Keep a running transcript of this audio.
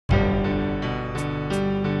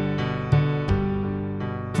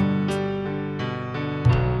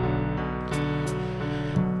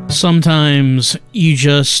Sometimes you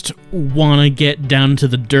just want to get down to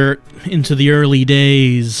the dirt, into the early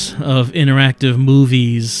days of interactive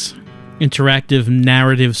movies, interactive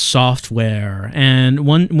narrative software, and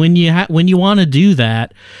when you want to do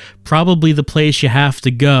that, probably the place you have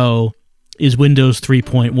to go is Windows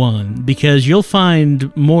 3.1, because you'll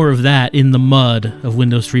find more of that in the mud of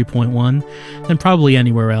Windows 3.1 than probably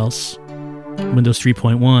anywhere else. Windows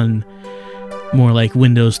 3.1, more like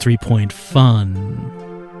Windows 3.fun.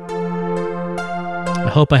 I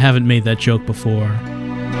hope I haven't made that joke before,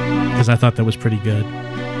 because I thought that was pretty good.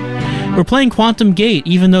 We're playing Quantum Gate,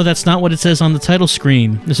 even though that's not what it says on the title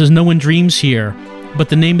screen. This is No One Dreams here, but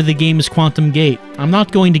the name of the game is Quantum Gate. I'm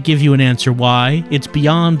not going to give you an answer why. It's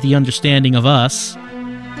beyond the understanding of us.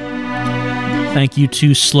 Thank you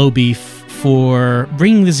to Slow Beef for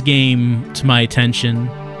bringing this game to my attention,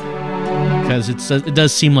 because it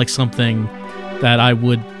does seem like something that I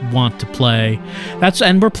would want to play.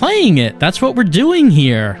 And we're playing it. That's what we're doing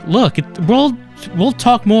here. Look, we'll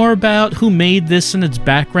talk more about who made this and its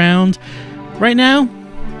background. Right now,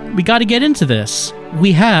 we got to get into this.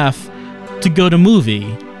 We have to go to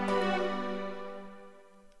movie.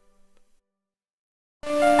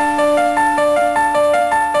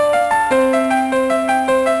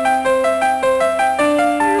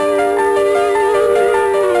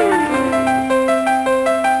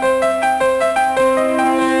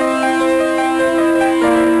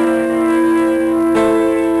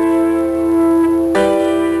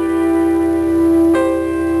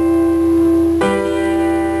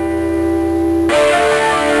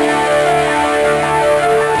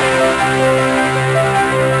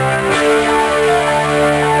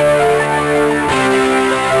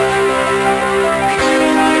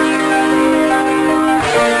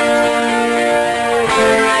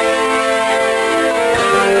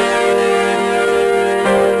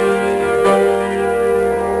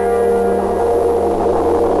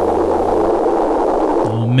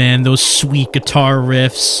 Those sweet guitar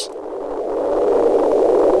riffs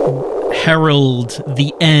herald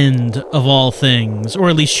the end of all things, or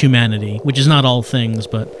at least humanity, which is not all things,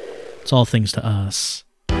 but it's all things to us.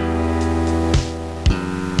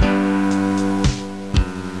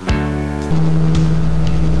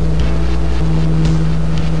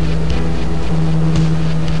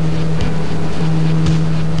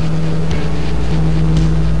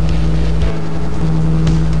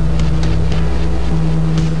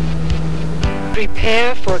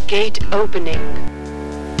 Prepare for gate opening.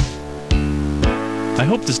 I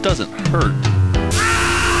hope this doesn't hurt.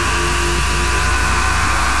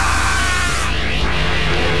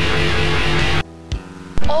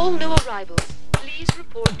 All new arrivals, please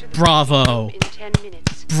report to the Bravo. briefing room in 10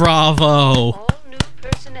 minutes. Bravo. All new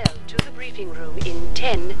personnel to the briefing room in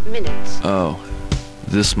 10 minutes. Oh,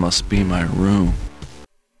 this must be my room.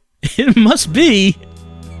 It must be.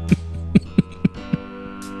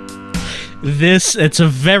 It's a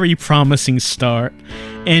very promising start.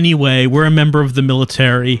 Anyway, we're a member of the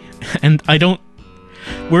military, and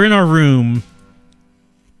we're in our room.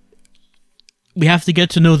 We have to get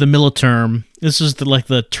to know the militerm. This is the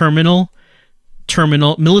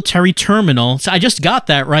military terminal. So I just got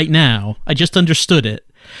that right now. I just understood it.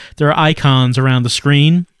 There are icons around the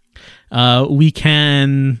screen. We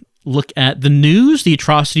can look at the news. The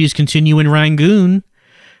atrocities continue in Rangoon.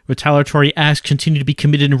 Retaliatory acts continue to be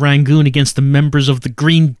committed in Rangoon against the members of the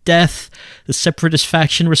Green Death, the separatist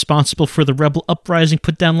faction responsible for the rebel uprising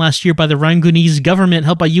put down last year by the Rangoonese government,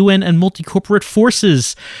 held by UN and multi-corporate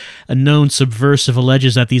forces. A known subversive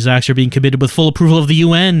alleges that these acts are being committed with full approval of the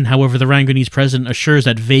UN. However, the Rangoonese president assures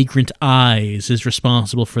that Vagrant Eyes is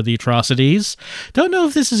responsible for the atrocities. Don't know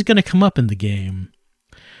if this is going to come up in the game.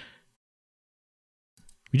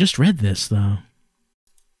 We just read this, though.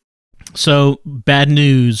 So, bad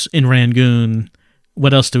news in Rangoon.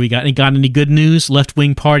 What else do we got? Got any good news?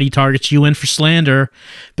 Left-wing party targets UN for slander.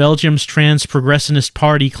 Belgium's trans-progressionist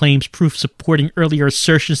party claims proof supporting earlier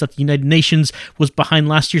assertions that the United Nations was behind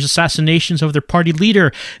last year's assassinations of their party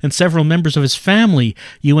leader and several members of his family.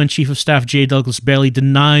 UN Chief of Staff J. Douglas Bailey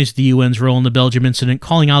denies the UN's role in the Belgium incident,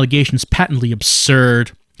 calling allegations patently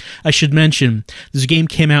absurd. I should mention, this game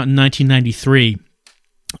came out in 1993.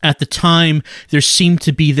 At the time, there seemed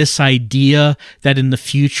to be this idea that in the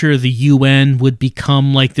future, the UN would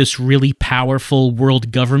become like this really powerful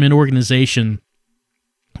world government organization,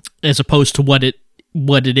 as opposed to what it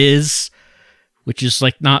is, which is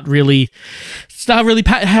like not really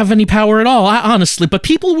have any power at all, honestly. But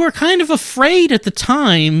people were kind of afraid at the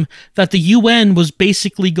time that the UN was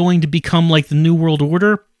basically going to become like the New World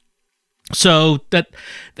Order. So that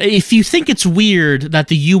if you think it's weird that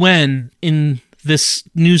the UN in this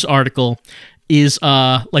news article is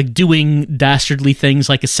like doing dastardly things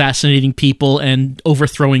like assassinating people and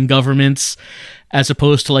overthrowing governments, as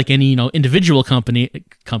opposed to like any individual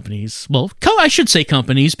companies. Well, I should say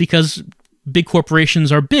companies, because big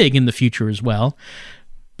corporations are big in the future as well.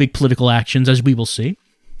 Big political actions, as we will see.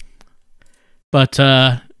 But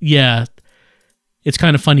yeah, it's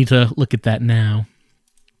kind of funny to look at that now.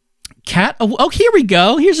 Here we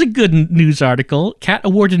go. Here's a good news article. Cat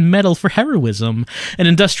awarded medal for heroism. An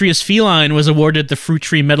industrious feline was awarded the Fruit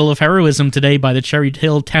Tree Medal of Heroism today by the Cherry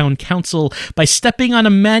Hill Town Council by stepping on a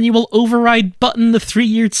manual override button. The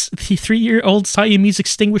three-year-old Siamese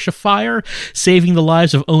extinguished a fire, saving the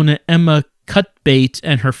lives of owner Emma Cutbait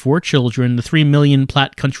and her 4 children. The 3 million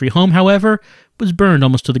plat country home, however, was burned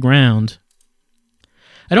almost to the ground.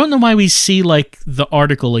 I don't know why we see like the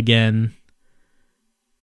article again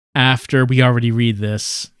after we already read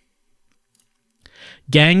this.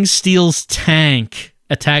 Gang steals tank,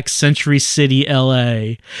 attacks Century City,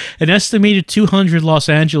 LA. An estimated 200 Los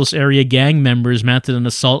Angeles area gang members mounted an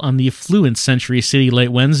assault on the affluent Century City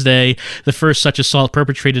late Wednesday, the first such assault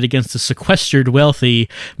perpetrated against the sequestered wealthy.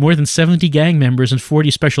 More than 70 gang members and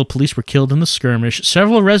 40 special police were killed in the skirmish.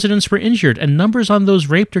 Several residents were injured, and numbers on those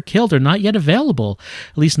raped or killed are not yet available.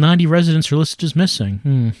 At least 90 residents are listed as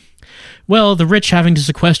missing. Well, the rich having to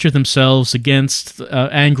sequester themselves against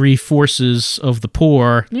angry forces of the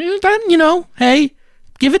poor, hey,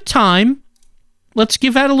 give it time. Let's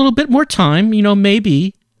give that a little bit more time.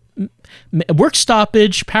 Maybe. Work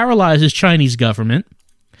stoppage paralyzes Chinese government.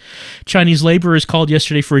 Chinese laborers called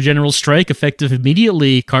yesterday for a general strike effective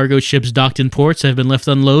immediately. Cargo ships docked in ports have been left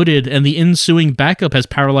unloaded, and the ensuing backup has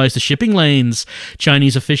paralyzed the shipping lanes.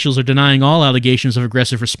 Chinese officials are denying all allegations of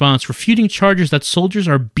aggressive response, refuting charges that soldiers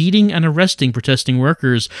are beating and arresting protesting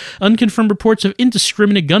workers. Unconfirmed reports of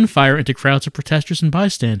indiscriminate gunfire into crowds of protesters and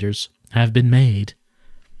bystanders have been made.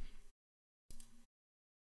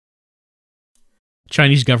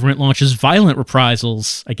 Chinese government launches violent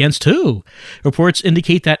reprisals. Against who? Reports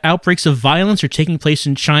indicate that outbreaks of violence are taking place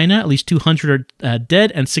in China. At least 200 are dead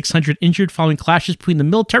and 600 injured following clashes between the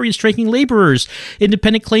military and striking laborers.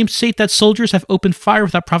 Independent claims state that soldiers have opened fire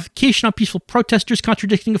without provocation on peaceful protesters,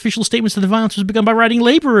 contradicting official statements that the violence was begun by rioting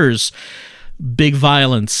laborers. Big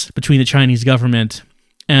violence between the Chinese government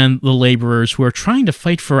and the laborers who are trying to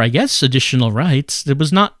fight for, I guess, additional rights.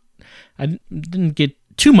 I didn't get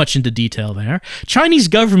too much into detail there. Chinese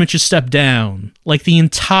government should step down. Like the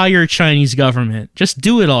entire Chinese government. Just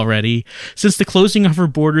do it already. Since the closing of her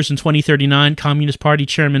borders in 2039, Communist Party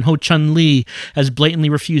Chairman Ho Chun-li has blatantly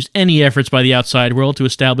refused any efforts by the outside world to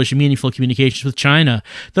establish meaningful communications with China.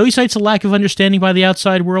 Though he cites a lack of understanding by the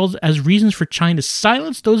outside world as reasons for China's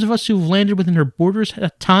silence, those of us who've landed within her borders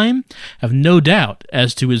at time have no doubt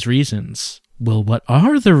as to his reasons. Well, what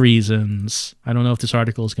are the reasons? I don't know if this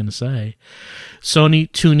article is going to say. Sony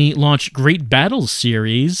Toonie launched Great Battles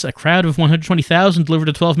series. A crowd of 120,000 delivered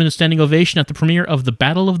a 12-minute standing ovation at the premiere of The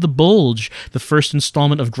Battle of the Bulge, the first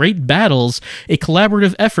installment of Great Battles, a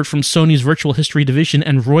collaborative effort from Sony's Virtual History Division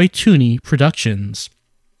and Roy Toonie Productions.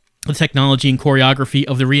 The technology and choreography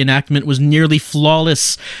of the reenactment was nearly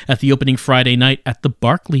flawless at the opening Friday night at the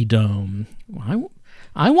Barclay Dome.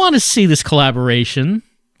 I want to see this collaboration.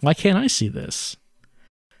 Why can't I see this?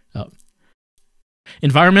 Oh.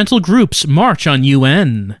 Environmental groups march on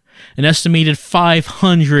UN. An estimated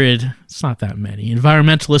 500, it's not that many,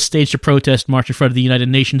 environmentalists staged a protest march in front of the United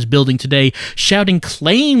Nations building today, shouting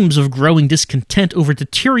claims of growing discontent over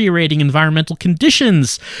deteriorating environmental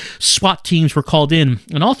conditions. SWAT teams were called in,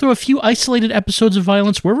 and although a few isolated episodes of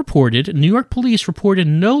violence were reported, New York police reported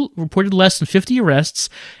less than 50 arrests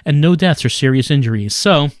and no deaths or serious injuries.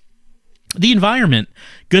 So, the environment,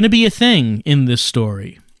 gonna be a thing in this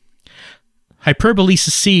story. Hyperbole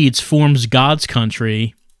secedes, forms God's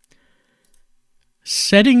country.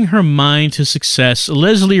 Setting her mind to success,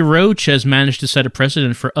 Leslie Roach has managed to set a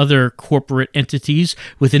precedent for other corporate entities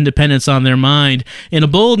with independence on their mind. In a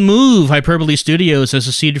bold move, Hyperbole Studios has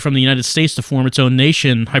seceded from the United States to form its own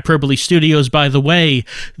nation. Hyperbole Studios, by the way,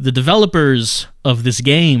 the developers of this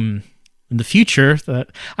game in the future, they're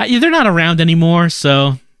not around anymore,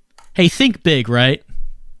 so... Hey, think big, right?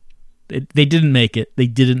 They didn't make it. They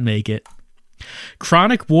didn't make it.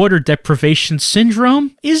 Chronic water deprivation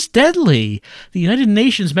syndrome is deadly. The United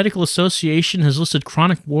Nations Medical Association has listed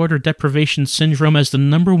chronic water deprivation syndrome as the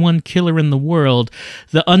 #1 killer in the world.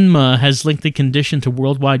 The UNMA has linked the condition to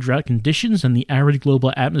worldwide drought conditions and the arid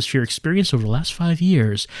global atmosphere experienced over the last 5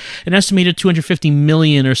 years. An estimated 250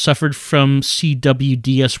 million are suffered from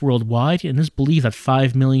CWDS worldwide, and it is believed that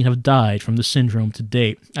 5 million have died from the syndrome to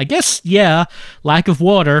date. I guess, yeah, lack of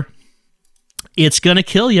water, it's gonna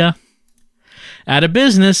kill ya. Out of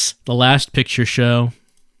business, the last picture show.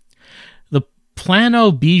 The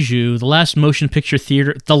Plano Bijou, the last motion picture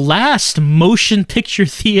theater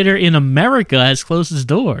in America has closed its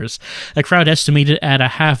doors. A crowd estimated at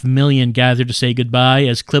 500,000 gathered to say goodbye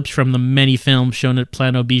as clips from the many films shown at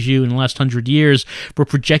Plano Bijou in the last 100 years were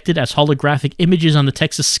projected as holographic images on the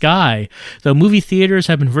Texas sky. Though movie theaters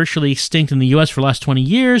have been virtually extinct in the U.S. for the last 20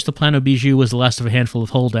 years, the Plano Bijou was the last of a handful of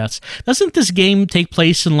holdouts. Doesn't this game take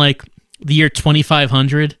place in, like, the year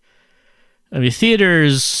 2500? I mean,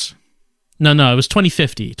 theaters... No, it was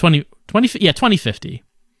 2050. 2050.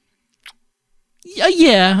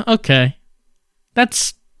 Yeah, okay.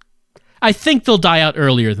 I think they'll die out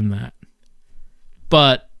earlier than that.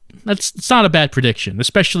 But it's not a bad prediction,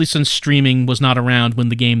 especially since streaming was not around when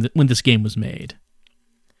this game was made.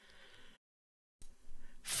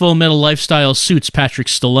 Full Metal Lifestyle suits Patrick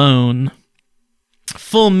Stallone.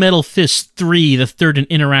 Full Metal Fist 3, the third in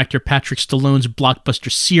interactor Patrick Stallone's blockbuster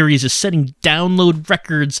series, is setting download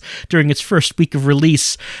records during its first week of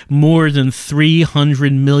release. More than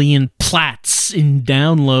 300 million plats in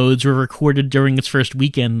downloads were recorded during its first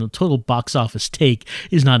weekend. The total box office take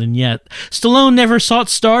is not in yet. Stallone never sought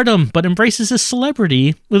stardom, but embraces his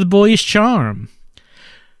celebrity with boyish charm.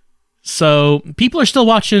 So, people are still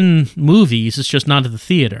watching movies, it's just not at the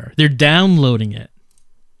theater. They're downloading it.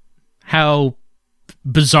 How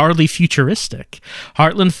bizarrely futuristic.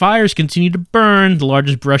 Heartland fires continue to burn. The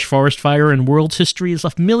largest brush forest fire in world's history has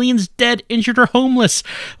left millions dead, injured, or homeless,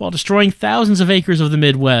 while destroying thousands of acres of the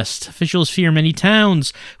Midwest. Officials fear many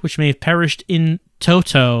towns, which may have perished in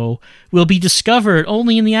toto, will be discovered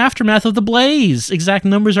only in the aftermath of the blaze. Exact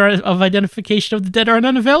numbers of identification of the dead are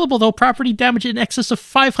unavailable, though property damage in excess of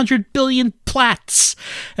 500 billion plats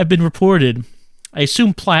have been reported. I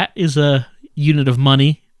assume plat is a unit of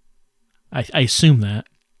money. I assume that.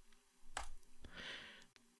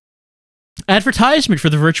 Advertisement for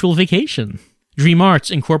the virtual vacation. Dream Arts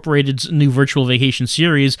Incorporated's new virtual vacation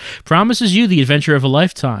series promises you the adventure of a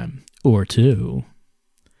lifetime. Or two.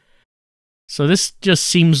 So this just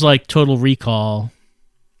seems like Total Recall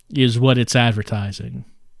is what it's advertising.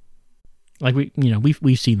 Like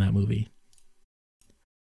we've seen that movie.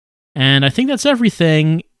 And I think that's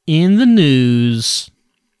everything in the news.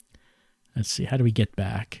 Let's see, how do we get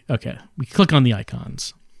back? Okay, we click on the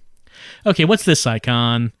icons. Okay, what's this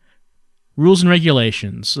icon? Rules and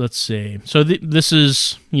regulations. Let's see. So this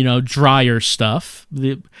is, drier stuff.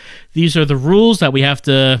 These are the rules that we have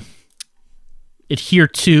to adhere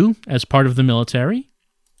to as part of the military.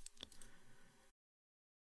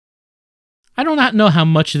 I do not know how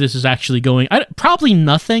much of this is actually going... probably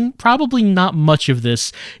nothing. Probably not much of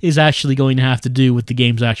this is actually going to have to do with the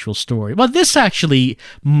game's actual story. But this actually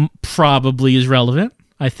probably is relevant.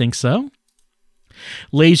 I think so.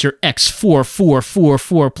 Laser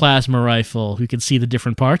X4444 plasma rifle. You can see the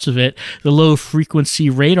different parts of it. The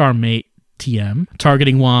low-frequency radar mate. TM,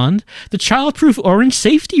 targeting wand, the childproof orange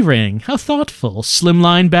safety ring. How thoughtful.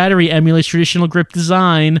 Slimline battery emulates traditional grip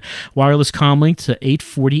design. Wireless comlink to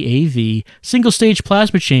 840 AV. Single stage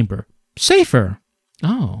plasma chamber. Safer.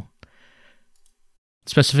 Oh.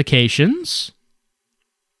 Specifications.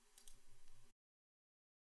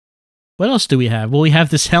 What else do we have? Well, we have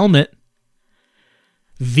this helmet.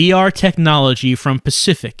 VR technology from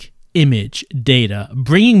Pacific Image Data,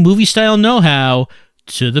 bringing movie-style know-how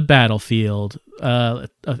to the battlefield.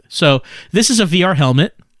 So this is a VR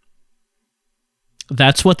helmet.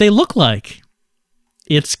 That's what they look like.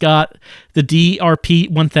 It's got the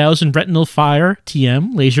DRP-1000 retinal fire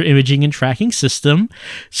TM, laser imaging and tracking system,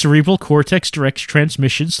 cerebral cortex direct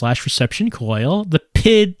transmission / reception coil, the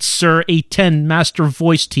PID-SIR A10 master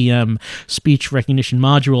voice TM, speech recognition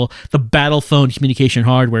module, the battle phone communication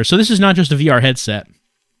hardware. So this is not just a VR headset.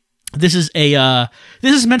 This is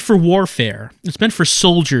meant for warfare. It's meant for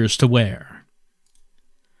soldiers to wear.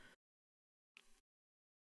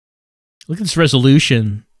 Look at this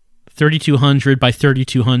resolution. 3200 by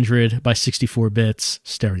 3200 by 64 bits.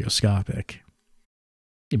 Stereoscopic.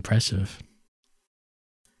 Impressive.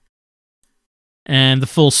 And the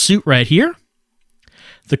full suit right here.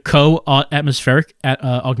 The co-atmospheric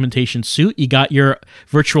augmentation suit. You got your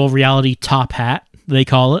virtual reality top hat, they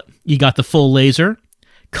call it. You got the full laser.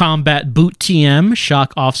 Combat boot TM,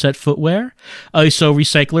 shock offset footwear, ISO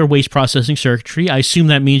recycler, waste processing circuitry. I assume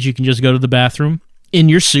that means you can just go to the bathroom in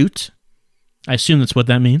your suit. I assume that's what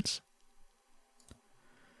that means.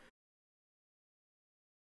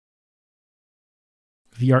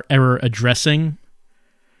 VR error addressing.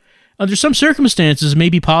 Under some circumstances, it may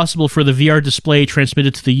be possible for the VR display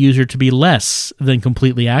transmitted to the user to be less than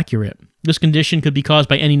completely accurate. This condition could be caused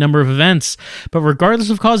by any number of events, but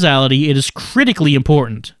regardless of causality, it is critically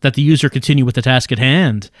important that the user continue with the task at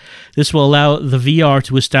hand. This will allow the VR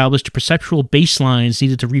to establish the perceptual baselines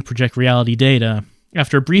needed to reproject reality data.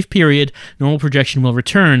 After a brief period, normal projection will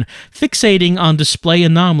return. Fixating on display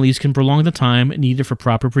anomalies can prolong the time needed for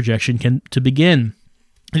proper projection to begin.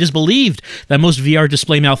 It is believed that most VR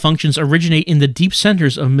display malfunctions originate in the deep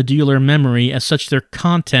centers of medullary memory. As such, their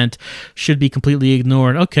content should be completely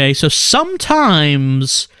ignored. Okay, so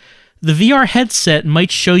sometimes the VR headset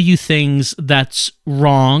might show you things that's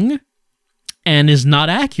wrong and is not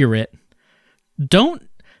accurate. Don't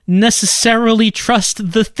necessarily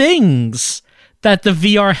trust the things that the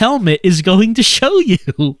VR helmet is going to show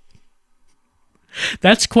you.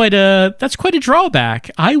 That's quite a drawback,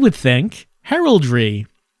 I would think. Heraldry.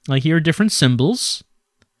 Like, here are different symbols.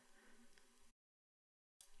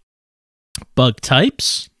 Bug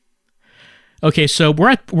types. Okay, so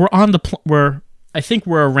I think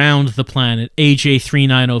we're around the planet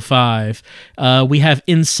AJ3905. We have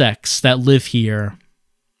insects that live here.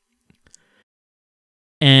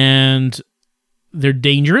 And they're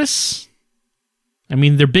dangerous. I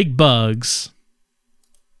mean, they're big bugs.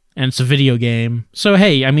 And it's a video game. So,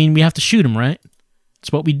 hey, I mean, we have to shoot them, right?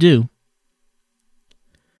 It's what we do.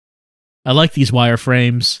 I like these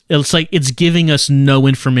wireframes. It's like it's giving us no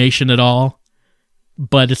information at all,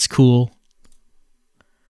 but it's cool.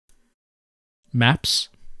 Maps.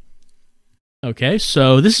 Okay,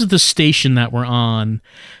 so this is the station that we're on.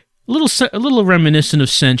 A little reminiscent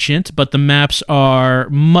of Sentient, but the maps are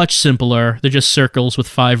much simpler. They're just circles with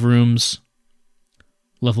 5 rooms.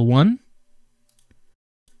 Level 1,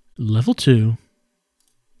 Level 2,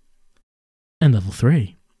 and Level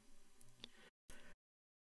 3.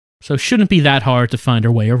 So shouldn't be that hard to find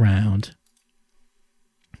our way around.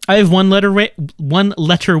 I have one letter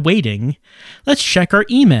waiting. Let's check our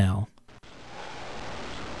email.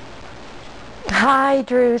 Hi,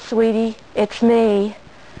 Drew, sweetie. It's me.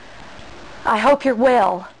 I hope you're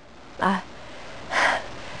well.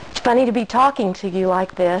 It's funny to be talking to you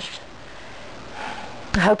like this.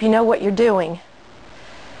 I hope you know what you're doing.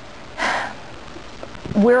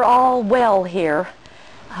 We're all well here.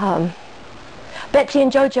 Betsy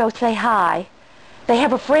and JoJo say hi. They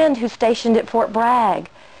have a friend who's stationed at Fort Bragg.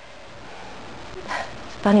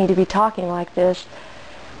 It's funny to be talking like this.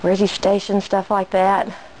 Where's he stationed? Stuff like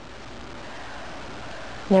that.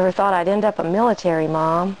 Never thought I'd end up a military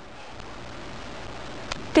mom.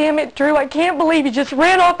 Damn it, Drew, I can't believe you just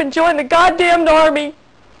ran off and joined the goddamned army.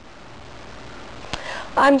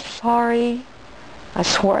 I'm sorry. I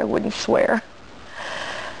swore I wouldn't swear.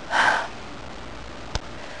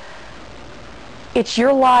 It's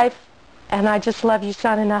your life, and I just love you,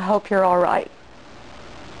 son, and I hope you're all right.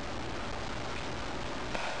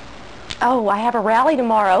 Oh, I have a rally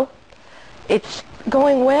tomorrow. It's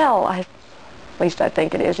going well. At least I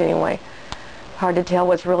think it is anyway. Hard to tell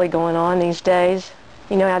what's really going on these days.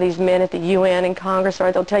 You know how these men at the UN and Congress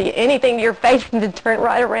are. They'll tell you anything to your face and then turn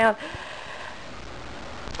right around.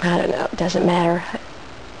 I don't know. It doesn't matter.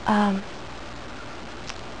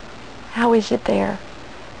 How is it there?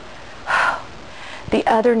 The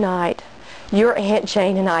other night, your Aunt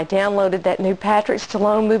Jane and I downloaded that new Patrick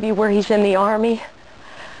Stallone movie where he's in the army.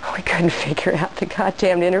 We couldn't figure out the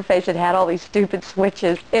goddamn interface. It had all these stupid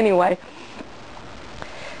switches. Anyway,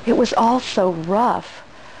 it was all so rough.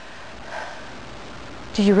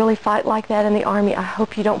 Do you really fight like that in the army? I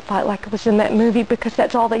hope you don't fight like it was in that movie, because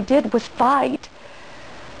that's all they did was fight.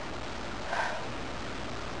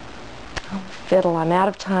 Oh, fiddle, I'm out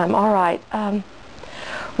of time. All right.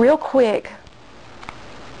 Real quick,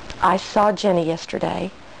 I saw Jenny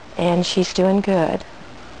yesterday, and she's doing good.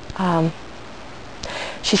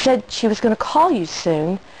 She said she was going to call you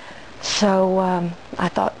soon, so I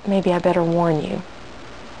thought maybe I better warn you.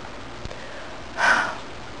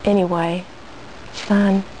 Anyway,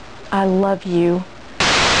 son, I love you.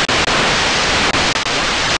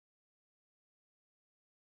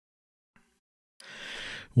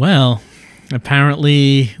 Well,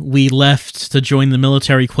 apparently we left to join the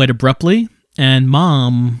military quite abruptly, and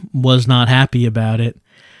Mom was not happy about it.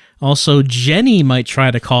 Also, Jenny might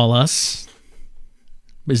try to call us.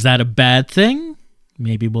 Is that a bad thing?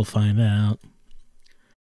 Maybe we'll find out.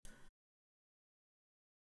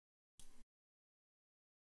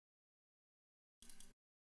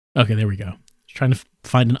 Okay, there we go. Trying to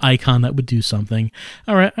find an icon that would do something.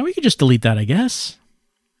 All right, we could just delete that, I guess.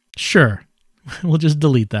 Sure. We'll just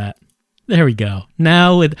delete that. There we go.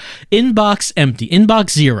 Now, inbox empty.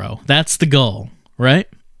 Inbox 0. That's the goal, right?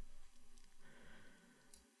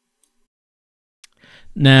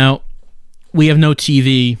 Now, we have no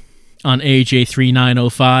TV on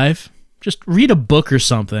AJ3905, Just read a book or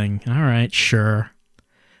something. All right, sure.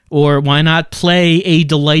 Or why not play a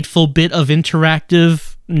delightful bit of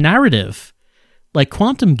interactive narrative, like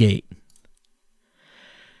Quantum Gate?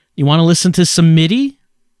 You want to listen to some MIDI?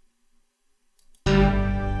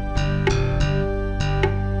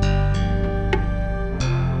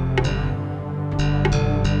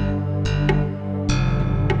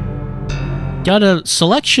 Got a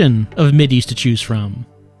selection of MIDIs to choose from.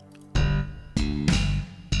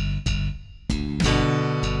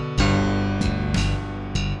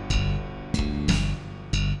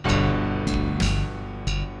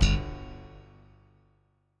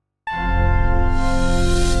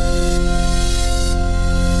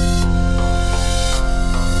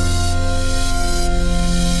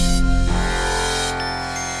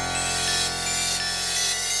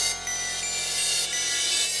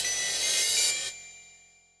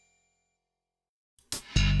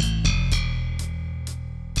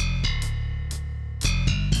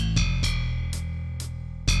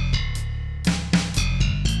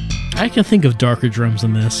 I can think of darker drums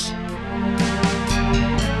than this.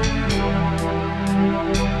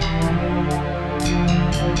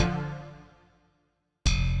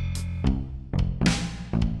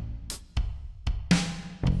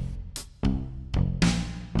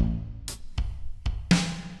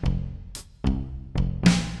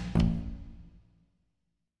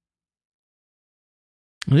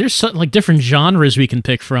 There's like different genres we can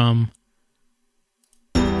pick from.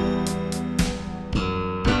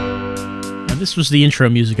 This was the intro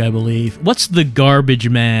music, I believe. What's the Garbage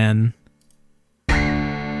Man? Oh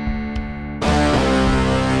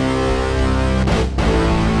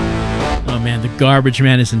man, the Garbage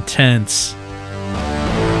Man is intense.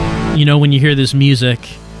 You know, when you hear this music,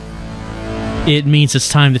 it means it's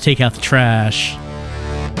time to take out the trash.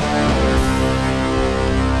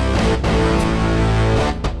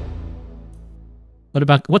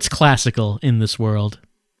 What's classical in this world?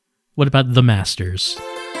 What about the Masters?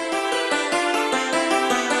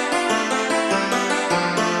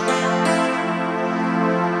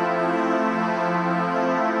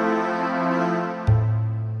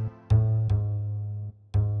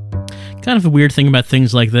 Kind of a weird thing about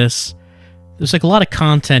things like this. There's like a lot of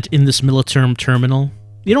content in this Militerm terminal.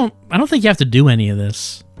 I don't think you have to do any of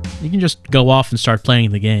this. You can just go off and start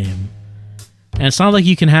playing the game. And it's not like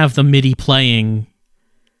you can have the MIDI playing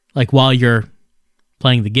like while you're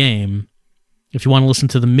playing the game. If you want to listen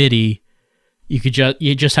to the MIDI, you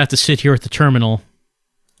just have to sit here at the terminal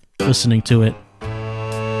listening to it.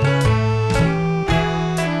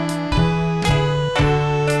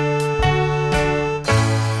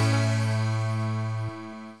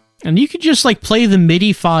 And you could just like play the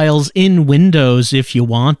MIDI files in Windows if you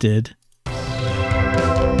wanted.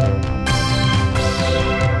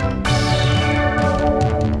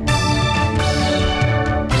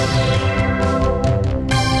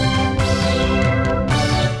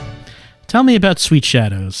 Tell me about Sweet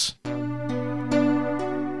Shadows.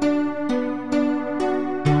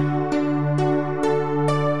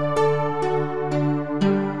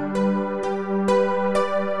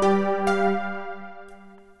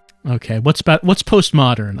 Okay, what's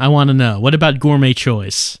postmodern? I want to know. What about Gourmet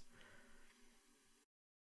Choice?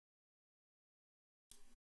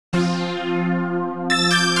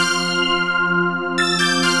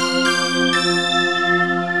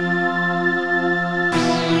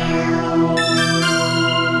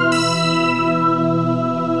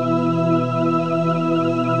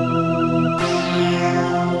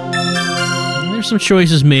 There's some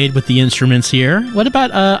choices made with the instruments here. What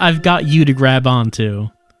about I've Got You to Grab Onto?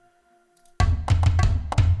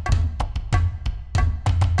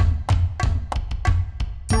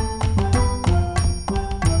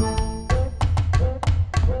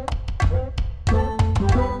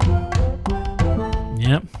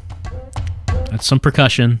 Yep. That's some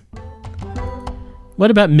percussion. What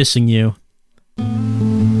about Missing You?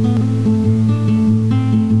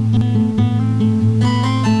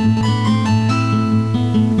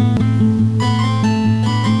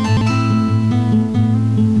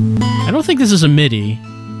 I don't think this is a MIDI.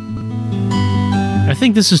 I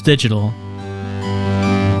think this is digital.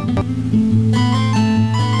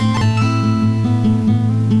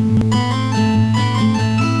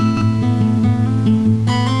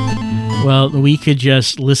 Well, we could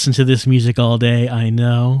just listen to this music all day, I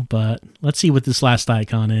know, but let's see what this last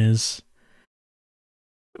icon is.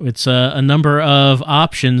 It's a number of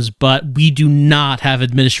options, but we do not have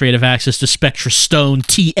administrative access to Spectra Stone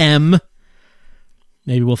TM.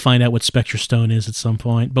 Maybe we'll find out what Spectra Stone is at some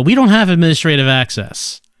point, but we don't have administrative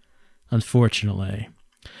access, unfortunately.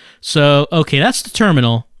 So, okay, that's the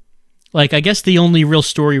terminal. Like, I guess the only real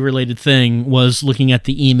story-related thing was looking at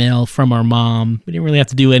the email from our mom. We didn't really have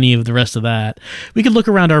to do any of the rest of that. We could look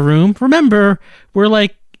around our room. Remember, we're,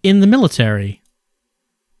 like, in the military.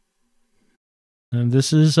 And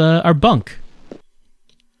this is our bunk.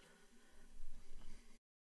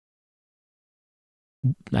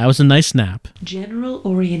 That was a nice nap. General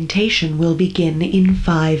orientation will begin in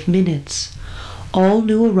 5 minutes. All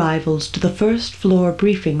new arrivals to the first floor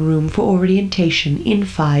briefing room for orientation in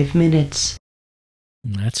 5 minutes.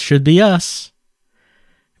 That should be us.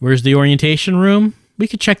 Where's the orientation room? We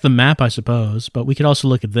could check the map, I suppose, but we could also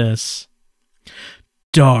look at this.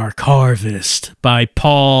 Dark Harvest by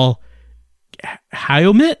Paul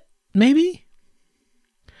Hyomit, maybe?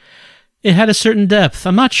 It had a certain depth.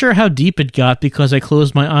 I'm not sure how deep it got because I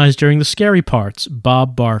closed my eyes during the scary parts.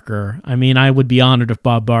 Bob Barker. I mean, I would be honored if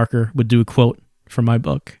Bob Barker would do a quote from my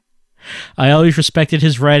book. I always respected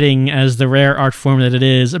his writing as the rare art form that it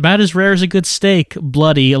is. About as rare as a good steak.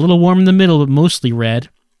 Bloody, a little warm in the middle, but mostly red.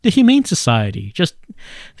 The Humane Society. Just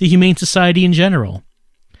the Humane Society in general.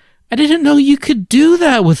 I didn't know you could do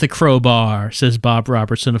that with a crowbar, says Bob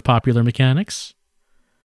Robertson of Popular Mechanics.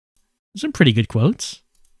 Some pretty good quotes.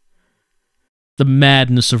 The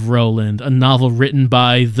Madness of Roland, a novel written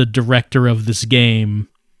by the director of this game.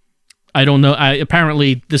 I don't know.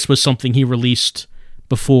 Apparently, this was something he released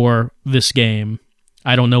before this game.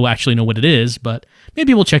 I don't actually know what it is, but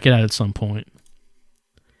maybe we'll check it out at some point.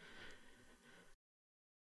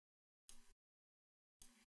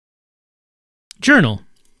 Journal.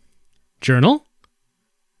 Journal?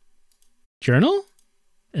 Journal?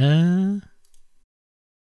 Oh,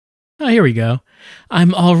 here we go.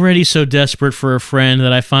 I'm already so desperate for a friend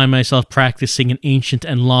that I find myself practicing an ancient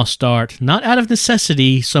and lost art, not out of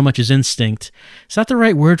necessity so much as instinct. Is that the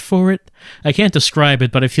right word for it? I can't describe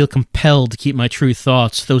it, but I feel compelled to keep my true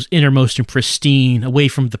thoughts, those innermost and pristine, away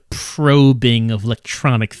from the probing of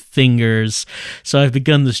electronic fingers. So I've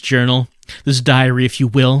begun this journal, this diary, if you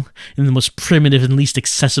will, in the most primitive and least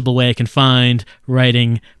accessible way I can find,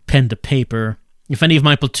 writing pen to paper. If any of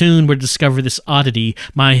my platoon were to discover this oddity,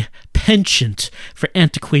 my penchant for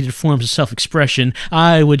antiquated forms of self-expression,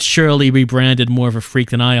 I would surely be branded more of a freak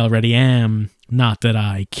than I already am. Not that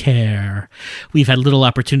I care. We've had little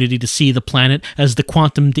opportunity to see the planet, as the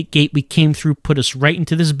quantum gate we came through put us right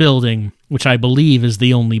into this building, which I believe is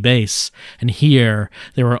the only base. And here,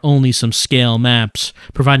 there are only some scale maps,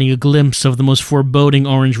 providing a glimpse of the most foreboding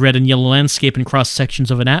orange, red, and yellow landscape and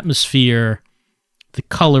cross-sections of an atmosphere. The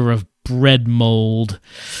color of bread mold.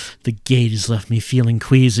 The gate has left me feeling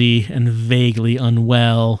queasy and vaguely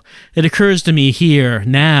unwell. It occurs to me here,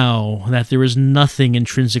 now, that there is nothing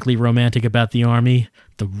intrinsically romantic about the Army.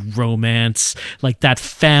 The romance, like that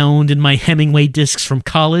found in my Hemingway discs from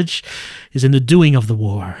college, is in the doing of the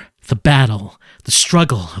war, the battle, the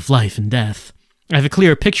struggle of life and death. I have a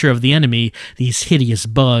clear picture of the enemy, these hideous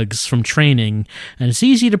bugs, from training, and it's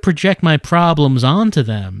easy to project my problems onto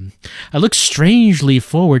them. I look strangely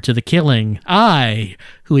forward to the killing. I,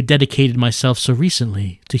 who had dedicated myself so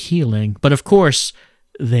recently to healing. But of course,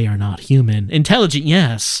 they are not human. Intelligent,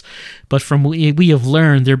 yes, but from what we have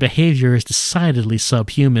learned, their behavior is decidedly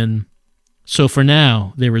subhuman. So for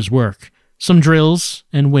now, there is work. Some drills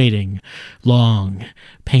and waiting. Long,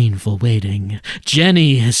 painful waiting.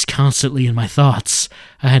 Jenny is constantly in my thoughts.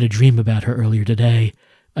 I had a dream about her earlier today.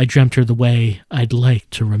 I dreamt her the way I'd like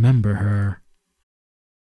to remember her.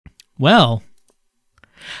 Well,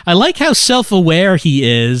 I like how self-aware he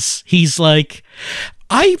is. He's like,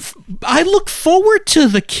 I look forward to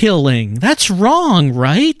the killing. That's wrong,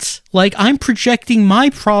 right? Like, I'm projecting my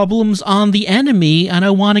problems on the enemy, and I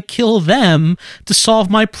want to kill them to solve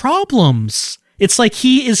my problems. It's like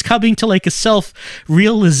he is coming to, like, a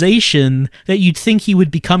self-realization that you'd think he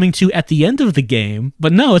would be coming to at the end of the game.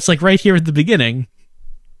 But no, it's like right here at the beginning.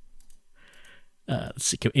 Let's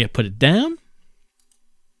see, can we put it down?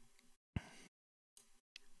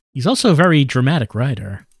 He's also a very dramatic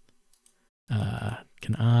writer.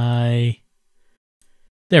 Can I...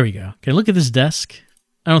 There we go. Can I look at this desk?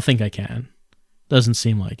 I don't think I can. Doesn't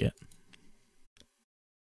seem like it.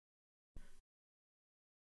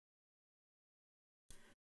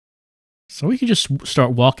 So we could just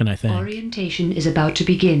start walking, I think. Orientation is about to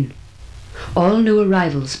begin. All new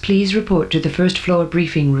arrivals, please report to the first floor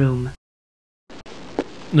briefing room.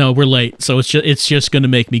 No, we're late, so it's just going to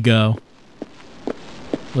make me go.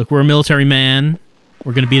 Look, we're a military man.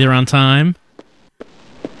 We're going to be there on time.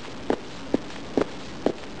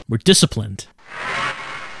 We're disciplined.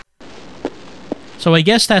 So I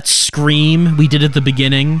guess that scream we did at the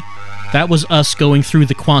beginning, that was us going through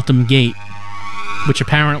the quantum gate, which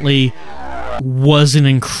apparently was an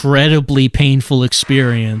incredibly painful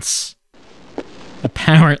experience.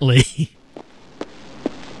 Apparently.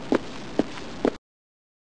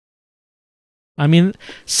 I mean,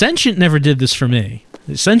 Sentient never did this for me.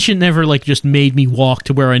 Sentient never, like, just made me walk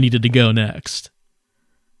to where I needed to go next.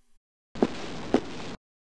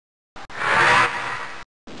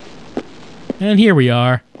 And here we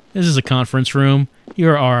are. This is a conference room.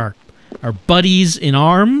 Here are our buddies in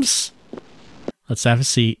arms. Let's have a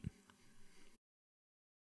seat.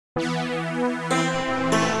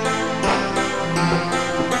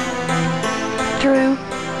 Drew,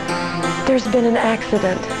 there's been an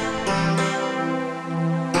accident.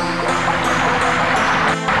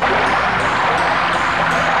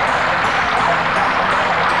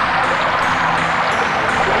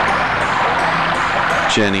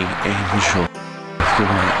 Jenny, angel. You're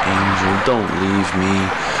my angel. Don't leave me.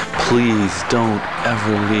 Please don't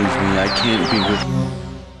ever leave me. I can't be with...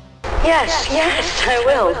 Yes, I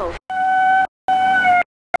will.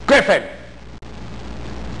 Griffin!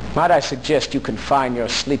 Might I suggest you confine your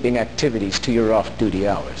sleeping activities to your off-duty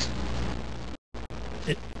hours?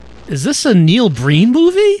 Is this a Neil Breen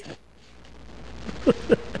movie?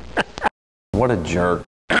 What a jerk.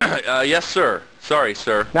 Yes, sir. Sorry,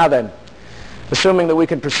 sir. Now then, assuming that we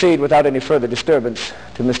can proceed without any further disturbance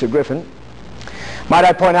to Mr. Griffin, might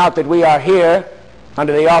I point out that we are here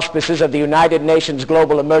under the auspices of the United Nations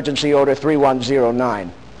Global Emergency Order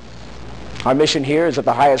 3109. Our mission here is of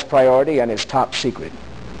the highest priority and is top secret.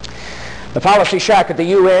 The policy shack at the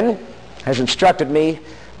UN has instructed me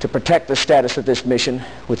to protect the status of this mission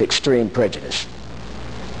with extreme prejudice.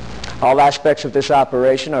 All aspects of this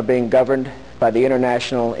operation are being governed by the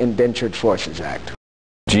International Indentured Forces Act.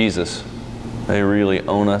 Jesus, they really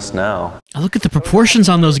own us now. Oh, look at the proportions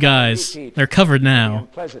on those guys. They're covered now.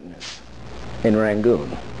 Pleasantness in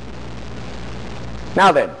Rangoon.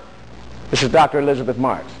 Now then, this is Dr. Elizabeth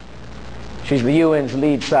Marks. She's the UN's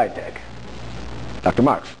lead side tech. Dr.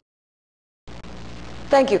 Marks.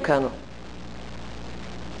 Thank you, Colonel.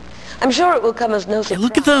 I'm sure it will come as no surprise Hey,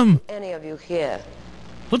 look at them. to any of you here.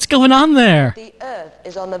 What's going on there? The Earth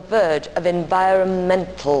is on the verge of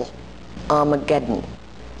environmental Armageddon.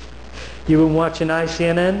 You been watching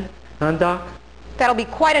ICNN, huh, Doc? That'll be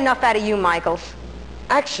quite enough out of you, Michaels.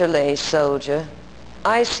 Actually, soldier,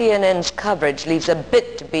 ICNN's coverage leaves a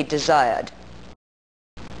bit to be desired.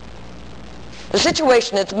 The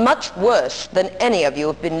situation is much worse than any of you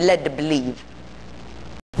have been led to believe.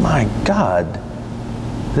 My God,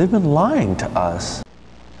 they've been lying to us.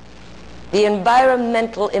 The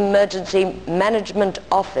Environmental Emergency Management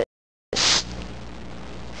Office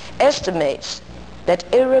estimates that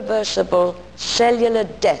irreversible cellular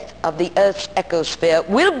death of the Earth's ecosphere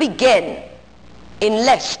will begin in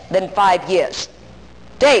less than 5 years.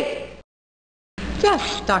 Dave!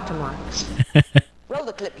 Yes, Dr. Marks. Roll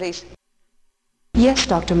the clip, please. Yes,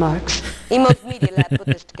 Dr. Marks. Emo's Media Lab put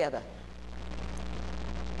this together.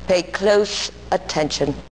 Pay close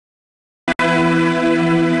attention.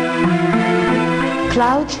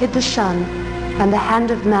 Clouds hid the sun, and the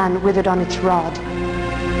hand of man withered on its rod.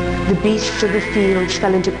 The beasts of the fields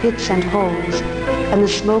fell into pits and holes, and the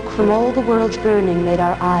smoke from all the world's burning made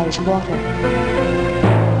our eyes water.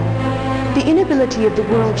 The inability of the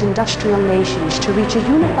world's industrial nations to reach a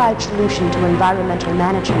unified solution to environmental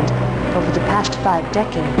management over the past 5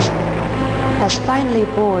 decades has finally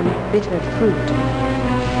borne bitter fruit.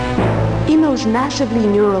 Emo's massively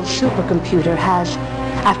neural supercomputer has,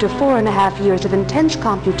 after 4.5 years of intense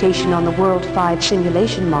computation on the World 5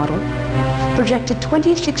 simulation model, projected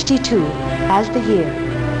 2062 as the year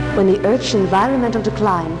when the Earth's environmental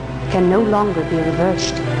decline can no longer be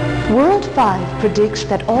reversed. World 5 predicts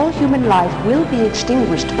that all human life will be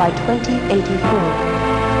extinguished by 2084.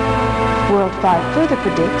 World 5 further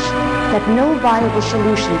predicts that no viable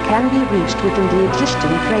solution can be reached within the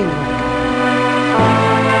existing framework.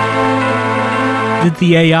 Did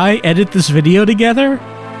the AI edit this video together?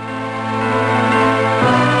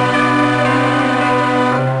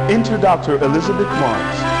 Enter Dr. Elizabeth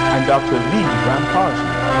Marks and Dr. Lee Ramparji.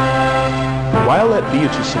 While at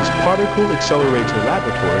Beatrice's Particle Accelerator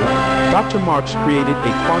Laboratory, Dr. Marks created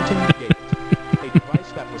a quantum gate, a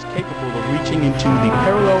device that was capable of reaching into the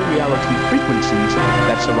parallel reality frequencies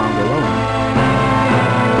that surround our own.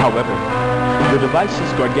 However, the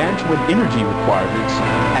device's gargantuan energy requirements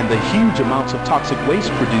and the huge amounts of toxic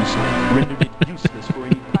waste produced rendered it useless for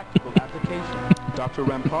any practical application. Dr.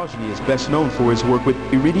 Ramparji is best known for his work with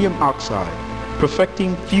iridium oxide,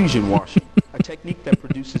 perfecting fusion washing, a technique that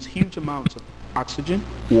produces huge amounts of oxygen,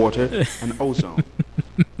 water, and ozone.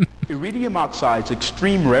 Iridium oxide's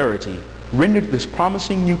extreme rarity rendered this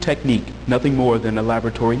promising new technique nothing more than a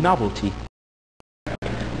laboratory novelty.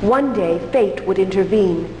 One day, fate would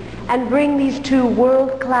intervene and bring these two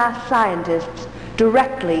world-class scientists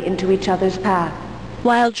directly into each other's path.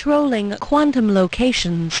 While trolling quantum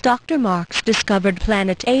locations, Dr. Marks discovered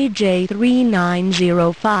planet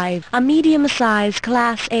AJ3905, a medium-sized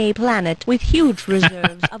Class A planet with huge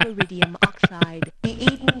reserves of iridium oxide. The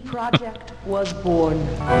Eden Project was born.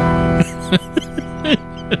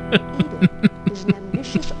 Eden is an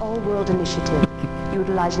ambitious all-world initiative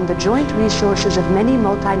utilizing the joint resources of many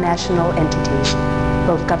multinational entities,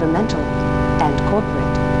 both governmental and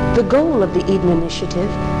corporate. The goal of the Eden Initiative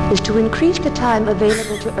is to increase the time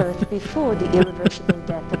available to Earth before the irreversible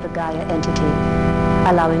death of the Gaia entity,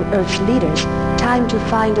 allowing Earth's leaders time to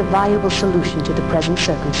find a viable solution to the present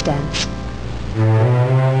circumstance.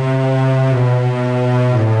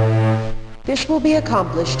 This will be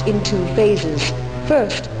accomplished in 2 phases.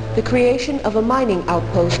 First, the creation of a mining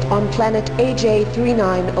outpost on planet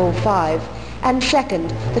AJ3905, and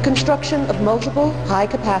second, the construction of multiple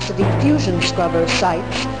high-capacity fusion scrubber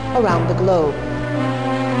sites around the globe.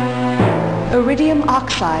 Iridium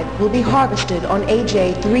oxide will be harvested on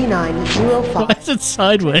AJ3905. Why is it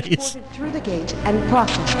sideways? Transported through the gate and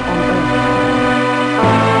processed on Earth.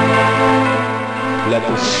 Let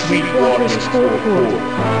the sweet waters pour forth,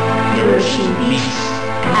 nourishing beasts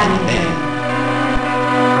and men.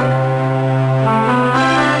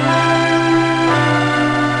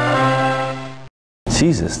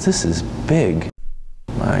 Jesus, this is big.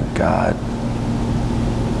 My God.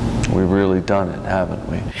 We've really done it, haven't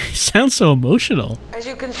we? He sounds so emotional. As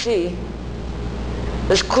you can see,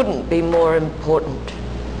 this couldn't be more important.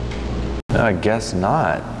 I guess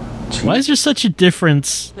not. Jeez. Why is there such a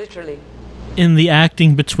difference Literally. in the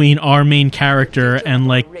acting between our main character and,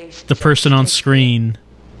 like, the person on screen?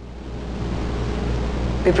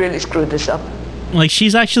 We've really screwed this up. Like,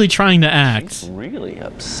 she's actually trying to act. She's really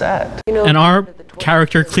upset. You know, And our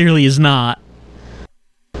character clearly is not.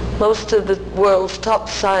 most of the world's top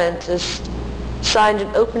scientists signed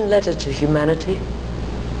an open letter to humanity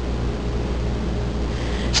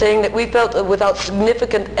saying that we felt that without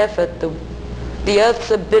significant effort the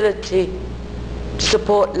Earth's ability to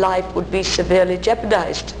support life would be severely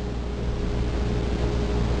jeopardized.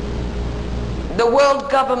 The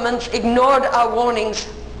world governments ignored our warnings,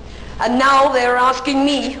 and now they're asking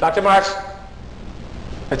me... Dr. Marks,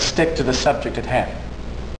 let's stick to the subject at hand.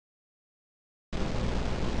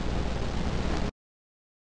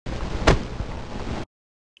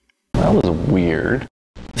 That was weird.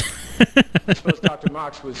 I suppose Dr.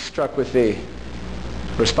 Marks was struck with the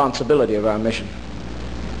responsibility of our mission.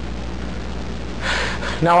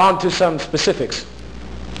 Now on to some specifics.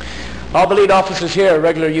 All the lead officers here are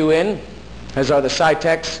regular UN, as are the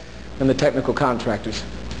SciTechs and the technical contractors.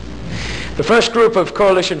 The first group of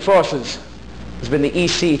coalition forces has been the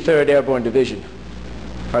EC 3rd Airborne Division.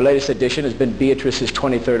 Our latest addition has been Beatrice's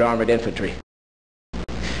 23rd Armored Infantry.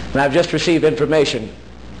 And I've just received information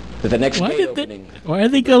that the next gate opening... Why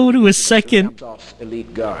did they go to a second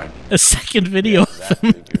elite guard? A second video of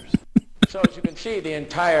them? So as you can see, the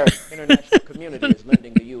entire international community is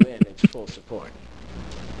lending the UN its full support.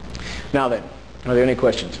 Now then, are there any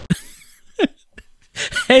questions?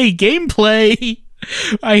 Hey, gameplay!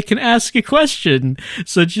 I can ask a question,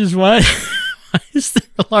 such as why is there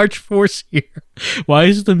a large force here? Why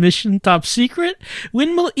is the mission top secret?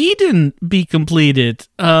 When will Eden be completed?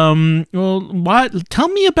 Well, why? Tell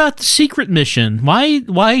me about the secret mission.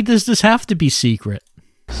 Why does this have to be secret?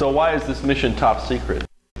 So why is this mission top secret?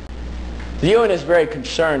 The UN is very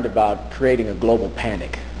concerned about creating a global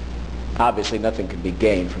panic. Obviously, nothing can be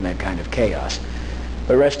gained from that kind of chaos.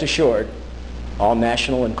 But rest assured, all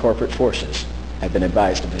national and corporate forces have been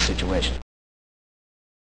advised of the situation.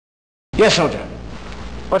 Yes, soldier.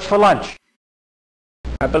 What's for lunch?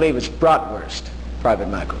 I believe it's bratwurst, Private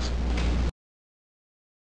Michaels.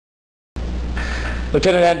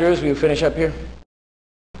 Lieutenant Andrews, will you finish up here?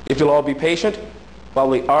 If you'll all be patient, while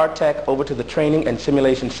we RTAC over to the Training and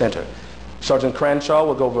Simulation Center. Sergeant Cranshaw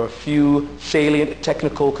will go over a few salient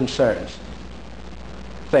technical concerns.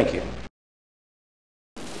 Thank you.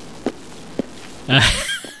 I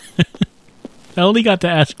only got to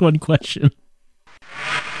ask one question.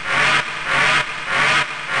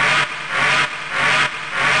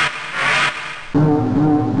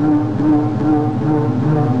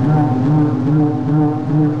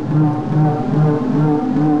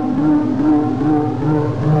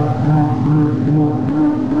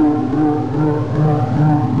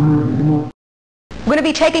 We're going to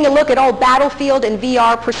be taking a look at all battlefield and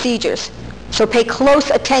VR procedures. So pay close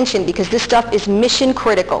attention because this stuff is mission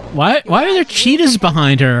critical. Why are there cheetahs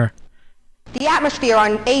behind her? The atmosphere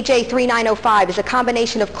on AJ3905 is a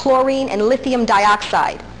combination of chlorine and lithium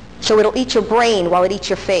dioxide. so it'll eat your brain while it eats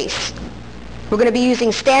your face. We're going to be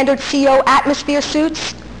using standard CO atmosphere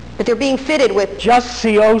suits, but they're being fitted with... Just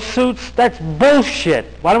CO suits? That's bullshit.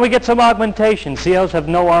 Why don't we get some augmentation? COs have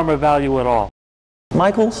no armor value at all.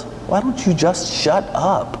 Michaels, why don't you just shut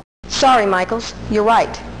up? Sorry, Michaels, you're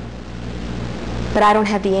right. But I don't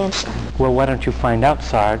have the answer. Well, why don't you find out,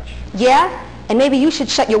 Sarge? Yeah? And maybe you should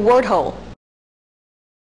shut your word hole.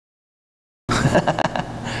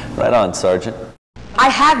 Right on, Sergeant. I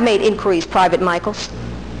have made inquiries, Private Michaels,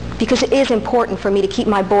 because it is important for me to keep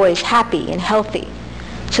my boys happy and healthy,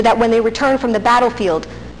 so that when they return from the battlefield,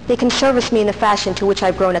 they can service me in the fashion to which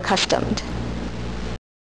I've grown accustomed.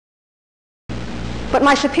 But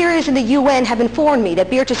my superiors in the UN have informed me that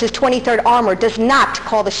Beatrice's 23rd Armor does not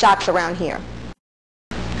call the shots around here.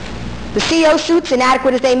 The CO suits,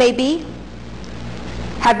 inadequate as they may be,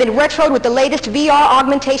 have been retroed with the latest VR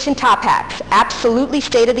augmentation top hats, absolutely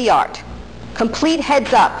state-of-the-art. Complete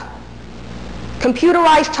heads-up,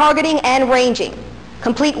 computerized targeting and ranging,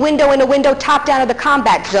 complete window-in-a-window top-down of the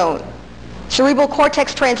combat zone, cerebral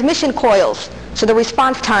cortex transmission coils, so the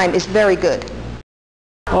response time is very good.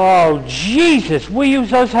 Oh, Jesus, we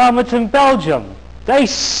use those helmets in Belgium. They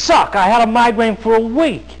suck. I had a migraine for a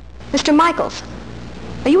week. Mr. Michaels,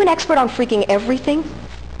 are you an expert on freaking everything?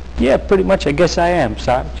 Yeah, pretty much, I guess I am,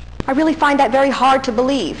 Sarge. I really find that very hard to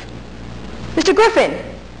believe. Mr. Griffin,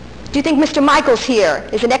 do you think Mr. Michaels here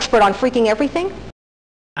is an expert on freaking everything?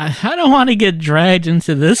 I don't want to get dragged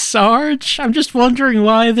into this, Sarge. I'm just wondering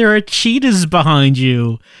why there are cheetahs behind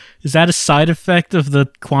you. Is that a side effect of the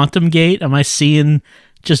quantum gate? Am I seeing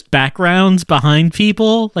just backgrounds behind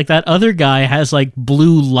people? Like that other guy has like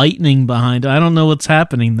blue lightning behind him. I don't know what's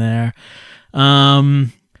happening there.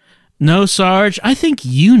 No, Sarge, I think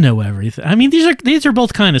you know everything. I mean, these are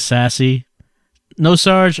both kind of sassy. No,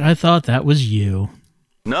 Sarge, I thought that was you.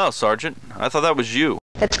 No, Sergeant, I thought that was you.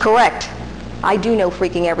 That's correct. I do know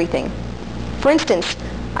freaking everything. For instance,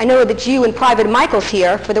 I know that you and Private Michaels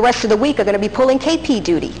here for the rest of the week are going to be pulling KP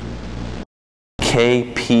duty.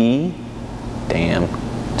 KP? Damn.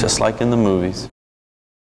 Just like in the movies.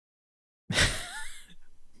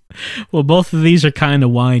 Well, both of these are kind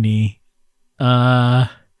of whiny.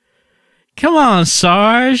 Come on,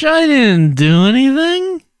 Sarge. I didn't do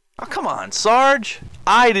anything. Oh, come on, Sarge.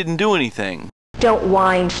 I didn't do anything. Don't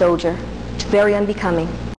whine, soldier. It's very unbecoming.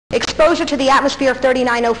 Exposure to the atmosphere of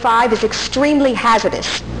 3905 is extremely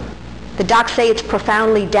hazardous. The docs say it's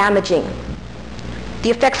profoundly damaging. The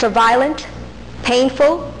effects are violent,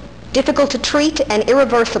 painful, difficult to treat, and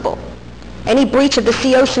irreversible. Any breach of the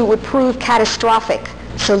CO suit would prove catastrophic.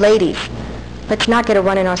 So ladies, let's not get a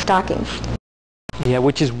run in our stockings. Yeah,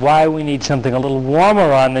 which is why we need something a little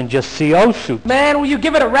warmer on than just CO suit. Man, will you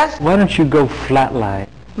give it a rest? Why don't you go flatline?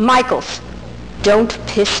 Michaels, don't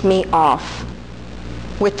piss me off.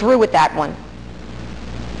 We're through with that one.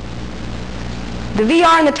 The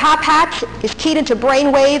VR in the top hats is keyed into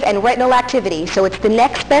brainwave and retinal activity, so it's the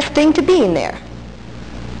next best thing to being there.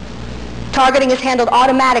 Targeting is handled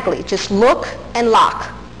automatically. Just look and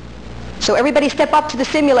lock. So everybody step up to the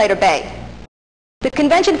simulator bay. The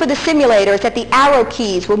convention for the simulator is that the arrow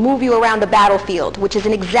keys will move you around the battlefield, which is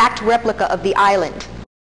an exact replica of the island.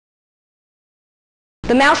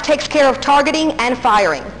 The mouse takes care of targeting and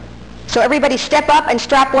firing. So everybody step up and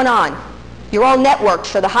strap one on. You're all networked,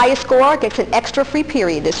 so the highest score gets an extra free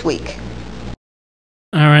period this week.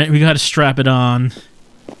 All right, we got to strap it on.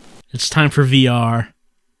 It's time for VR.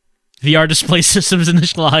 VR display systems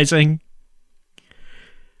initializing.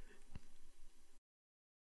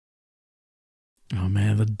 Oh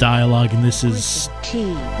man, the dialogue in this is...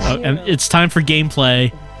 Oh, and it's time for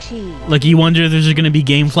gameplay. Like, you wonder if there's going to be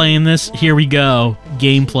gameplay in this? Here we go.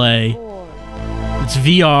 Gameplay. It's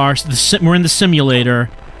VR. So we're in the simulator.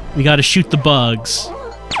 We got to shoot the bugs.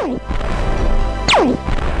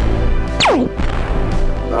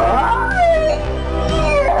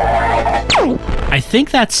 I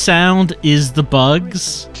think that sound is the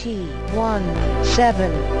bugs. T1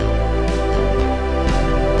 7.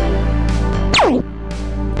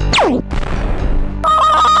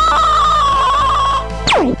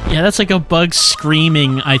 Yeah, that's like a bug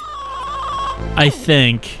screaming, I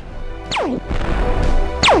think.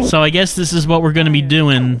 So I guess this is what we're going to be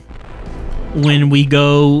doing when we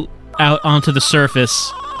go out onto the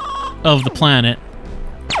surface of the planet.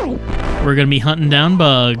 We're going to be hunting down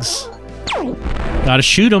bugs. Gotta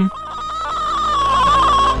shoot them.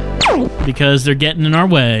 Because they're getting in our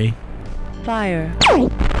way. Fire.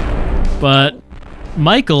 But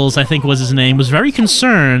Michaels, I think was his name, was very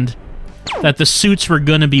concerned that the suits we're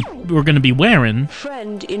gonna be wearing.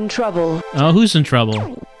 Friend in trouble. Oh, who's in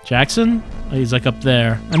trouble? Jackson? Oh, he's like up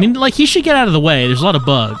there. I mean, like, he should get out of the way. There's a lot of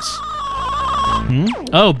bugs. Hmm?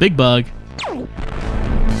 Oh, big bug.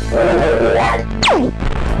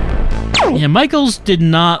 Yeah, Michaels did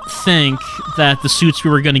not think that the suits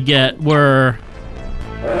we were going to get were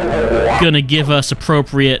going to give us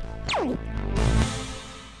appropriate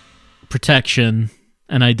protection,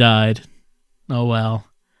 and I died. Oh well.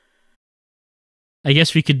 I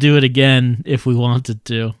guess we could do it again if we wanted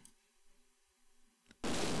to.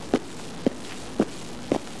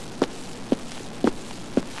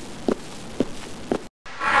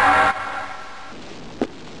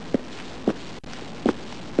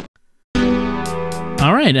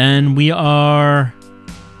 All right, and we are...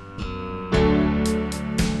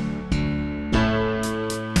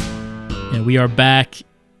 Yeah, we are back.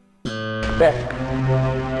 Beck,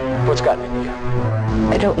 what's gotten into you?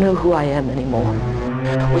 I don't know who I am anymore.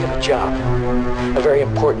 We have a job. A very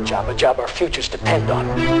important job. A job our futures depend on.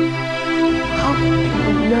 How do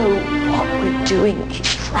you know what we're doing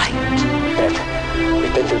is right? Beth,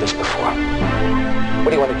 we've been through this before. What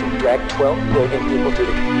do you want to do? Drag 12 billion people through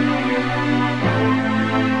the...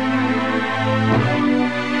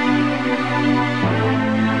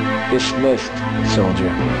 Dismissed, soldier.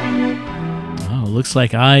 Oh, looks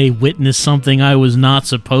like I witnessed something I was not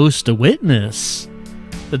supposed to witness.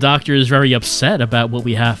 The doctor is very upset about what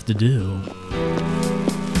we have to do.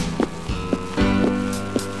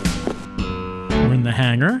 We're in the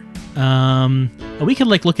hangar. We could,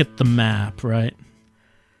 like, look at the map, right?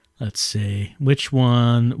 Let's see. Which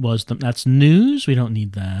one was the... That's news? We don't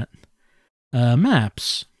need that.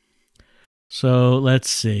 Maps. So, let's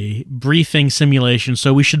see. Briefing simulation.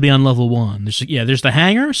 So, we should be on level 1. There's the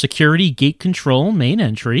hangar, security, gate control, main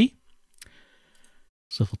entry.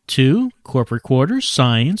 So, level 2, corporate quarters,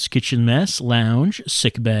 science, kitchen mess, lounge,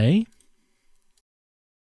 sick bay.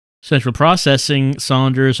 Central processing,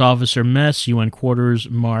 Saunders, officer mess, UN quarters,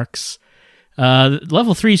 marks.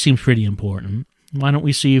 Level 3 seems pretty important. Why don't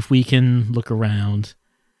we see if we can look around?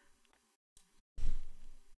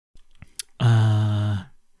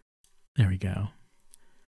 There we go.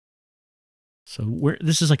 So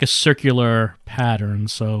this is like a circular pattern,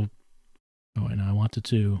 so... Oh, wait, no, I wanted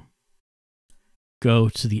to go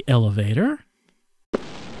to the elevator.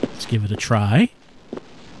 Let's give it a try.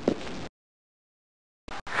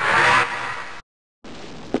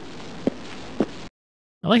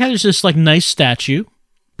 I like how there's this, like, nice statue,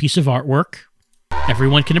 piece of artwork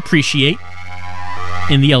everyone can appreciate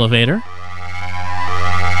in the elevator.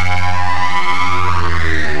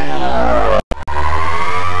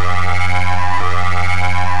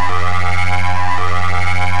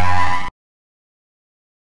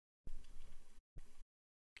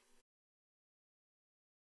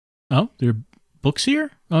 Oh, there are books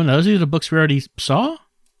here? Oh, no, those are the books we already saw?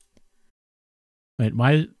 Wait,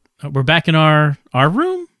 why... We're back in our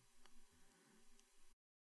room?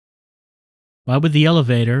 Why would the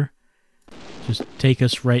elevator just take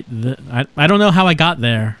us right... I don't know how I got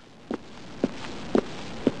there.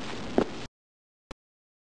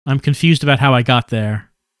 I'm confused about how I got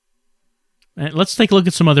there. Let's take a look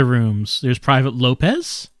at some other rooms. There's Private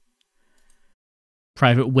Lopez.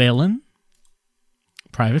 Private Whalen.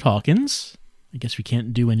 Private Hawkins. I guess we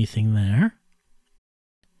can't do anything there.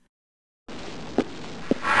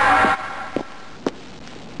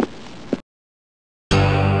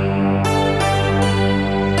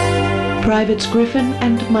 Privates Griffin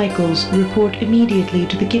and Michaels report immediately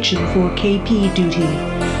to the kitchen for KP duty.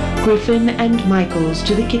 Griffin and Michaels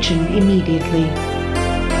to the kitchen immediately.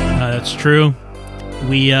 That's true.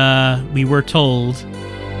 We were told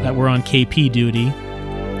that we're on KP duty.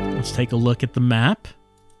 Let's take a look at the map.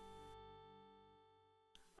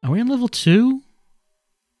 Are we on level 2?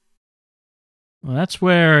 Well, that's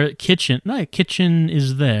where kitchen... No, kitchen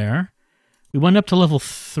is there. We went up to level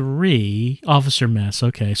 3. Officer mess,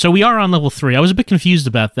 okay. So we are on level 3. I was a bit confused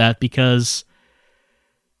about that because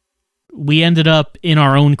we ended up in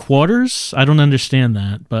our own quarters. I don't understand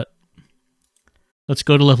that, but let's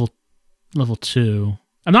go to level 2.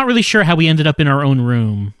 I'm not really sure how we ended up in our own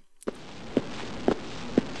room.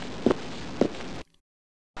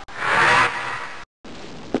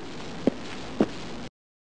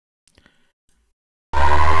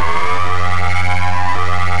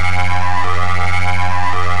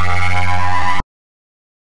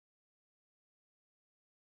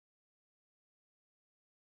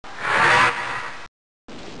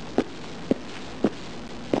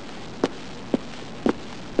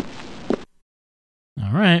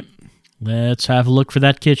 Alright, let's have a look for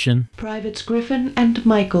that kitchen. Privates Griffin and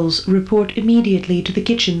Michaels report immediately to the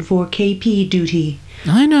kitchen for KP duty.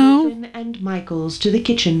 I know. Griffin and Michaels to the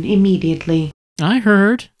kitchen immediately. I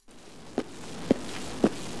heard.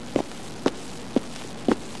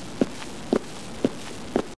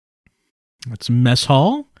 It's mess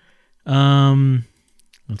hall.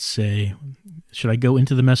 Let's see. Should I go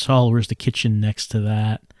into the mess hall, or is the kitchen next to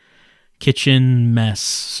that? Kitchen, mess.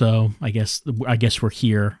 So I guess we're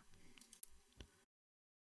here.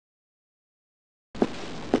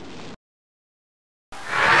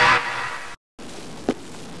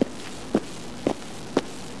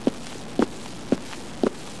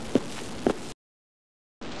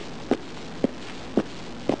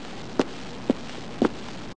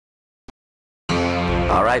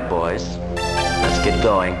 All right, boys. Let's get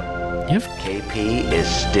going. You have, KP is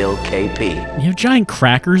still KP. you have giant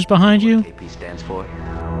crackers behind you? KP stands for?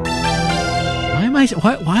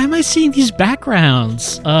 Why am I seeing these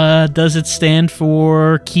backgrounds? Does it stand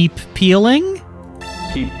for keep peeling?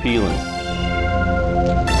 Keep peeling.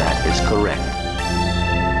 That is correct.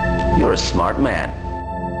 You're a smart man.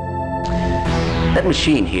 That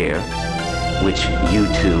machine here, which you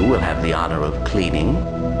two will have the honor of cleaning,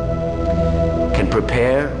 can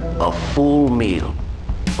prepare a full meal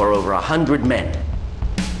for over 100 men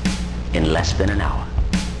in less than an hour.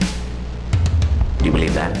 Do you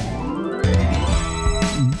believe that?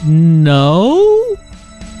 No.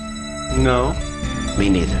 No. Me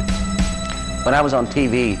neither. When I was on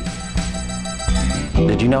TV,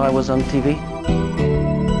 did you know I was on TV?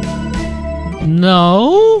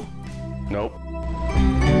 No. Nope.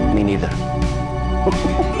 Me neither.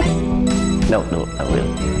 No,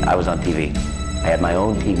 really. I was on TV. I had my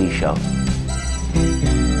own TV show.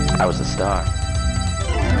 I was a star.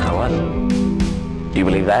 I was. Do you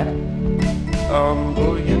believe that?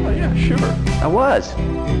 Well, yeah, sure. I was.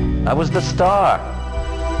 I was the star.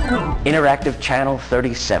 Interactive Channel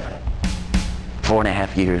 37.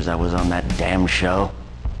 4.5 years I was on that damn show.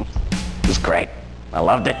 It was great. I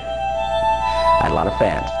loved it. I had a lot of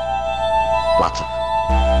fans. Lots of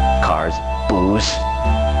cars, booze,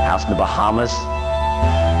 house in the Bahamas.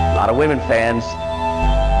 A lot of women fans.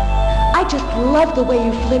 I just love the way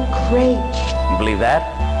you flip crates. You believe that?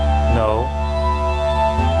 No.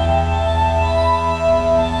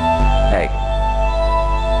 Hey.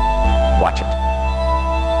 Watch it.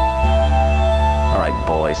 All right,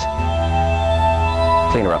 boys.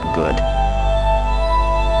 Clean her up good.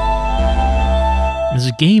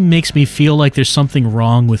 This game makes me feel like there's something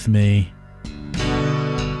wrong with me.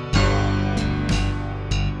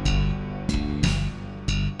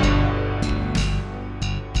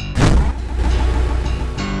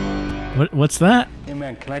 What's that? Hey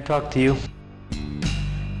man, can I talk to you?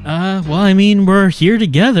 Well, I mean, we're here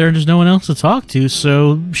together. There's no one else to talk to,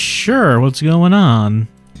 so sure, what's going on?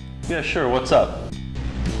 Yeah, sure. What's up?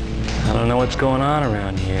 I don't know what's going on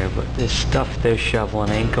around here, but this stuff they're shoveling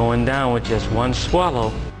ain't going down with just one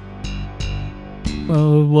swallow.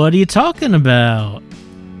 What are you talking about?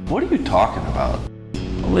 What are you talking about?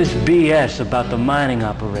 All this BS about the mining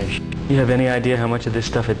operation. You have any idea how much of this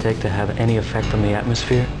stuff it'd take to have any effect on the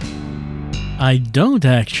atmosphere? I don't,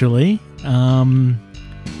 actually.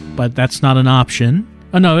 But that's not an option.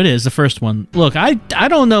 Oh, no, it is, the first one. Look, I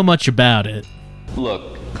don't know much about it.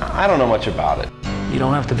 Look, I don't know much about it. You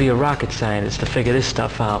don't have to be a rocket scientist to figure this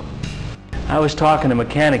stuff out. I was talking to a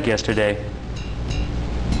mechanic yesterday.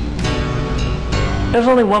 There's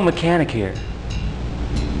only one mechanic here.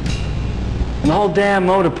 In the whole damn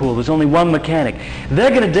motor pool, there's only one mechanic.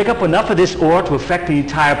 They're gonna dig up enough of this ore to affect the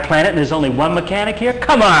entire planet and there's only one mechanic here?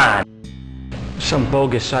 Come on! Some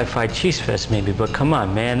bogus sci-fi cheese fest maybe, but come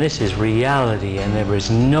on, man, this is reality and there is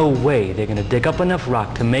no way they're gonna dig up enough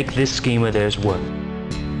rock to make this scheme of theirs work.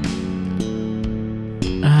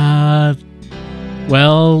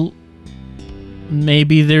 Well,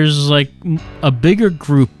 maybe there's, like, a bigger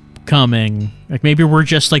group coming. Like, maybe we're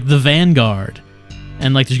just, like, the vanguard.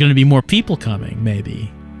 And, like, there's gonna be more people coming, maybe.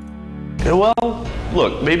 Yeah, well,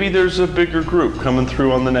 look, maybe there's a bigger group coming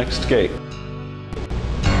through on the next gate.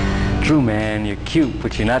 True, man, you're cute,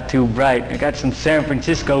 but you're not too bright. I got some San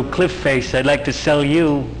Francisco cliff face I'd like to sell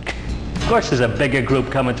you. Of course there's a bigger group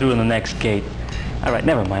coming through in the next gate. All right,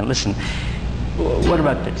 never mind. Listen, what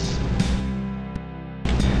about this?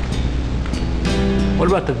 What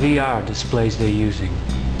about the VR displays they're using?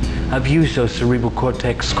 I've used those cerebral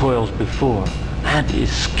cortex coils before. That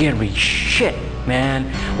is scary shit,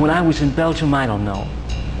 man. When I was in Belgium, I don't know.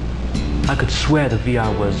 I could swear the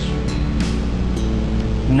VR was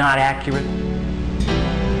not accurate.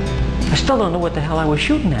 I still don't know what the hell I was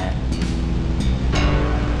shooting at.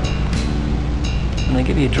 And they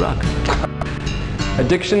give you a drug.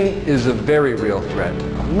 Addiction is a very real threat.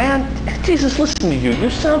 Man, Jesus, listen to you. You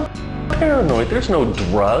sound paranoid. There's no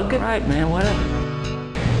drug. Right, man,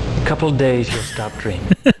 whatever. A couple of days, you'll stop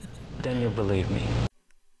dreaming. Then you'll believe me.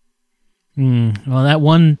 Well, that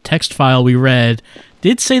one text file we read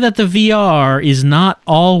did say that the VR is not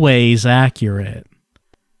always accurate.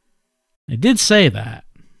 It did say that.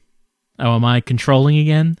 Oh, am I controlling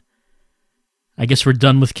again? I guess we're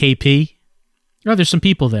done with KP. Oh, there's some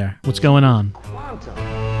people there. What's going on? Quantum.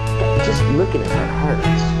 Just looking at her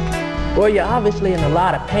hurts. Well, you're obviously in a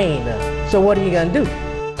lot of pain. So what are you gonna do?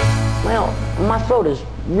 Well, my throat has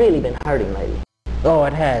really been hurting lately. Oh,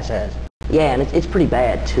 it has. Yeah, and it's pretty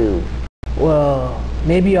bad, too. Well,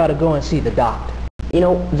 maybe you ought to go and see the doctor. You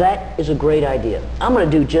know, that is a great idea. I'm gonna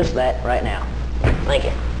do just that right now. Thank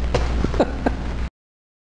you.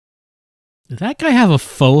 Did that guy have a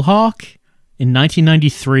faux hawk in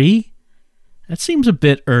 1993? That seems a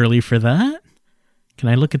bit early for that. Can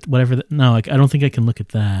I look at whatever... No, I don't think I can look at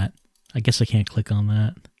that. I guess I can't click on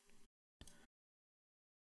that.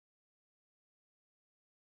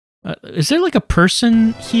 Is there like a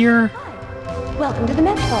person here? Hi. Welcome to the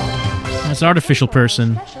mess hall. That's an artificial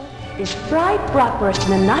person. Is fried bratwurst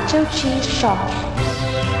in a nacho cheese sauce.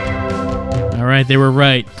 Alright, they were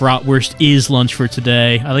right. Bratwurst is lunch for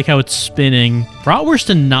today. I like how it's spinning. Bratwurst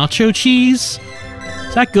and nacho cheese?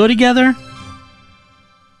 Does that go together?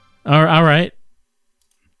 Alright.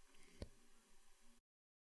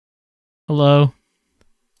 Hello.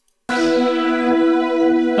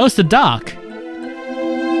 Oh, it's the doc.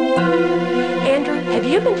 Andrew, have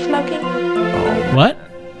you been smoking? Oh, what?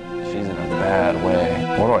 She's in a bad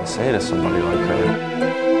way. What do I say to somebody like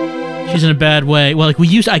her? She's in a bad way. Well, like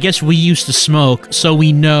I guess we used to smoke, so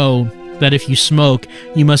we know that if you smoke,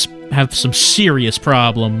 you must have some serious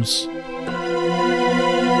problems.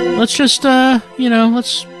 Let's just,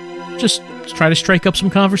 let's just try to strike up some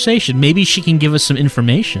conversation. Maybe she can give us some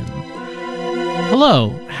information. Hello,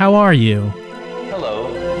 how are you?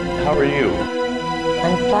 Hello, how are you?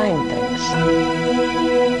 I'm fine, thanks.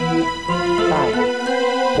 Fine.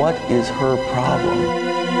 What is her problem?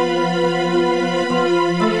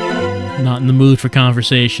 Not in the mood for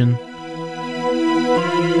conversation.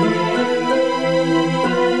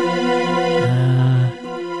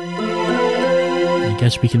 I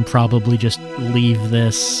guess we can probably just leave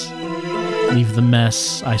this. Leave the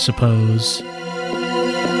mess, I suppose.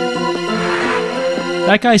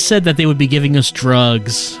 That guy said that they would be giving us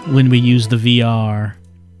drugs when we use the VR.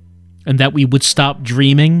 And that we would stop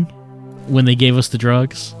dreaming when they gave us the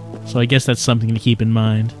drugs. So I guess that's something to keep in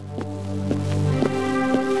mind.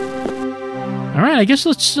 Alright, I guess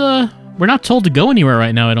let's, we're not told to go anywhere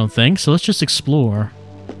right now, I don't think, so let's just explore.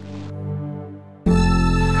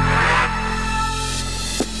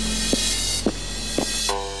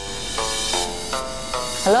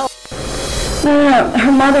 Hello? No,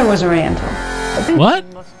 her mother was around. What?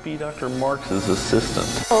 She must be Dr. Marks's assistant.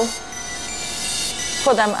 Oh.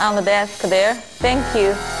 Put them on the desk there. Thank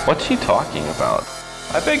you. What's she talking about?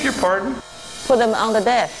 I beg your pardon? Put them on the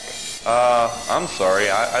desk. I'm sorry.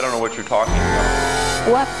 I don't know what you're talking about.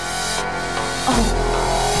 What?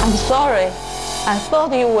 Oh, I'm sorry. I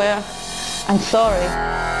thought you were. I'm sorry.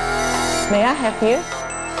 May I help you?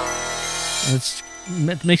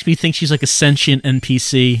 It makes me think she's like a sentient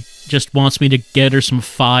NPC. Just wants me to get her some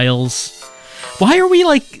files. Why are we,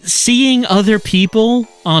 like, seeing other people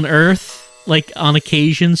on Earth, like, on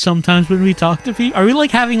occasion sometimes when we talk to people? Are we, like,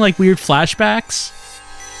 having, like, weird flashbacks?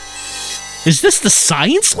 Is this the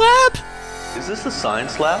science lab? Is this the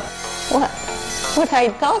science lab? What? What are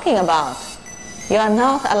you talking about? You are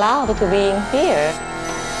not allowed to be in here.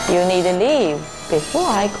 You need to leave before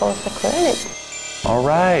I call the credit. All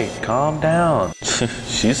right, calm down.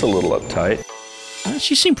 She's a little uptight.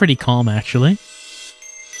 She seemed pretty calm, actually.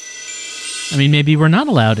 I mean, maybe we're not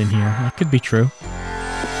allowed in here. That could be true.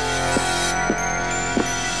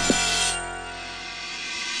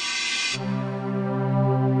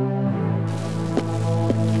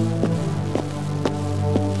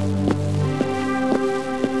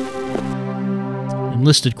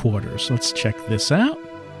 Enlisted quarters. Let's check this out.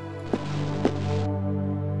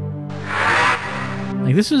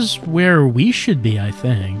 Like, this is where we should be, I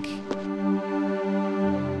think.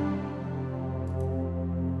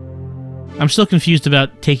 I'm still confused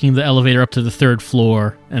about taking the elevator up to the 3rd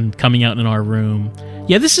floor and coming out in our room.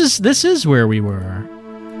 Yeah, this is where we were.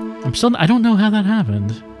 I don't know how that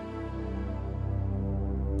happened.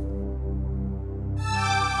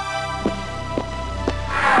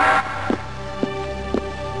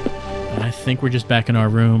 I think we're just back in our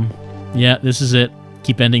room. Yeah, this is it.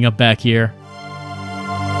 Keep ending up back here.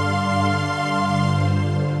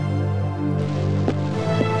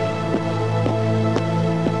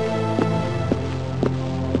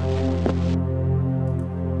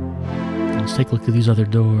 Let's take a look at these other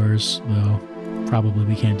doors, though. Probably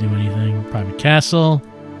we can't do anything. Private Castle.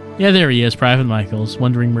 Yeah, there he is, Private Michaels.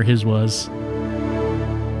 Wondering where his was.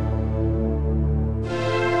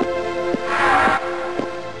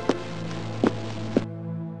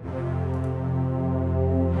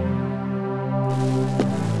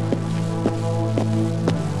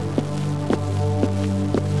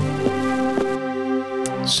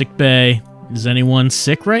 Sick bay. Is anyone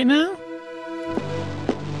sick right now?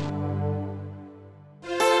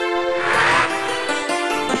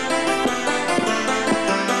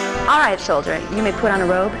 All right, soldier, you may put on a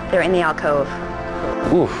robe. They're in the alcove.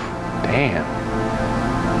 Oof, damn.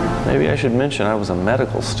 Maybe I should mention I was a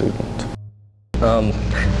medical student.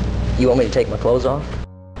 You want me to take my clothes off?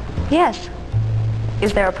 Yes.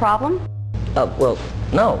 Is there a problem? Well,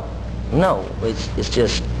 no. No, it's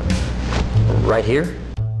just right here.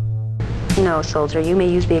 No, soldier, you may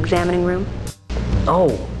use the examining room.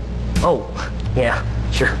 Oh, yeah,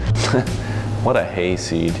 sure. What a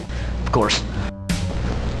hayseed. Of course.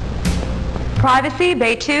 Privacy,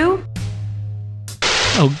 Bay 2.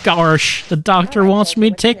 Oh gosh, the doctor wants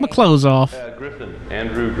me to take my clothes off. Griffin.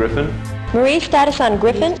 Andrew Griffin. Marie, status on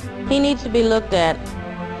Griffin? He needs to be looked at.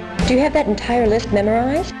 Do you have that entire list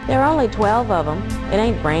memorized? There are only 12 of them. It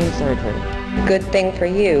ain't brain surgery. Good thing for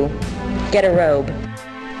you. Get a robe.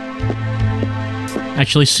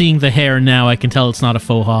 Actually, seeing the hair now, I can tell it's not a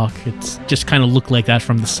faux hawk. It's just kind of looked like that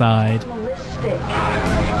from the side.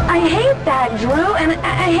 I hate that, Drew, and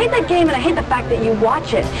I hate that game, and I hate the fact that you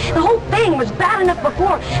watch it. The whole thing was bad enough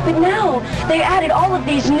before, but now they added all of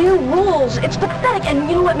these new rules. It's pathetic, and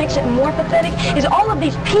you know what makes it more pathetic? Is all of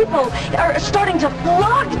these people are starting to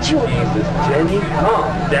flock to it. Jesus, Jenny,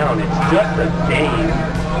 calm down. It's just a game.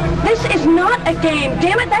 This is not a game.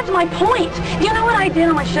 Damn it, that's my point. Do you know what I did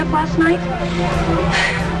on my shift last night?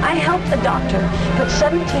 I helped a doctor put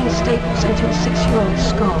 17 staples into a 6-year-old's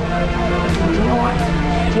skull. Do you know what?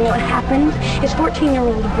 Do you know what happened? His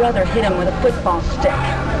 14-year-old brother hit him with a football stick.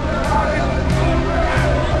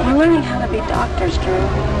 We're learning how to be doctors, Drew.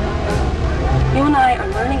 You and I are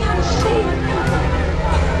learning how to see.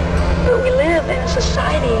 But we live in a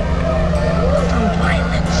society built on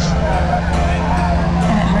violence.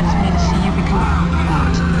 And it hurts me to see you become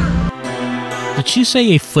that. Did she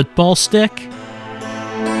say a football stick?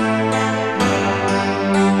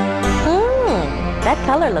 That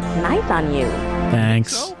color looks nice on you.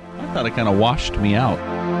 Thanks. So, I thought it kind of washed me out.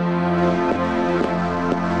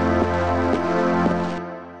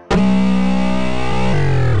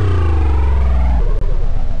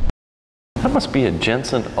 That must be a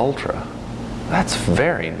Jensen Ultra. That's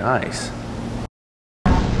very nice.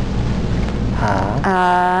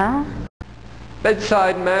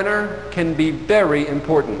 Bedside manner can be very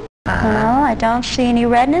important. Well, I don't see any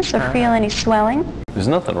redness or feel any swelling. There's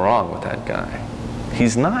nothing wrong with that guy.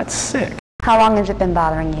 He's not sick. How long has it been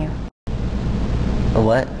bothering you?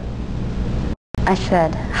 What? I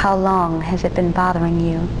said, how long has it been bothering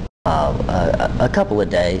you? A couple of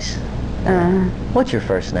days. What's your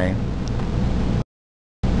first name?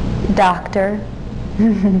 Doctor.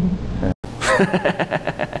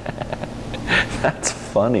 That's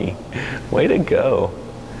funny. Way to go.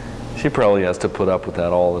 She probably has to put up with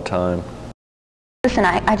that all the time. Listen,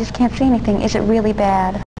 I just can't see anything. Is it really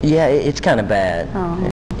bad? Yeah, it's kind of bad. Oh.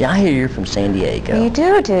 Yeah, I hear you're from San Diego. You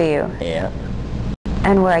do you? Yeah.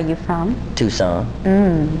 And where are you from? Tucson.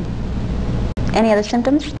 Any other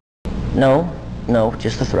symptoms? No,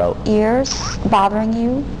 just the throat. Ears bothering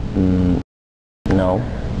you? No.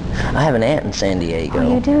 I have an aunt in San Diego.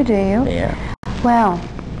 Oh, you do you? Yeah. Well,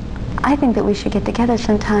 I think that we should get together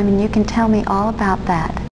sometime and you can tell me all about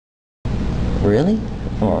that. Really?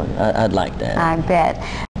 Oh, I'd like that. I bet.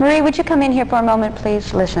 Marie, would you come in here for a moment,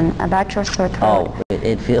 please? Listen, about your sore throat. Oh,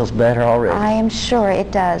 it feels better already. I am sure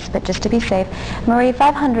it does, but just to be safe. Marie,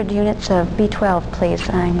 500 units of B12, please.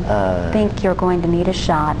 I think you're going to need a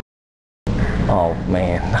shot. Oh,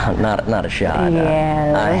 man, not a shot.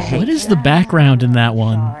 Yeah. What is the background in that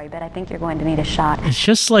one? Sorry, but I think you're going to need a shot. It's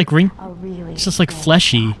just like it's just like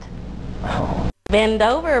fleshy. Oh. Bend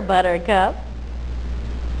over, Buttercup.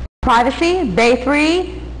 Privacy, Bay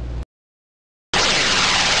 3.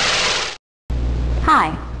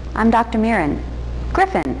 Hi, I'm Dr. Mirren.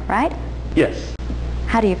 Griffin, right? Yes.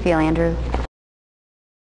 How do you feel, Andrew?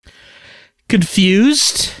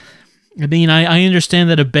 Confused? I mean, I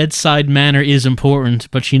understand that a bedside manner is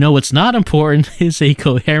important, but you know what's not important is a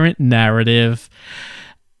coherent narrative.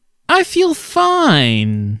 I feel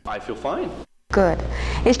fine. I feel fine. Good.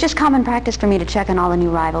 It's just common practice for me to check on all the new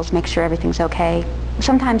arrivals, make sure everything's okay.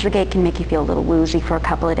 Sometimes the gate can make you feel a little woozy for a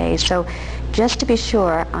couple of days, so just to be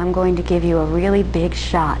sure, I'm going to give you a really big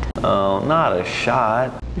shot. Oh, not a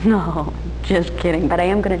shot. No, just kidding, but I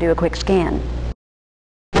am going to do a quick scan.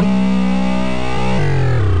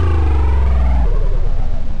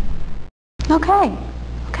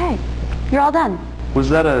 Okay, you're all done. Was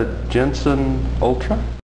that a Jensen Ultra?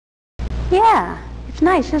 Yeah, it's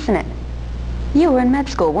nice, isn't it? You were in med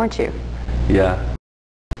school, weren't you? Yeah.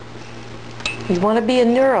 You want to be a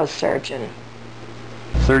neurosurgeon.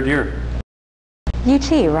 Third year.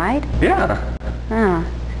 UT, right? Yeah. Ah,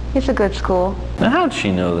 it's a good school. Now, how'd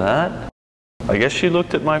she know that? I guess she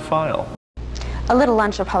looked at my file. A little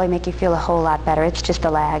lunch will probably make you feel a whole lot better. It's just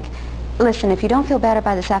a lag. Listen, if you don't feel better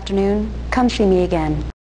by this afternoon, come see me again.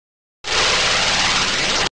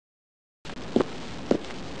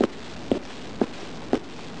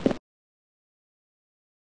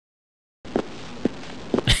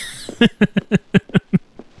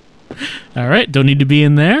 All right, don't need to be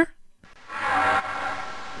in there.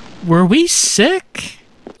 Were we sick?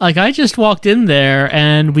 Like, I just walked in there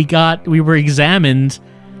and we were examined,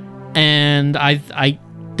 and I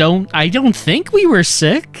don't think we were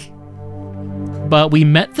sick, but we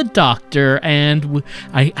met the doctor, and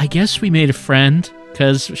I guess we made a friend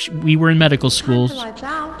because we were in medical schools. Lights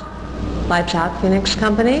out. Lights out, Phoenix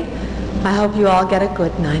Company. I hope you all get a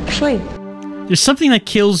good night's sleep. There's something that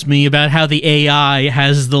kills me about how the AI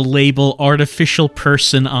has the label artificial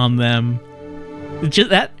person on them. Just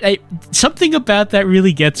something about that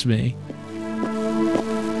really gets me.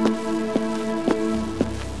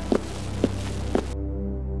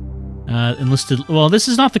 Enlisted. Well, this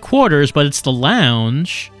is not the quarters, but it's the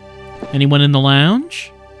lounge. Anyone in the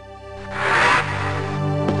lounge?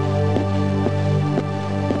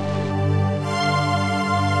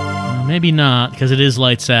 Maybe not, because it is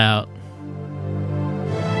lights out.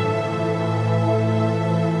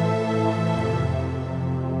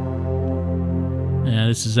 Yeah,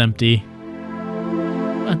 this is empty.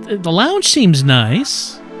 The lounge seems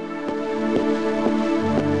nice.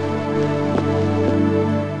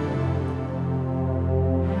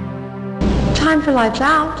 Time for lights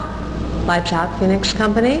out. Lights out, Phoenix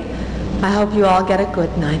Company. I hope you all get a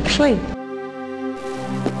good night's sleep.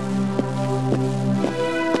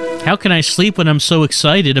 How can I sleep when I'm so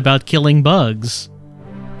excited about killing bugs?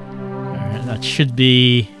 Alright, that should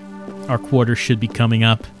be... Our quarter should be coming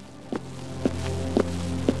up.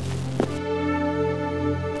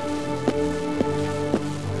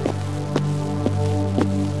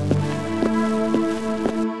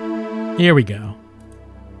 Here we go.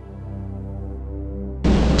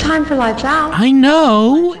 Time for lights out. I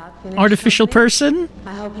know, out, artificial person.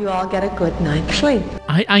 I hope you all get a good night's sleep.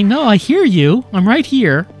 I know, I hear you. I'm right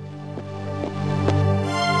here.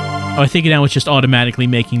 Oh, I think now it's just automatically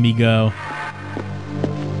making me go.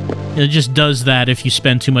 It just does that if you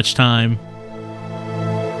spend too much time.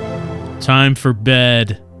 Time for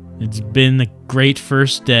bed. It's been a great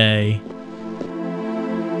first day.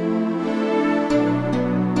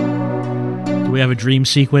 Do we have a dream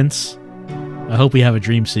sequence? I hope we have a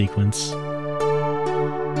dream sequence.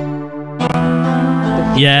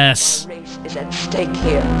 Yes. Race is at stake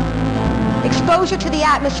here. Exposure to the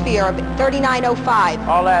atmosphere of 3905.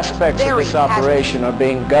 All aspects of this operation are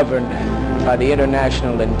being governed by the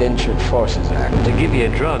International Indentured Forces Act. To give you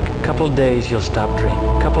a drug, couple days you'll stop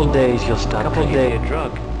drinking. Couple days you'll stop. Couple days a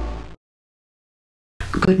drug.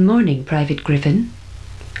 Good morning, Private Griffin.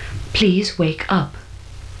 Please wake up.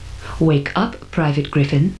 Wake up, Private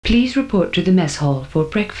Griffin. Please report to the mess hall for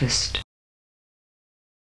breakfast.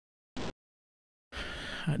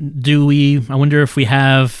 I wonder if we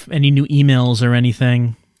have any new emails or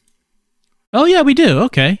anything. Oh yeah, we do.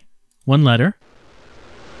 Okay. One letter.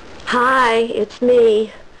 Hi, it's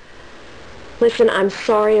me. Listen, I'm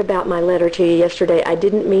sorry about my letter to you yesterday. I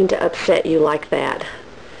didn't mean to upset you like that.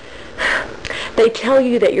 They tell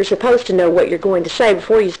you that you're supposed to know what you're going to say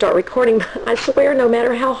before you start recording, but I swear no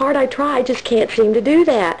matter how hard I try, I just can't seem to do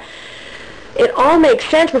that. It all makes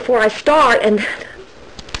sense before I start, and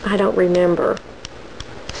I don't remember.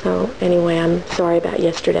 So, anyway, I'm sorry about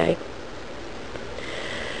yesterday.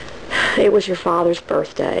 It was your father's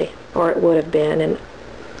birthday, or it would have been, and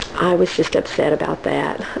I was just upset about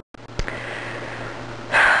that.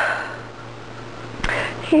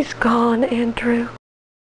 He's gone, Andrew.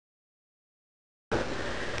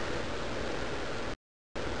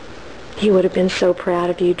 He would have been so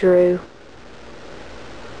proud of you, Drew.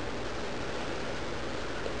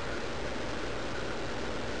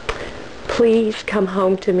 Please come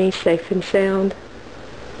home to me safe and sound.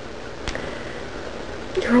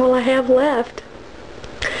 You're all I have left.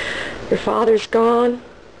 Your father's gone.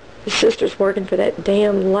 Your sister's working for that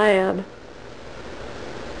damn lab.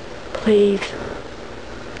 Please.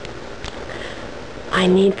 I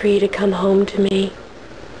need for you to come home to me.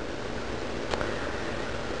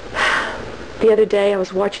 The other day I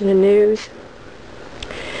was watching the news,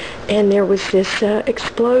 and there was this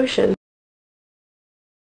explosion.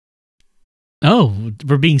 Oh,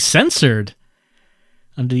 we're being censored.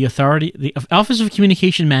 Under the authority, the Office of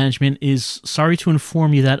Communication Management is sorry to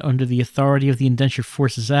inform you that under the authority of the Indentured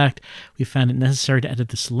Forces Act, we found it necessary to edit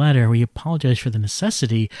this letter. We apologize for the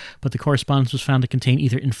necessity, but the correspondence was found to contain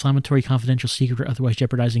either inflammatory, confidential, secret, or otherwise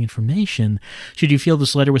jeopardizing information. Should you feel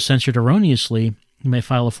this letter was censored erroneously, you may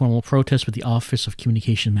file a formal protest with the Office of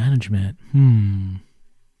Communication Management.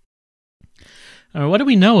 What do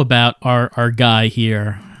we know about our guy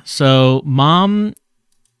here? So, Mom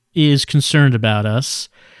is concerned about us.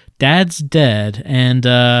 Dad's dead, and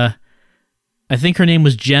I think her name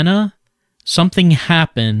was Jenna. Something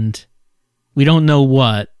happened. We don't know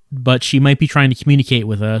what, but she might be trying to communicate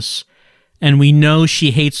with us. And we know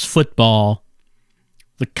she hates football.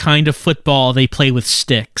 The kind of football they play with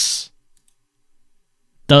sticks.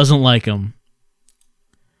 Doesn't like them.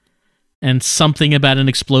 And something about an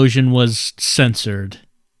explosion was censored.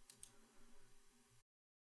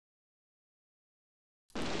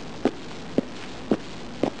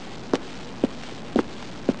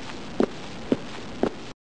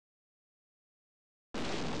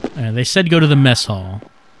 They said go to the mess hall.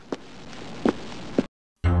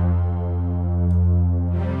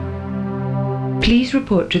 Please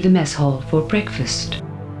report to the mess hall for breakfast.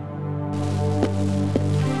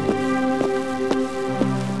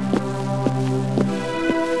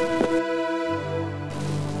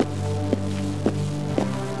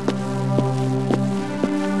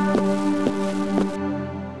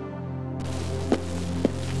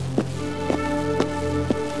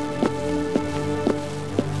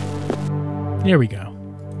 There we go.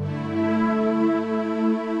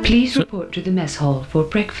 Please report to the mess hall for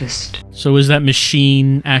breakfast. So is that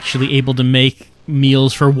machine actually able to make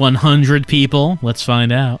meals for 100 people? Let's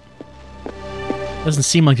find out. Doesn't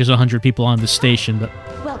seem like there's 100 people on this station, but...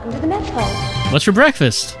 Welcome to the mess hall. What's for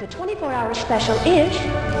breakfast? The 24-hour special is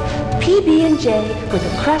PB&J with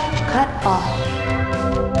a crust cut off.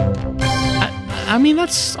 I mean,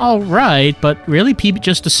 that's alright, but really?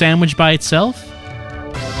 Just a sandwich by itself?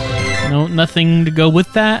 No, nothing to go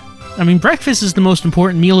with that? I mean, breakfast is the most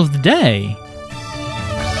important meal of the day.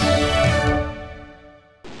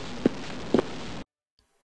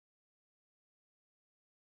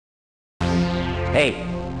 Hey,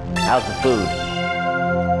 how's the food?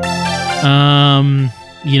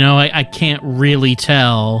 You know, I can't really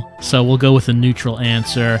tell, so we'll go with a neutral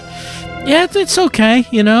answer. Yeah, it's okay,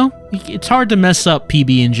 you know? It's hard to mess up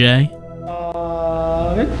PB&J.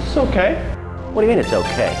 It's okay. What do you mean it's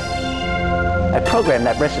okay? I programmed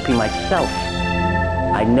that recipe myself.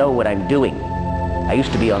 I know what I'm doing. I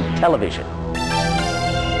used to be on television.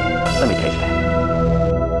 Let me taste that.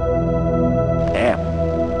 Damn.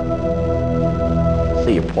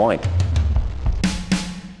 See your point.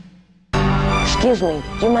 Excuse me,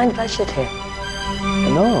 do you mind if I sit here?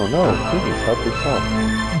 No, please, help yourself.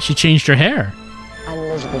 She changed her hair. I'm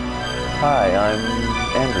Elizabeth. Hi, I'm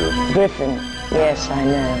Andrew. Griffin. Yes, I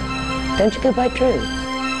know. Don't you go by Drew?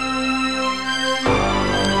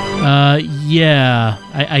 Yeah.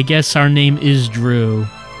 I guess our name is Drew.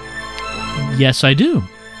 Yes, I do.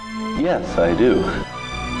 Yes, I do.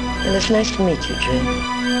 Well, it's nice to meet you, Drew.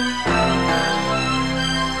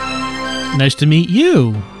 Nice to meet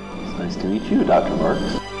you. It's nice to meet you, Dr.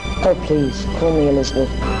 Marks. Oh, please, call me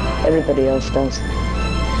Elizabeth. Everybody else does.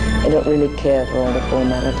 I don't really care for all the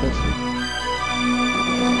formalities.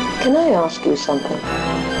 Can I ask you something?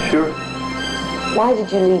 Sure. Why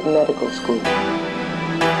did you leave medical school?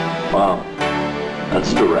 Wow,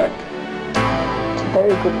 that's direct. It's a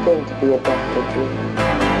very good thing to be a doctor, Drew.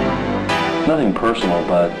 Nothing personal,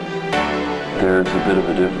 but there's a bit of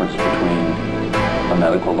a difference between a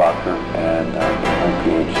medical doctor and a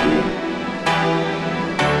PhD.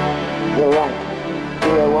 You're right.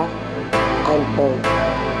 You know what? I'm both.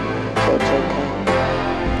 So it's okay.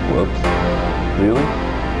 Whoops. Really?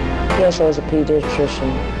 Yes, I was a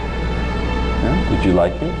pediatrician. Yeah? Did you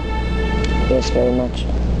like it? Yes, very much.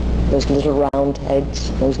 Those little round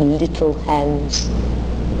heads, those little hands.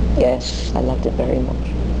 Yes, I loved it very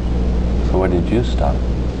much. So why did you stop?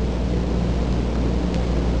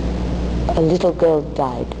 A little girl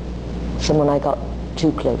died. Someone I got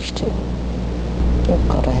too close to. Oh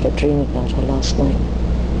God, I had a dream about her last night.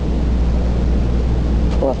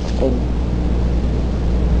 Poor thing.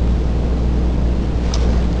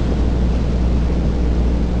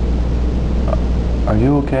 Are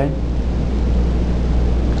you okay?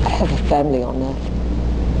 I have a family on Earth.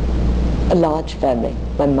 A large family.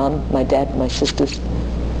 My mum, my dad, my sisters,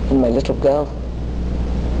 and my little girl.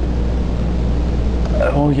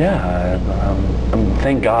 Oh yeah,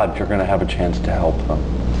 thank God you're going to have a chance to help them.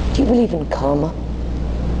 Do you believe in karma?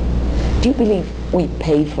 Do you believe we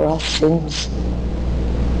pay for our sins?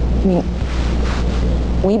 I mean,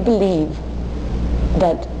 We believe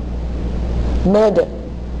that murder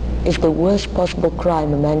is the worst possible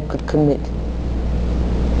crime a man could commit.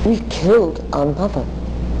 We killed our mother.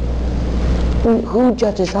 Who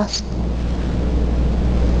judges us?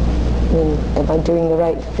 I mean, am I doing the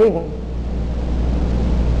right thing?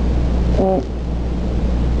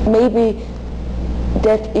 Maybe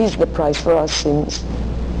death is the price for our sins.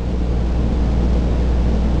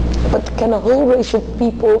 But can a whole race of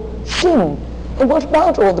people sin? And what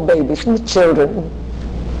about all the babies and the children?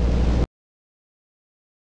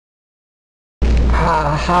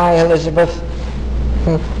 Hi, Elizabeth.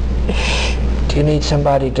 Do you need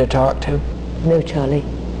somebody to talk to? No, Charlie.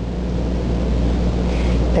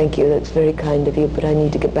 Thank you, that's very kind of you, but I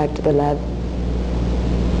need to get back to the lab.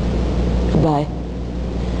 Goodbye.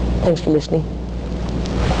 Thanks for listening.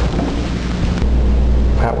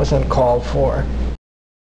 That was uncalled for.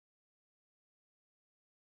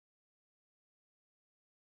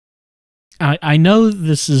 I know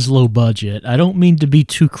this is low budget. I don't mean to be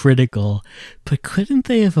too critical, but couldn't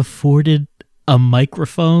they have afforded a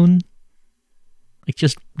microphone? Like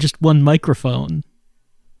just one microphone.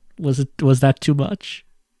 Was that too much?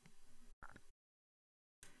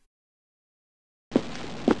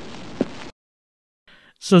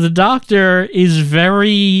 So the doctor is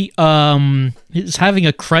very is having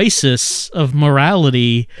a crisis of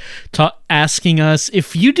morality, asking us,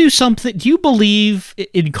 if you do something, do you believe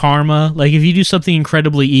in karma? Like, if you do something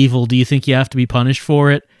incredibly evil, do you think you have to be punished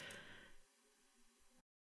for it?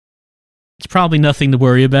 It's probably nothing to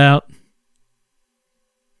worry about.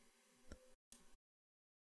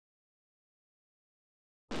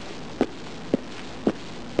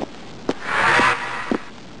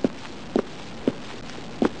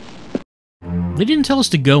 They didn't tell us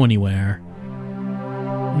to go anywhere.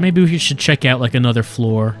 Maybe we should check out, like, another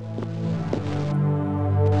floor.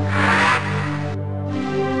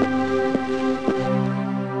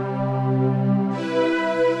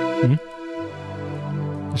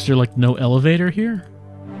 Is there, like, no elevator here?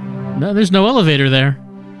 No, there's no elevator there.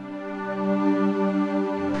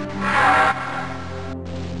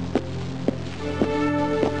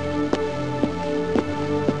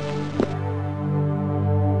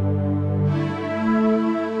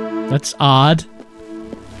 That's odd.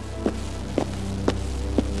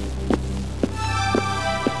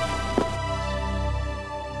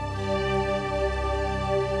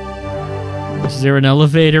 Is there an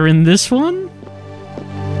elevator in this one?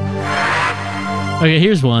 Okay,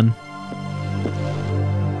 here's one.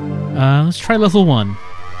 Let's try level 1.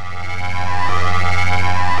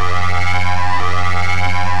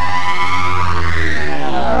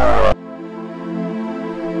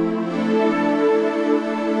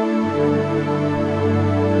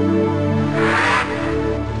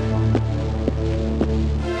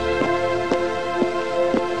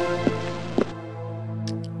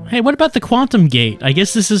 Hey, what about the quantum gate? I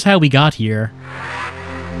guess this is how we got here.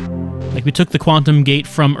 Like, we took the quantum gate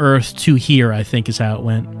from Earth to here, I think is how it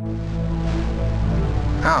went.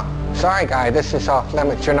 Oh, sorry, guy. This is off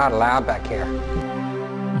limits. You're not allowed back here.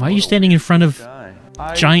 Why are you standing in front of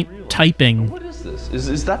giant typing? What is this?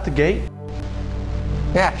 Is that the gate?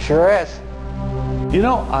 Yeah, sure is. You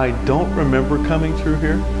know, I don't remember coming through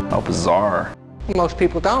here. How bizarre. Most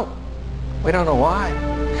people don't. We don't know why.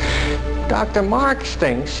 Dr. Marks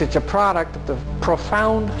thinks it's a product of the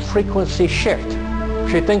profound frequency shift.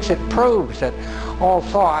 She thinks it proves that all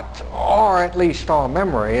thought, or at least all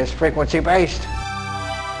memory, is frequency-based.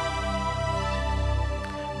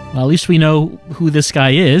 Well, at least we know who this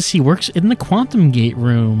guy is. He works in the quantum gate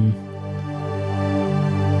room.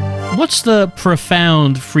 What's the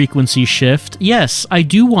profound frequency shift? Yes, I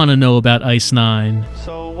do want to know about Ice 9.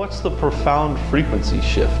 So what's the profound frequency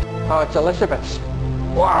shift? Oh, it's Elizabeth's.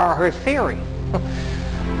 Or her theory.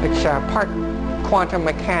 It's part quantum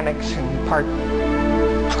mechanics and part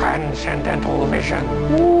transcendental vision.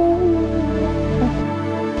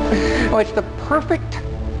 Oh, it's the perfect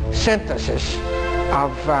synthesis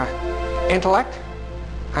of intellect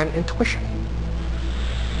and intuition.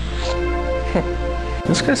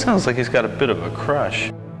 This guy sounds like he's got a bit of a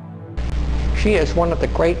crush. She is one of the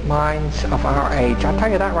great minds of our age. I'll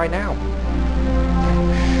tell you that right now.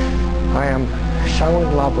 I am so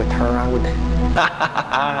in love with her, I would...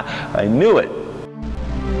 I knew it.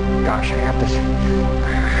 Gosh, I have this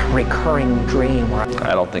recurring dream where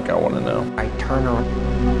I don't think I want to know. I turn her...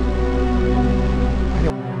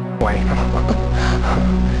 Anyway.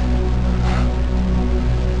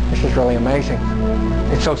 This is really amazing.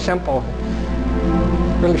 It's so simple.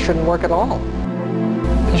 It really shouldn't work at all.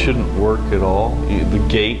 It shouldn't work at all? The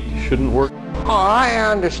gate shouldn't work? Oh, I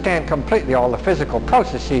understand completely all the physical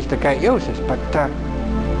processes the gate uses, but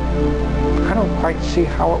I don't quite see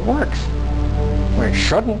how it works. Well, it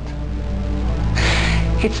shouldn't.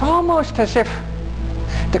 It's almost as if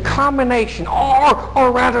the combination,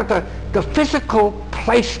 or rather the physical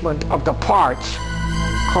placement of the parts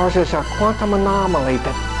causes a quantum anomaly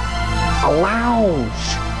that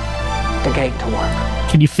allows the gate to work.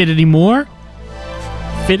 Can you fit any more?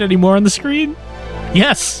 Fit any more on the screen?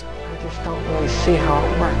 Yes. I just don't really see how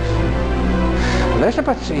it works.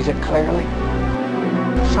 Elizabeth sees it clearly.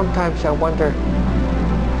 Sometimes I wonder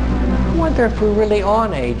if we're really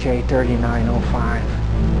on AJ 3905.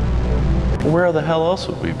 Where the hell else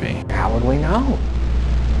would we be? How would we know?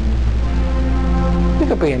 We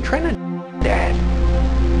could be in Trinidad.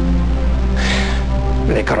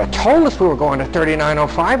 They could have told us we were going to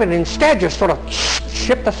 3905 and instead just sort of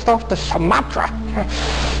shipped the stuff to Sumatra.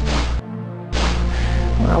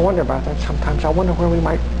 Well, I wonder about that sometimes. I wonder where we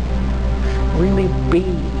might really be.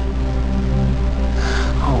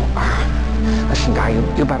 Oh, listen, guy,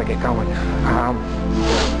 you better get going.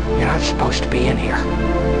 You're not supposed to be in here.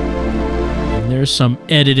 There's some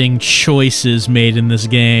editing choices made in this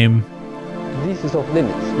game. This is off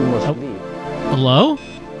limits. You must leave. Hello?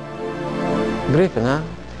 Griffin, huh?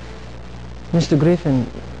 Mr. Griffin,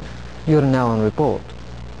 you're now on report.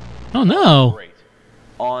 Oh, no. Great.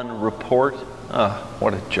 On report?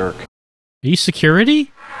 What a jerk. Are you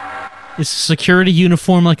security? Is a security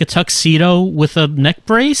uniform like a tuxedo with a neck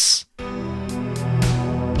brace?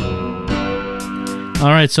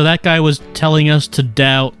 Alright, so that guy was telling us to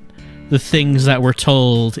doubt the things that we're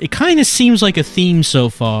told. It kind of seems like a theme so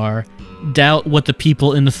far. Doubt what the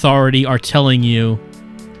people in authority are telling you.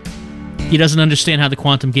 He doesn't understand how the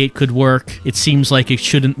quantum gate could work. It seems like it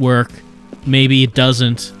shouldn't work. Maybe it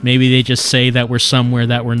doesn't. Maybe they just say that we're somewhere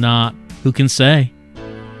that we're not. Who can say?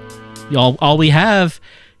 All we have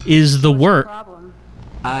is the work.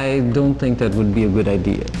 I don't think that would be a good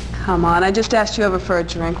idea. Come on, I just asked you over for a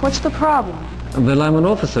drink. What's the problem? Well, I'm an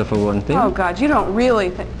officer for one thing. Oh, God, you don't really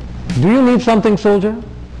think... Do you need something, soldier?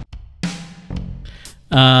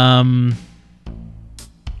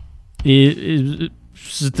 Is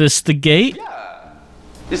this the gate? Yeah.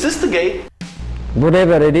 Is this the gate?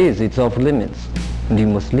 Whatever it is, it's off limits, and you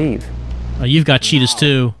must leave. Oh, you've got cheetahs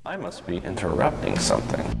too. I must be interrupting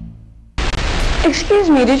something. Excuse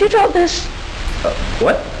me, did you drop this?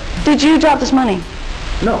 What? Did you drop this money?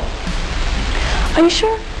 No. Are you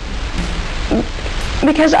sure?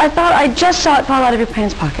 Because I thought I just saw it fall out of your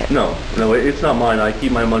pants pocket. No, it's not mine. I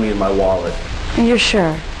keep my money in my wallet. You're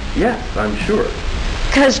sure? Yes, I'm sure.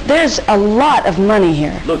 Because there's a lot of money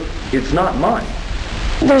here. Look, it's not mine.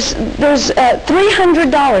 There's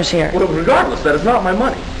 $300 here. Well, regardless, that is not my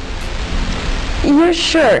money. You're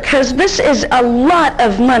sure? Because this is a lot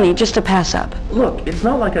of money just to pass up. Look, it's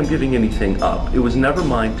not like I'm giving anything up. It was never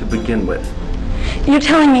mine to begin with. You're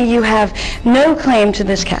telling me you have no claim to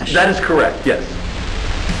this cash? That is correct, yes.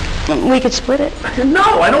 We could split it. No,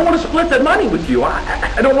 I don't want to split that money with you.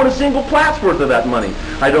 I don't want a single plat's worth of that money.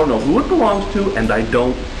 I don't know who it belongs to, and I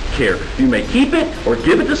don't care. You may keep it or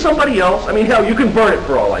give it to somebody else. I mean, hell, you can burn it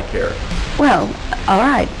for all I care. Well, all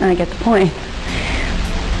right, I get the point.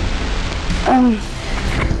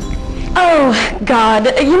 Oh, God,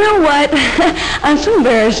 you know what? I'm so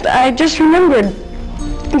embarrassed. I just remembered.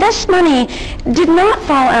 This money did not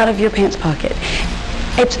fall out of your pants pocket.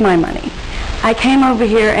 It's my money. I came over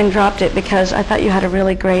here and dropped it because I thought you had a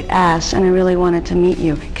really great ass and I really wanted to meet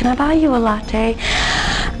you. Can I buy you a latte?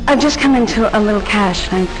 I've just come into a little cash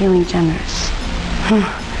and I'm feeling generous.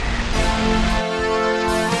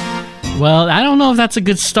 Well, I don't know if that's a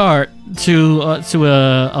good start to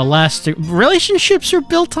a lasting... Relationships are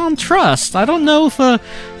built on trust. I don't know if a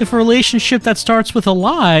relationship that starts with a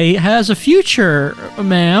lie has a future,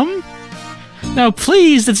 ma'am. Now,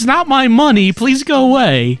 please, it's not my money. Please go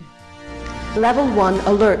away. Level 1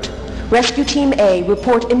 alert. Rescue Team A,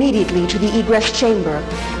 report immediately to the egress chamber.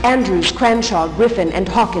 Andrews, Cranshaw, Griffin, and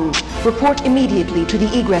Hawkins, report immediately to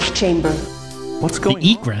the egress chamber. What's going on?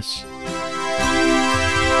 The egress?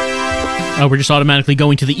 Oh, we're just automatically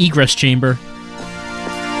going to the egress chamber.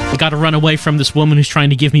 I gotta run away from this woman who's trying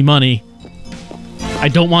to give me money. I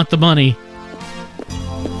don't want the money.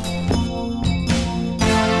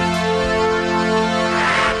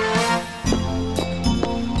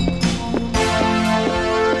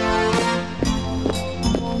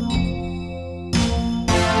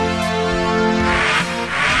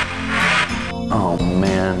 Oh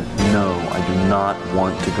man, no, I do not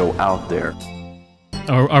want to go out there.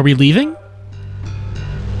 Are we leaving?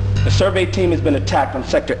 The survey team has been attacked on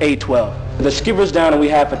Sector A12. The skipper's down and we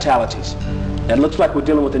have fatalities. It looks like we're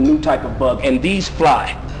dealing with a new type of bug, and these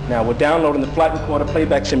fly. Now, we're downloading the flight recorder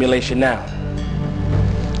playback simulation now.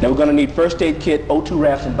 Now we're going to need first aid kit, O2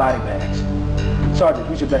 rafts, and body bags. Sergeant,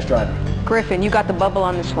 who's your best driver? Griffin, you got the bubble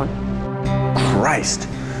on this one. Christ,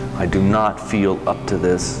 I do not feel up to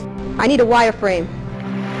this. I need a wireframe.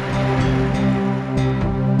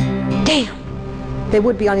 Damn! They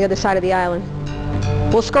would be on the other side of the island.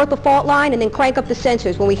 We'll skirt the fault line and then crank up the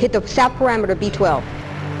sensors when we hit the south parameter B12.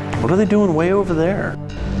 What are they doing way over there?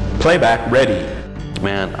 Playback ready.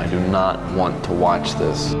 Man, I do not want to watch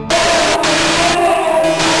this.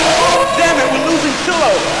 Damn it, we're losing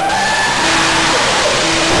Silo!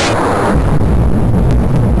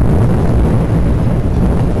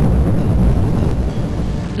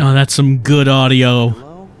 Oh, that's some good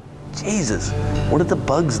audio. Jesus, what did the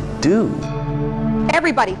bugs do?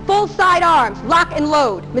 Everybody, full side arms, lock and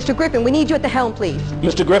load. Mr. Griffin, we need you at the helm, please.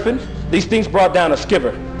 Mr. Griffin, these things brought down a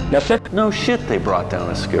skiver. Now set No shit they brought down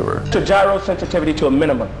a skiver. to gyro sensitivity to a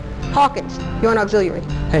minimum. Hawkins, you're an auxiliary.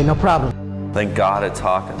 Hey, no problem. Thank God it's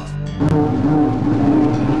Hawkins.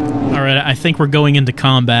 All right, I think we're going into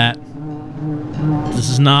combat. This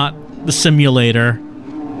is not the simulator.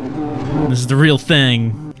 This is the real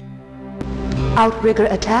thing. Outrigger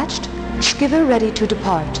attached, skiver ready to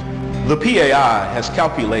depart. The PAI has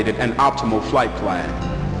calculated an optimal flight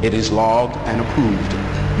plan. It is logged and approved.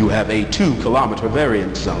 You have a 2-kilometer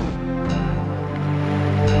variance zone.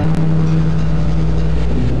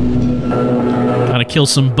 Gotta kill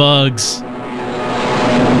some bugs.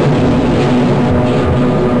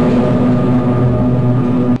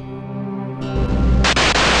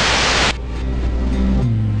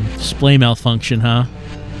 Display malfunction, huh?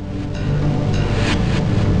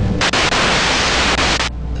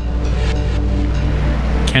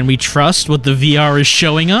 Can we trust what the VR is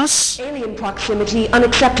showing us? Alien proximity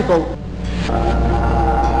unacceptable.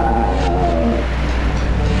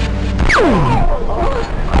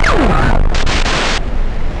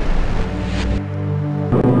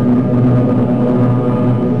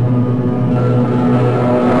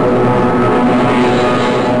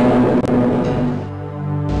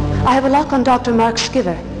 I have a lock on Dr. Mark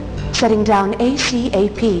Skiver, setting down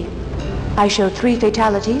ACAP. I show 3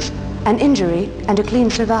 fatalities, an injury, and a clean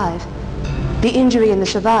survive. The injury and the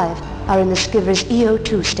survive are in the Skiver's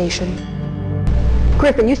EO2 station.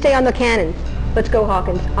 Griffin, you stay on the cannons. Let's go,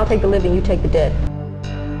 Hawkins. I'll take the living, you take the dead.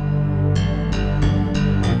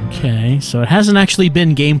 Okay, so it hasn't actually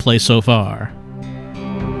been gameplay so far.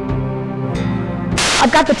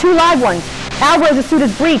 I've got the 2 live ones. Alvarez's suit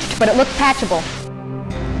is breached, but it looks patchable.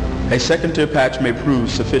 A second-tier patch may prove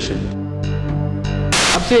sufficient.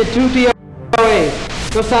 I'm seeing 2 DOAs.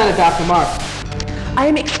 Go sign it, Dr. Mark. I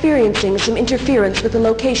am experiencing some interference with the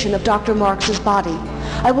location of Dr. Marks's body.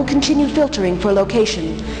 I will continue filtering for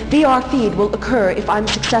location. VR feed will occur if I'm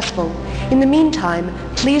successful. In the meantime,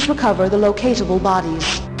 please recover the locatable bodies.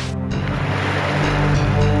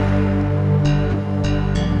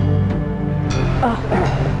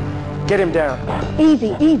 Get him down.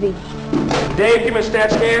 Easy, easy. Dave, give me a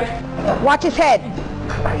stat scan. Watch his head.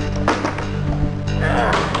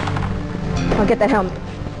 I'll get that helmet.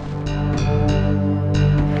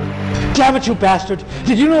 Damn it, you bastard!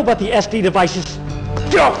 Did you know about the SD devices?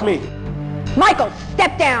 Get off me! Michael,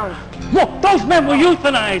 step down! Look, those men were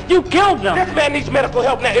euthanized! You killed them! This man needs medical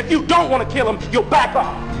help now. If you don't want to kill him, you'll back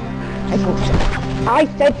off. I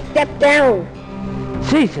said step down!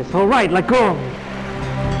 Jesus, all right, let go.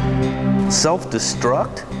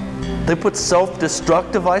 Self-destruct? They put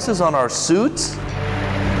self-destruct devices on our suits?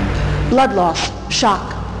 Blood loss,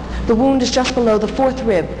 shock. The wound is just below the 4th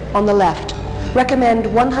rib on the left. Recommend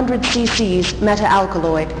 100 cc's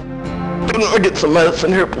meta-alkaloid. Can I get some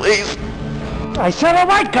medicine here, please? I said all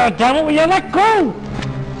right, goddammit, will you let go?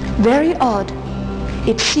 Very odd.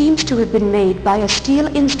 It seems to have been made by a steel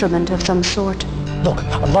instrument of some sort. Look,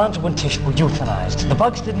 Alonzo and Tish were euthanized. The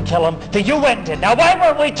bugs didn't kill them, the UN did. Now why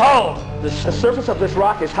weren't we told? The surface of this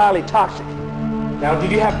rock is highly toxic. Now, do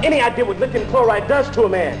you have any idea what lithium chloride does to a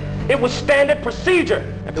man? It was standard procedure.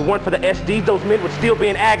 If it weren't for the SDs, those men would still be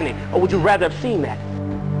in agony. Or would you rather have seen that?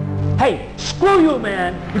 Hey, screw you,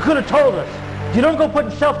 man. You could have told us. You don't go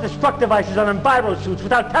putting self-destruct devices on enviro suits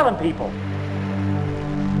without telling people.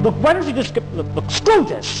 Look, why don't you just look, screw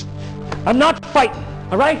this. I'm not fighting,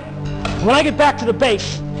 all right? When I get back to the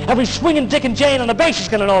base, every swinging Dick and Jane on the base is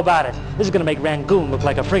going to know about it. This is going to make Rangoon look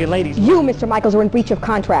like a friggin' ladies' You, Mr. Michaels, are in breach of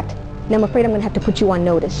contract. And I'm afraid I'm going to have to put you on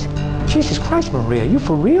notice. Jesus Christ, Maria, you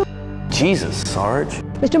for real? Jesus, Sarge.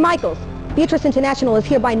 Mr. Michaels, Beatrice International is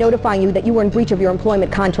hereby notifying you that you were in breach of your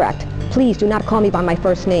employment contract. Please do not call me by my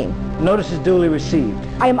first name. Notice is duly received.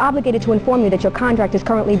 I am obligated to inform you that your contract is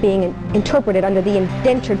currently being interpreted under the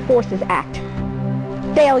Indentured Forces Act.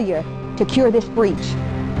 Failure to cure this breach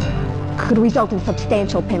could result in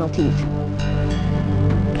substantial penalties.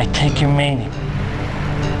 I take your meaning,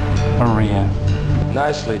 Maria.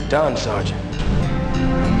 Nicely done, Sergeant.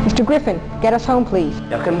 Mr. Griffin, get us home, please.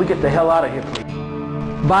 Now, can we get the hell out of here, please?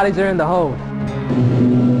 Bodies are in the hold.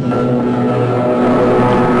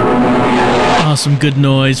 Oh, some good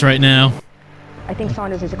noise right now. I think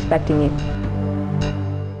Saunders is expecting you.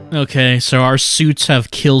 Okay, so our suits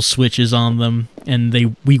have kill switches on them, and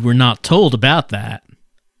we were not told about that.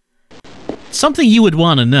 Something you would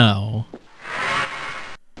want to know.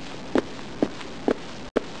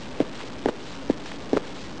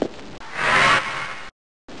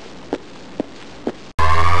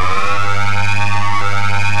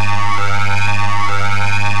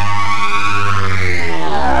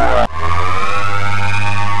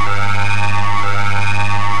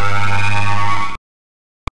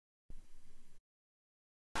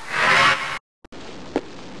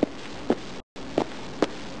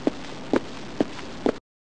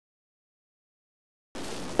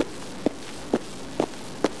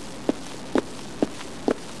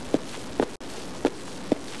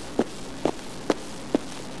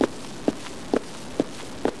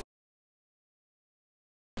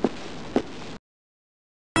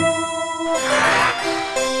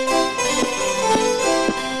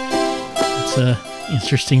 It's an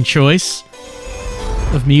interesting choice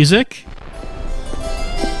of music.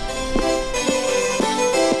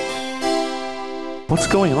 What's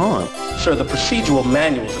going on? Sir, the procedural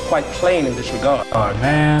manuals are quite plain in this regard. Oh,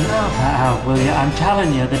 man. Will you? I'm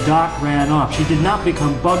telling you, the doc ran off. She did not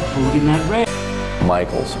become bug food in that raid.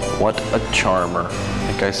 Michaels, what a charmer.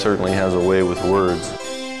 That guy certainly has a way with words.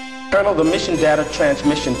 Colonel, the mission data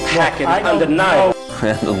transmission packet is undeniable.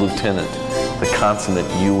 And the lieutenant, the consummate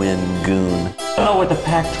UN goon. I don't know what the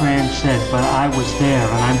PAC-Tran said, but I was there,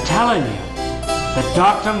 and I'm telling you that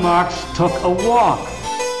Dr. Marks took a walk.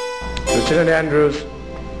 Lieutenant Andrews,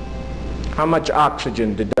 how much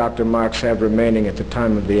oxygen did Dr. Marks have remaining at the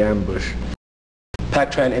time of the ambush?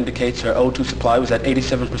 PAC-Tran indicates her O2 supply was at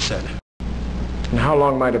 87%. And how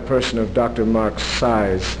long might a person of Dr. Marks'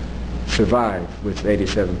 size survive with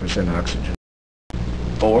 87% oxygen?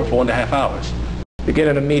 4.5 hours. Begin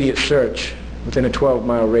an immediate search within a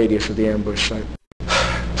 12-mile radius of the ambush site.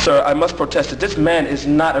 Sir, I must protest that this man is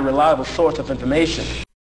not a reliable source of information.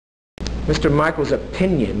 Mr. Michael's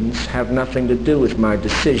opinions have nothing to do with my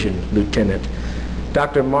decision, Lieutenant.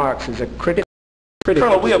 Dr. Marks is a critical...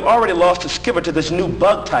 Colonel, we have already lost a skipper to this new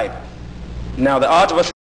bug type. Now, the odds of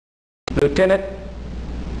us... Lieutenant,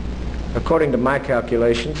 according to my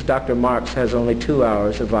calculations, Dr. Marks has only 2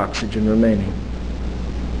 hours of oxygen remaining.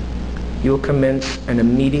 You'll commence an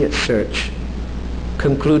immediate search,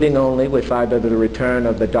 concluding only with either the return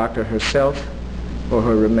of the doctor herself or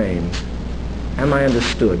her remains. Am I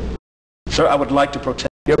understood? Sir, I would like to protest.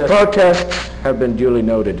 Your protests have been duly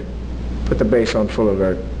noted. Put the base on full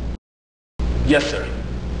alert. Yes, sir.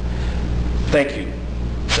 Thank you,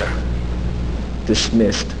 sir.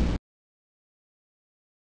 Dismissed.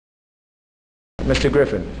 Mr.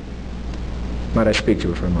 Griffin, might I speak to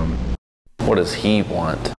you for a moment? What does he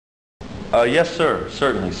want? Yes, sir.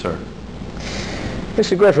 Certainly, sir.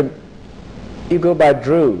 Mr. Griffin, you go by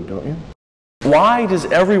Drew, don't you? Why does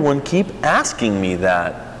everyone keep asking me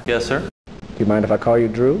that? Yes, sir. Do you mind if I call you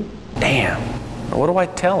Drew? Damn. What do I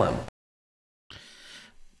tell him?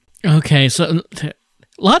 Okay, so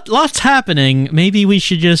lots happening. Maybe we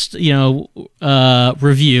should just,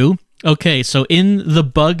 review. Okay, so in the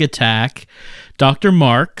bug attack, Dr.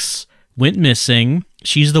 Marks went missing.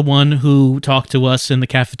 She's the one who talked to us in the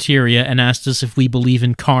cafeteria and asked us if we believe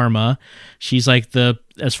in karma. She's like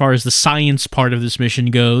as far as the science part of this mission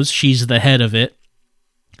goes, she's the head of it.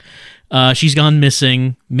 She's gone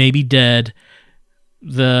missing, maybe dead.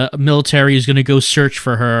 The military is going to go search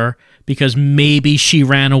for her because maybe she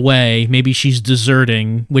ran away, maybe she's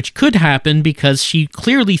deserting, which could happen because she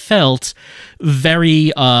clearly felt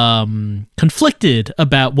very conflicted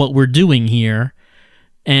about what we're doing here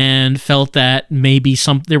and felt that maybe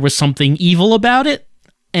there was something evil about it,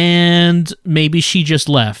 and maybe she just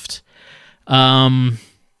left.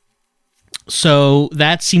 So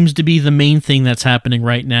that seems to be the main thing that's happening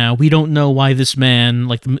right now. We don't know why this man,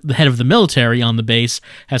 like the head of the military on the base,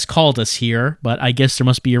 has called us here, but I guess there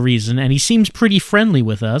must be a reason, and he seems pretty friendly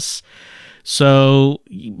with us. So,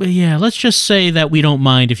 yeah, let's just say that we don't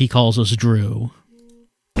mind if he calls us Drew.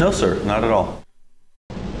 No, sir, not at all.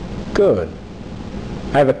 Good.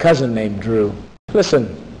 I have a cousin named Drew.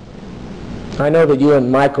 Listen, I know that you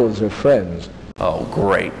and Michaels are friends. Oh,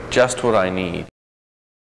 great. Just what I need.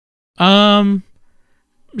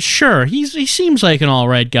 Sure. He seems like an all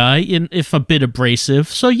right guy, if a bit abrasive.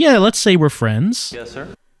 So yeah, let's say we're friends. Yes, sir.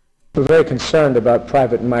 We're very concerned about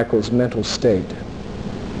Private Michael's mental state.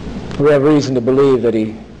 We have reason to believe that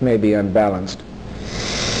he may be unbalanced.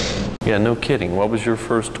 Yeah, no kidding. What was your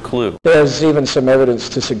first clue? There's even some evidence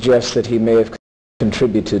to suggest that he may have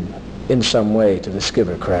contributed in some way to the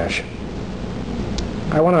Skipper crash.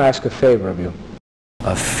 I want to ask a favor of you.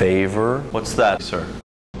 A favor? What's that, sir?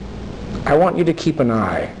 I want you to keep an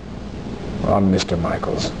eye on Mr.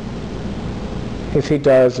 Michaels. If he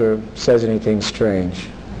does or says anything strange,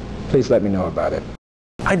 please let me know about it.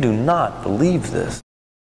 I do not believe this.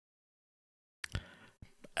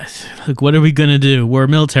 Look, what are we going to do? We're a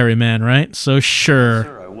military man, right? So sure.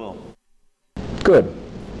 Sir, I will. Good.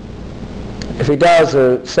 If he does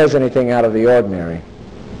or says anything out of the ordinary,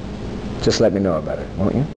 just let me know about it,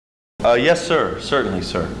 won't you? Yes, sir. Certainly,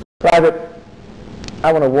 sir. Private,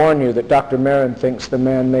 I want to warn you that Dr. Marin thinks the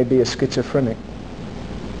man may be a schizophrenic.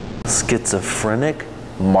 Schizophrenic?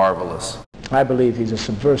 Marvelous. I believe he's a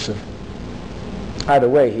subversive. Either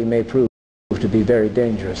way, he may prove to be very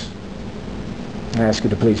dangerous. I ask you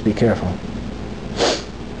to please be careful.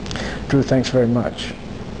 Drew, thanks very much.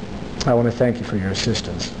 I want to thank you for your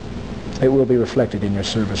assistance. It will be reflected in your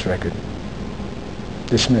service record.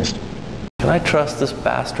 Dismissed. Can I trust this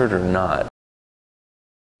bastard or not?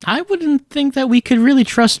 I wouldn't think that we could really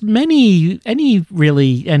trust anyone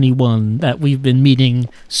that we've been meeting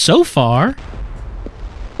so far.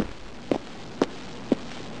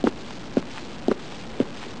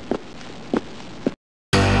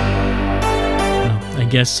 Well, I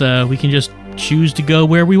guess we can just choose to go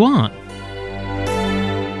where we want.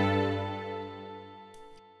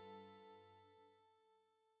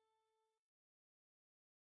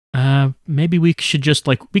 Maybe we should just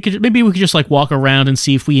maybe we could just walk around and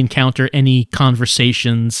see if we encounter any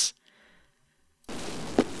conversations.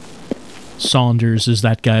 Saunders is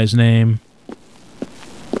that guy's name.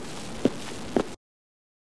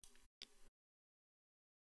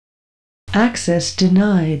 Access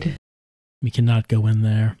denied. We cannot go in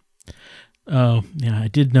there. Oh, yeah, I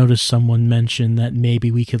did notice someone mention that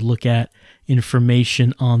maybe we could look at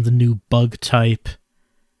information on the new bug type.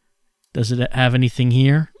 Does it have anything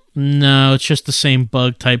here? No, it's just the same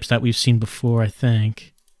bug types that we've seen before, I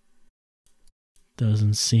think.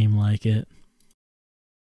 Doesn't seem like it.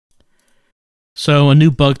 So, a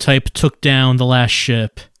new bug type took down the last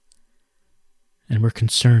ship, and we're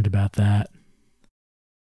concerned about that.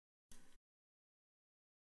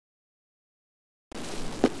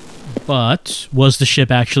 But, was the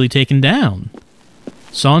ship actually taken down?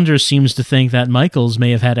 Saunders seems to think that Michaels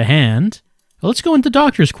may have had a hand. Well, let's go into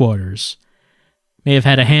doctor's quarters. May have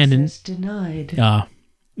had a hand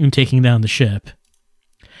in taking down the ship.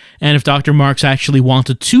 And if Dr. Marks actually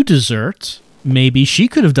wanted to desert, maybe she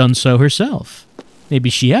could have done so herself.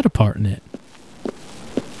 Maybe she had a part in it.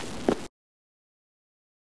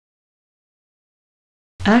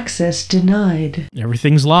 Access denied.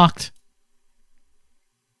 Everything's locked.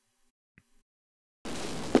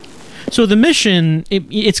 So the mission,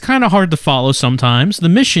 it's kind of hard to follow sometimes. The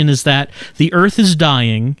mission is that the Earth is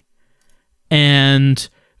dying, and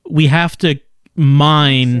we have to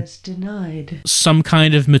mine some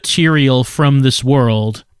kind of material from this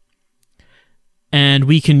world, and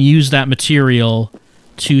we can use that material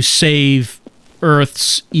to save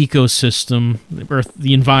Earth's ecosystem,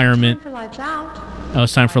 the environment. Time for lights out. Oh,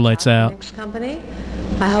 it's time for lights out. Next company.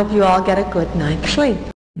 I hope you all get a good night's sleep.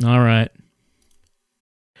 All right.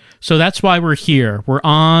 So that's why we're here. We're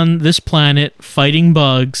on this planet fighting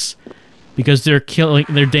bugs because they're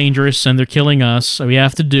dangerous and they're killing us. So we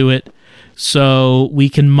have to do it so we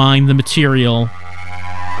can mine the material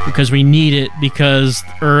because we need it, because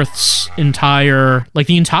Earth's entire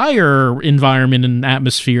environment and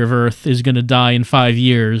atmosphere of Earth is going to die in 5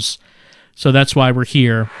 years. So that's why we're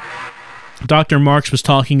here. Dr. Marks was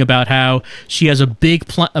talking about how she has a big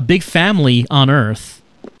family on Earth.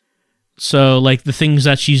 So, like, the things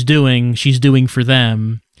that she's doing for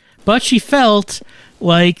them. But she felt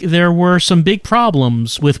like there were some big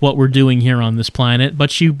problems with what we're doing here on this planet,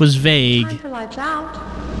 but she was vague. Time for lights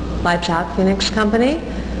out. Lights out, Phoenix Company.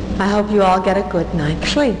 I hope you all get a good night's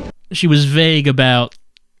sleep. She was vague about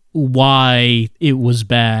why it was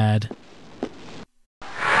bad.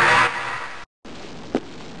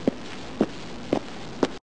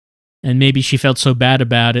 And maybe she felt so bad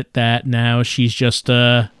about it that now she's just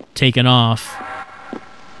taken off.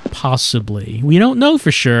 Possibly. We don't know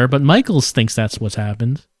for sure, but Michaels thinks that's what's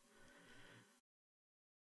happened.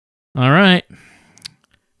 Alright.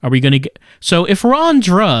 Are we gonna get... So if we're on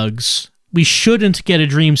drugs, we shouldn't get a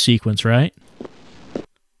dream sequence, right?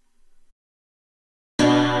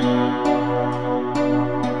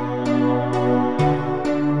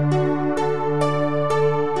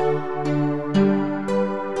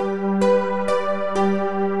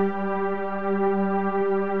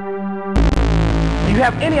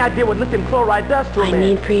 have any idea what lithium chloride does to a man? I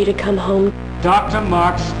need for you to come home. Dr.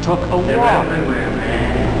 Marks took a walk.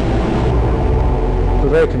 We're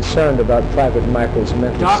very concerned about Private Michael's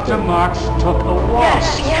mental state. Dr. Marks took a walk.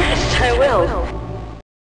 Yes, I will.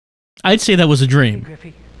 I'd say that was a dream.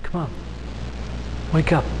 Griffey, come on.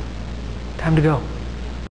 Wake up. Time to go.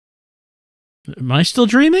 Am I still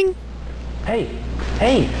dreaming? Hey,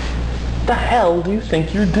 the hell do you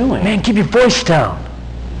think you're doing? Man, keep your voice down.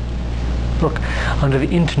 Look, under the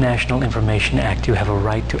International Information Act, you have a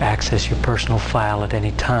right to access your personal file at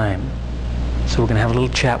any time. So we're going to have a little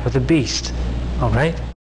chat with the Beast. All right?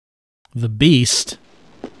 The Beast?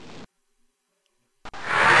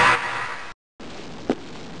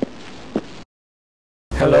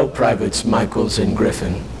 Hello, Privates Michaels and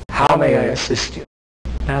Griffin. How may I assist you?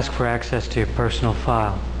 Ask for access to your personal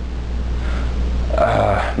file.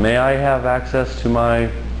 May I have access to my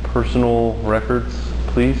personal records,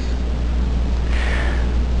 please?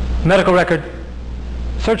 Medical record.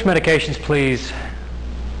 Search medications, please.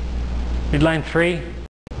 Read line 3.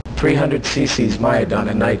 300 cc's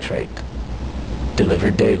myodonna nitrate.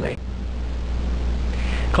 Delivered daily.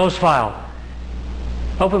 Close file.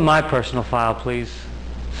 Open my personal file, please.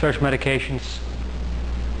 Search medications.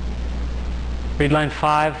 Read line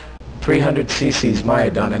 5. 300 cc's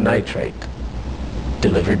myodonna nitrate.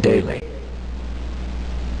 Delivered daily.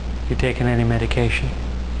 You taking any medication?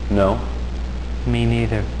 No. Me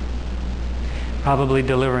neither. Probably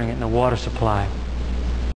delivering it in the water supply.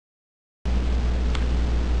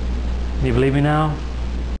 You believe me now?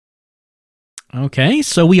 Okay,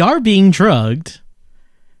 so we are being drugged.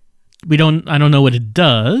 I don't know what it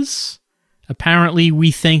does. Apparently we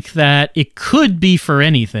think that it could be for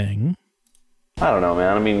anything. I don't know,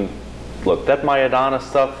 man. I mean, look, that myodonna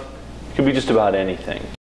stuff could be just about anything.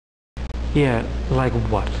 Yeah, like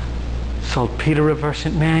what? Saltpeter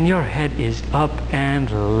reversing? Man, your head is up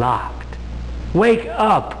and locked. Wake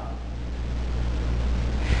up!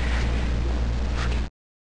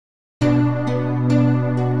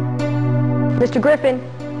 Mr. Griffin!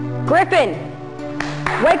 Griffin!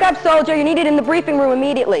 Wake up, soldier. You're needed in the briefing room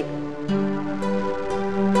immediately.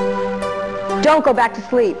 Don't go back to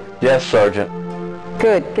sleep. Yes, Sergeant.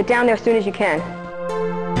 Good. Get down there as soon as you can.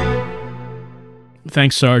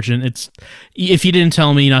 Thanks, Sergeant. If you didn't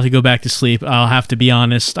tell me not to go back to sleep, I'll have to be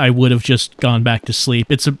honest, I would have just gone back to sleep.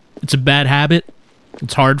 It's a bad habit.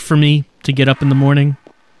 It's hard for me to get up in the morning.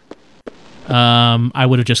 I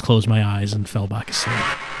would have just closed my eyes and fell back asleep.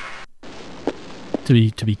 To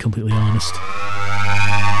be completely honest.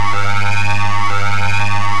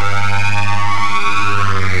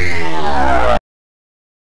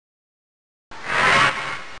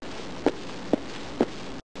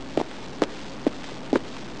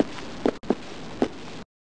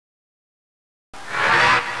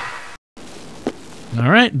 All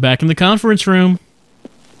right, back in the conference room.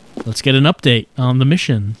 Let's get an update on the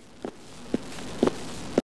mission.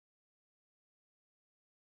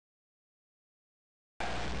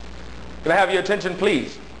 Can I have your attention,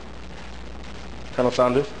 please? Colonel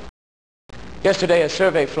Saunders? Yesterday, a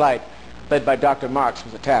survey flight led by Dr. Marks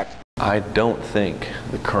was attacked. I don't think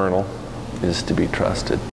the Colonel is to be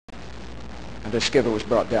trusted. And their skipper was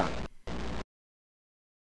brought down.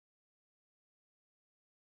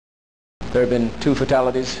 There have been 2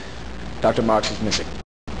 fatalities. Dr. Marks is missing.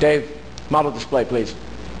 Dave, model display, please.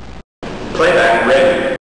 Playback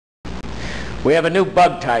ready. We have a new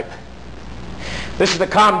bug type. This is the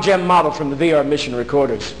ComGem model from the VR mission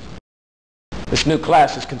recorders. This new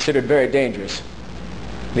class is considered very dangerous.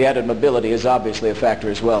 The added mobility is obviously a factor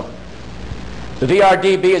as well. The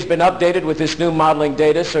VRDB has been updated with this new modeling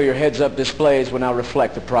data, so your heads-up displays will now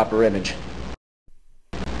reflect the proper image.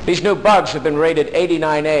 These new bugs have been rated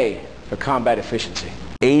 89A for combat efficiency.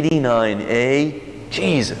 89A?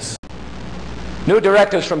 Jesus. New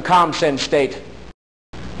directives from ComSend state: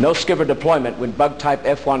 no skipper deployment when bug type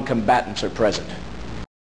F1 combatants are present.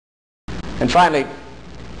 And finally,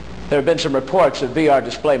 there have been some reports of VR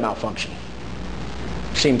display malfunction.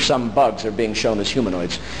 Seems some bugs are being shown as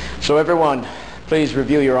humanoids. So everyone, please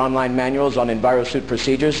review your online manuals on EnviroSuit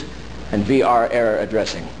procedures and VR error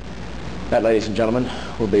addressing. That, ladies and gentlemen,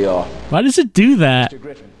 will be all. Why does it do that? Mr.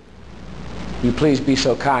 Griffin, you please be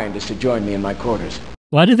so kind as to join me in my quarters.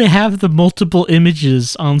 Why do they have the multiple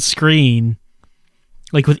images on screen?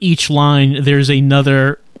 Like with each line, there's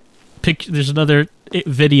another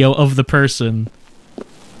video of the person.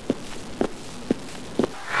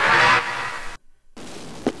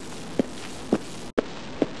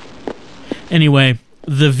 Anyway,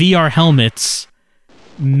 the VR helmets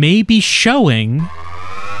may be showing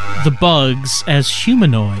the bugs as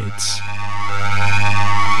humanoids.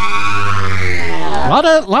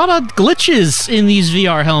 Lot of glitches in these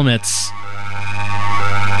VR helmets.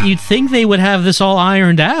 You'd think they would have this all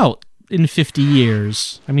ironed out in 50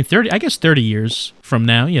 years. I mean, 30. I guess 30 years from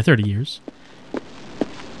now. Yeah, 30 years.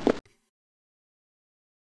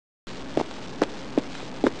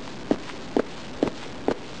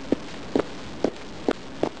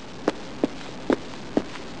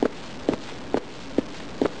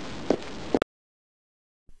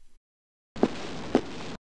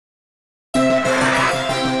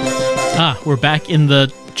 Ah, we're back in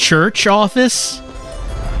the church office.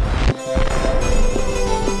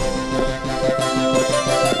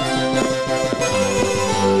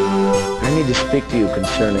 I need to speak to you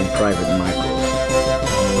concerning Private Michaels.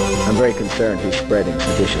 I'm very concerned he's spreading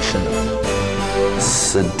seditious sentiment.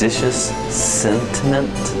 Seditious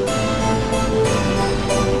sentiment?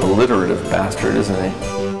 Alliterative bastard, isn't he?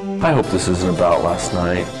 I hope this isn't about last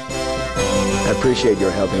night. I appreciate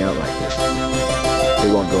your helping out like this.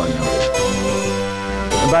 We won't go unnoticed.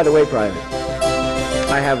 And by the way, Private,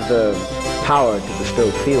 I have the power to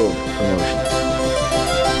bestow field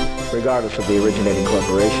promotions, regardless of the originating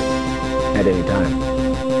corporation, at any time.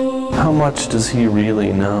 How much does he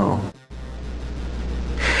really know?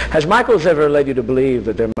 Has Michaels ever led you to believe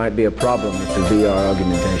that there might be a problem with the VR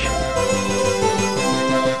augmentation?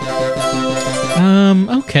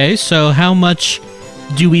 Okay, so how much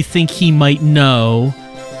do we think he might know?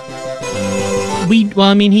 Well,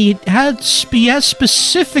 I mean, he has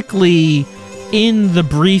specifically in the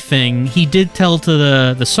briefing, he did tell to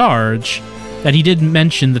the Sarge that he didn't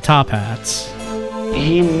mention the top hats.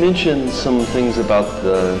 He mentioned some things about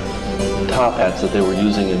the top hats that they were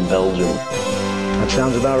using in Belgium. That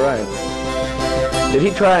sounds about right. Did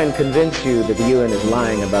he try and convince you that the UN is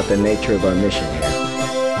lying about the nature of our mission here?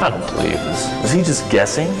 I don't believe this. Is he just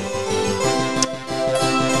guessing?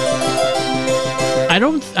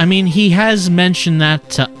 I mean, he has mentioned that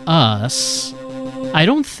to us. I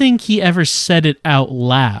don't think he ever said it out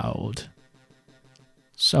loud.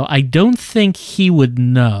 So I don't think he would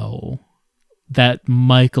know that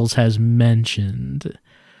Michaels has mentioned.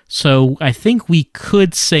 So I think we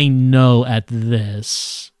could say no at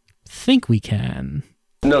this. Think we can.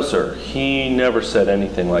 No, sir. He never said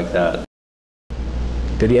anything like that.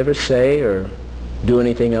 Did he ever say or do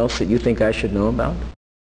anything else that you think I should know about?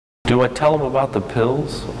 Do I tell him about the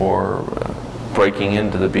pills or breaking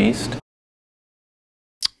into the beast?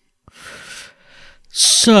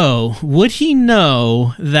 So, would he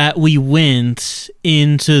know that we went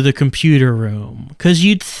into the computer room? Because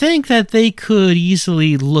you'd think that they could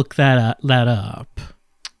easily look that up.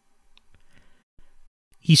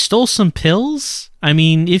 He stole some pills? I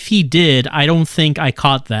mean, if he did, I don't think I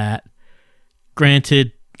caught that.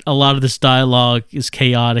 Granted, a lot of this dialogue is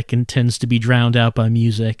chaotic and tends to be drowned out by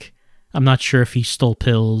music. I'm not sure if he stole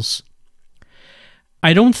pills.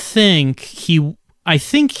 I don't think he... I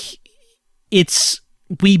think it's...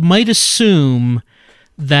 We might assume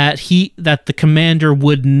that the commander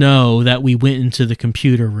would know that we went into the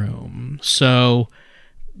computer room. So,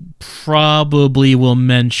 probably will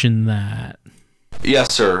mention that.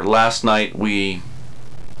 Yes, sir. Last night we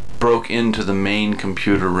broke into the main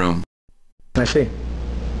computer room. I see.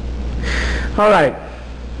 All right.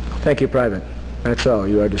 Thank you, Private. That's all.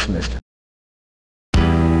 You are dismissed.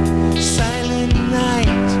 Silent night,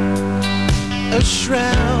 a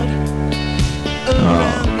shroud.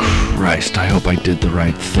 Oh, Christ, I hope I did the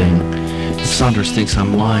right thing. If Saunders thinks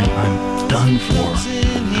I'm lying, I'm done for.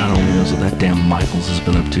 God only knows what that damn Michaels has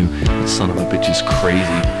been up to. That son of a bitch is crazy.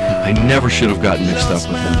 I never should have gotten mixed up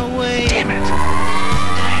with him. Damn it. What the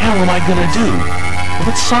hell am I gonna do?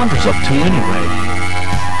 What's Saunders up to anyway?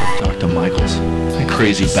 Talk to Michaels. That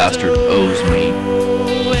crazy bastard owes me.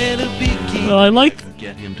 Well, I like...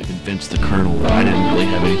 Get him to convince the colonel that I didn't really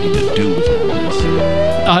have anything to do with all this.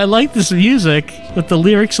 I like this music with the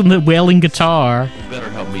lyrics and the wailing guitar. You better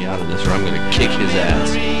help me out of this or I'm gonna kick his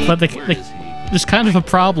ass. But there's kind of a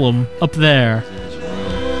problem up there.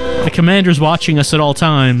 The commander's watching us at all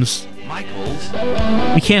times. Michaels?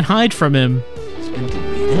 We can't hide from him. It's been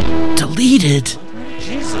deleted? Deleted?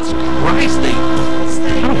 Jesus Christ, I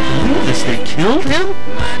don't believe this. They killed him?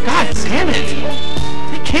 God damn it.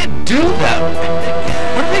 They can't do that.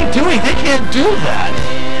 What are they doing? They can't do that.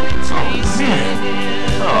 Oh, man.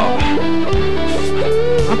 Oh.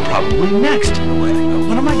 I'm probably next.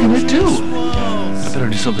 What am I gonna do? I better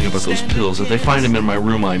do something about those pills. If they find him in my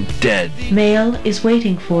room, I'm dead. Mail is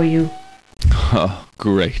waiting for you. Oh,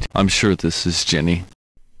 great. I'm sure this is Jenny.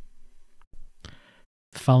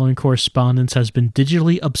 The following correspondence has been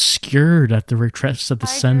digitally obscured at the request of the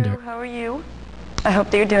sender. Drew, how are you? I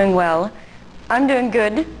hope that you're doing well. I'm doing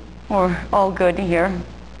good, or all good here.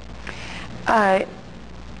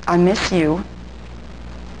 I miss you.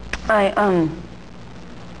 I'm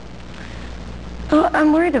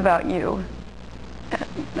worried about you.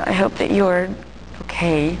 I hope that you're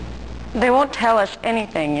okay. They won't tell us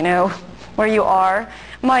anything, you know, where you are.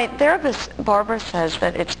 My therapist, Barbara, says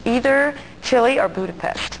that it's either Chile or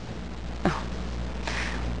Budapest. Oh.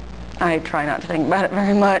 I try not to think about it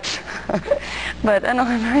very much, but I don't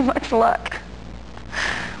have very much luck.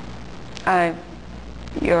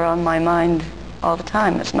 You're on my mind all the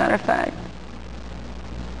time, as a matter of fact.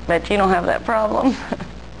 Bet you don't have that problem.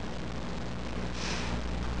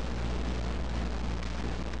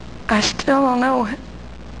 I still don't know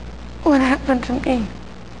what happened to me.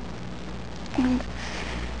 And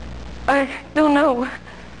I don't know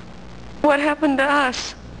what happened to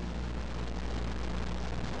us.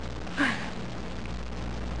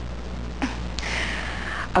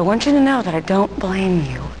 I want you to know that I don't blame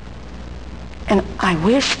you. And I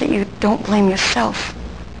wish that you don't blame yourself.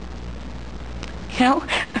 You know,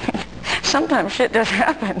 sometimes shit just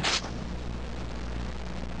happens.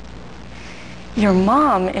 Your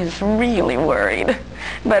mom is really worried,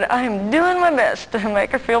 but I'm doing my best to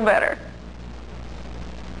make her feel better.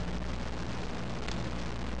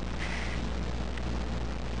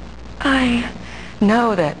 I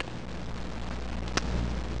know that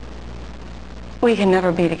we can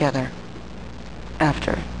never be together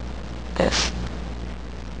after this,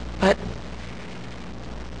 but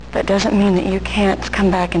that doesn't mean that you can't come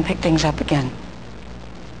back and pick things up again.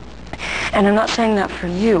 And I'm not saying that for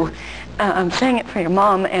you. I'm saying it for your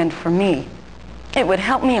mom and for me. It would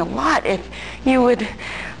help me a lot if you would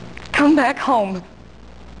come back home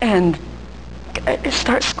and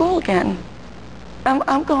start school again.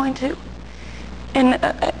 I'm going to in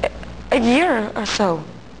a year or so.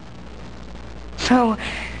 So,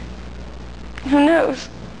 who knows?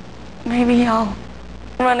 Maybe I'll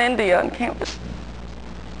run into you on campus.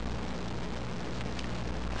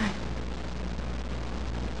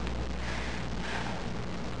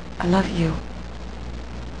 I love you.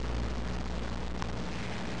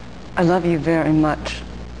 I love you very much.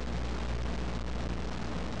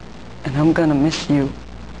 And I'm gonna miss you.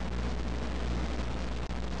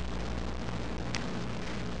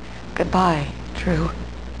 Goodbye, Drew.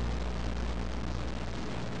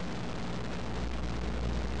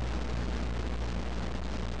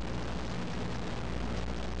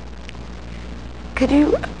 Could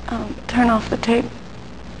you turn off the tape?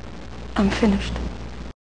 I'm finished.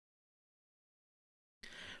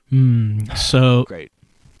 So... Great.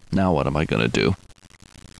 Now what am I gonna do?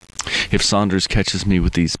 If Saunders catches me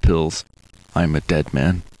with these pills, I'm a dead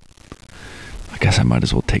man. I guess I might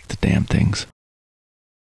as well take the damn things.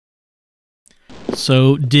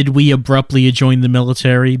 So, did we abruptly join the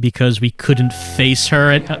military because we couldn't face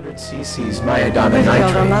her at... cc's myodonna We've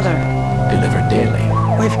killed her nitrate, mother. delivered daily.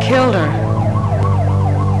 We've killed her.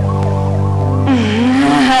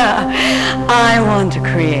 I want to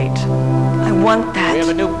create. I want that. We have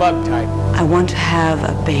a new bug type. I want to have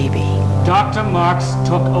a baby. Dr. Marks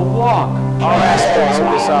took a walk. All aspects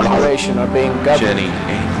of this operation are being governed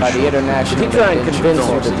by the international. If you try and convince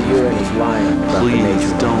her that the UN is lying,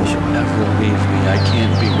 please don't ever leave me. I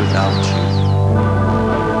can't be without you.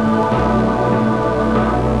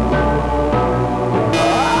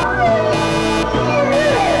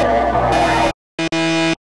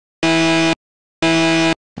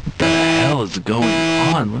 What the hell is going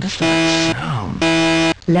on? What is that sound?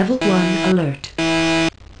 Level 1 alert.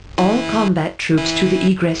 All combat troops to the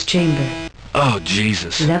egress chamber. Oh,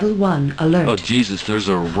 Jesus. Level 1 alert. Oh, Jesus, there's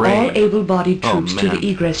a raid. All able-bodied troops to the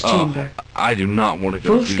egress chamber. I do not want to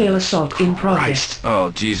go Full-scale assault in progress.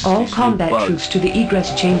 Oh, Jesus. All combat troops to the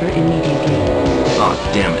egress chamber immediately. Oh,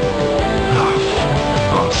 damn it.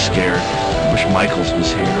 Oh, I'm scared. I wish Michaels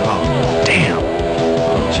was here. Oh, damn.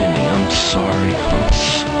 Oh, Jimmy, I'm sorry. I'm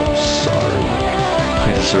so sorry. I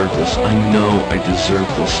deserve this. I know I deserve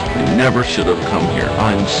this. I never should have come here.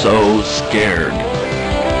 I'm so scared.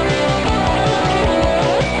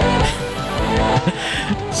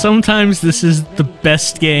 Sometimes this is the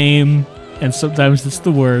best game, and sometimes it's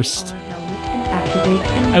the worst.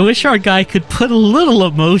 I wish our guy could put a little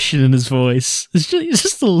emotion in his voice. It's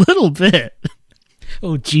just a little bit.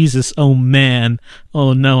 Oh, Jesus. Oh, man.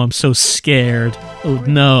 Oh, no, I'm so scared. Oh,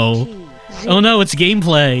 no. Oh, no, it's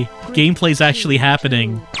gameplay. Gameplay's actually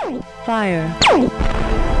happening. Fire.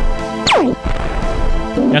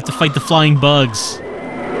 You have to fight the flying bugs.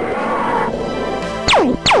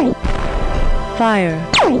 Fire.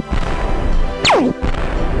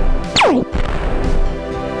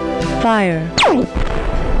 Fire.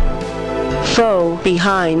 Foe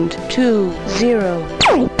behind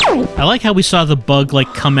 2-0. I like how we saw the bug,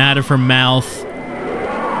 like, come out of her mouth.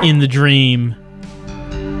 in the dream.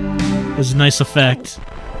 It was a nice effect.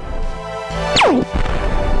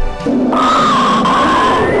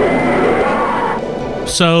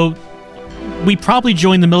 So, we probably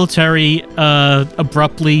joined the military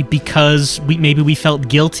abruptly because maybe we felt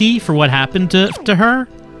guilty for what happened to her.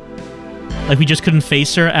 Like, we just couldn't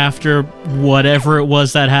face her after whatever it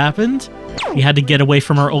was that happened. We had to get away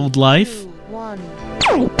from our old life.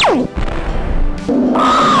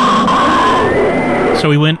 So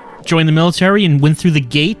we joined the military and went through the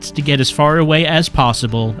gate to get as far away as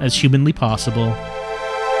possible, as humanly possible.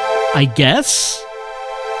 I guess?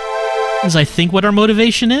 Is I think what our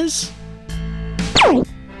motivation is?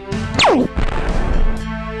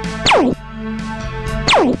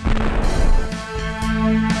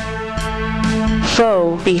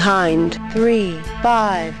 Foe behind. 3,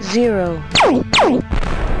 5, 0.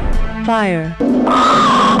 Fire.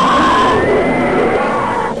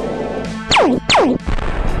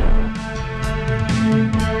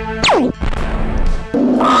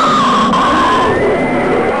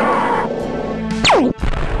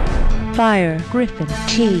 Fire. Griffin.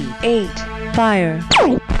 T8. Fire.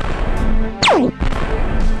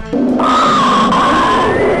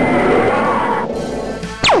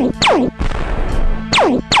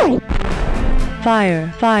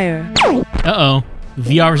 Fire. Fire. Uh-oh.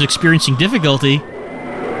 VR is experiencing difficulty.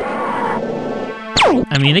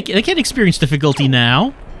 I mean, they can't experience difficulty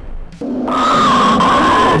now.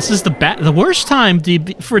 This is the worst time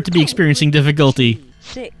for it to be experiencing difficulty.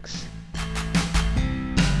 6.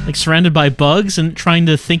 Like, surrounded by bugs and trying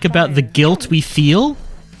to think about the guilt we feel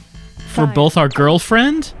for both our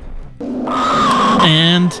girlfriend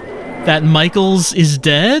and that Michaels is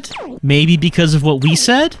dead, maybe because of what we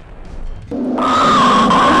said.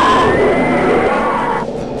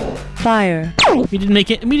 Fire. We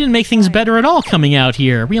didn't make things better at all coming out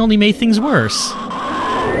here. We only made things worse.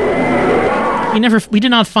 We did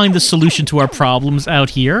not find the solution to our problems out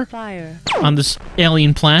here. Fire. On this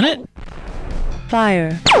alien planet.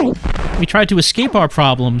 Fire. We tried to escape our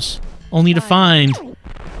problems, only to find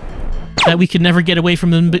that we could never get away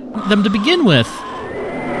from them to begin with.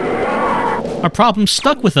 Our problems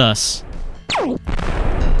stuck with us.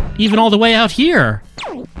 Even all the way out here.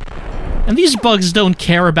 And these bugs don't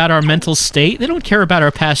care about our mental state. They don't care about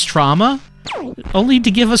our past trauma. Only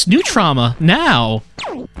to give us new trauma, now.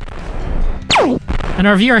 And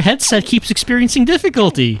our VR headset keeps experiencing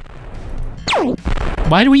difficulty.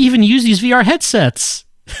 Why do we even use these VR headsets?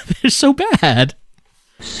 They're so bad.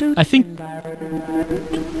 I think...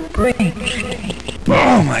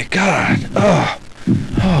 Oh my god. Oh.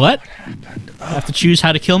 What? I have to choose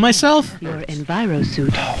how to kill myself? Your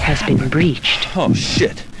envirosuit has been breached. Oh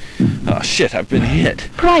shit. Oh shit, I've been hit.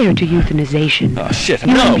 Prior to euthanization,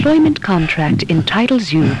 your employment contract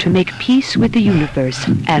entitles you to make peace with the universe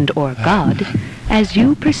and or God as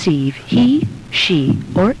you perceive he, she,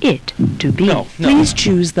 or it to be. Please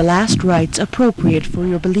choose the last rites appropriate for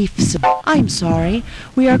your beliefs. I'm sorry,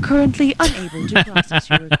 we are currently unable to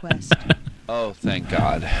process your request. Oh, thank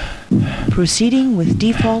God. Proceeding with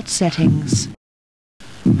default settings.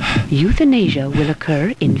 Euthanasia will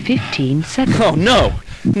occur in 15 seconds. Oh, no!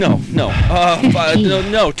 No, no.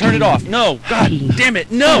 No, turn it off. No, God damn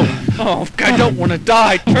it, no! Oh, I don't want to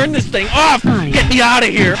die. Turn this thing off! Get me out of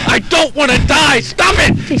here! I don't want to die! Stop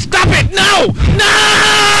it! Stop it! No! No!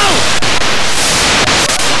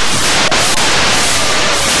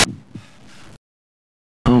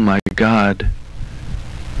 Oh my God.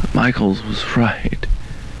 Michaels was right.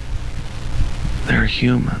 They're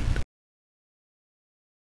human.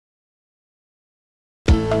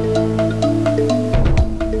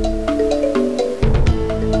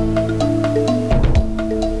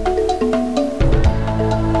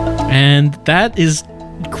 And that is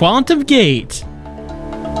Quantum Gate.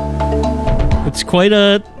 It's quite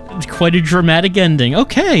a dramatic ending.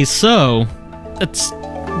 Okay, so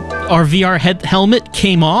our VR helmet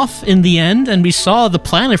came off in the end, and we saw the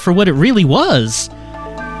planet for what it really was.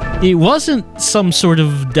 It wasn't some sort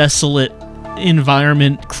of desolate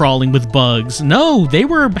environment crawling with bugs. No, they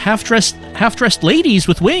were half-dressed ladies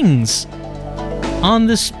with wings on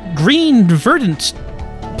this green verdant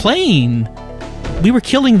plain. We were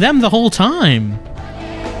killing them the whole time.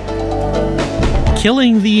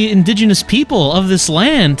 Killing the indigenous people of this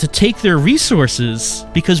land to take their resources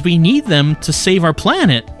because we need them to save our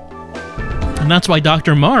planet. And that's why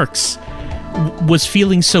Dr. Marks was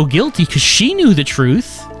feeling so guilty, because she knew the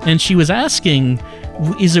truth, and she was asking,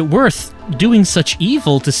 is it worth doing such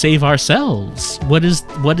evil to save ourselves? What is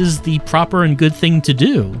the proper and good thing to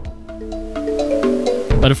do?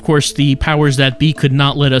 But of course, the powers that be could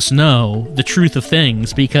not let us know the truth of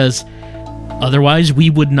things, because Otherwise, we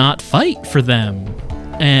would not fight for them.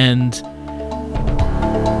 And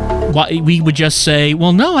we would just say,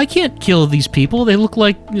 well, no, I can't kill these people. They look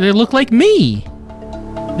like me.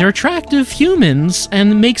 They're attractive humans,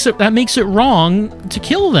 and that makes it wrong to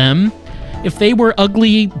kill them. If they were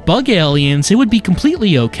ugly bug aliens, it would be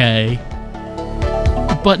completely okay.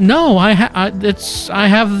 But no, I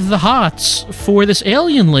have the hots for this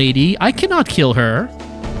alien lady. I cannot kill her.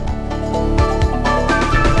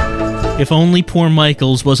 If only poor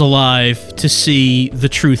Michaels was alive to see the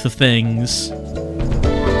truth of things.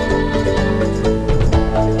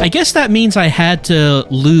 I guess that means I had to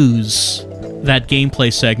lose that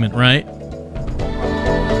gameplay segment, right?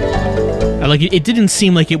 Like, it didn't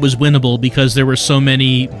seem like it was winnable because there were so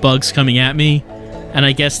many bugs coming at me, and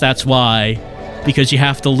I guess that's why. Because you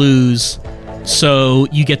have to lose, so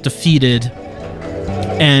you get defeated,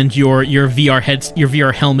 and your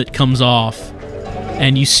VR helmet comes off,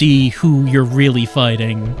 and you see who you're really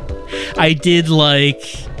fighting. I did like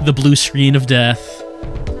the blue screen of death.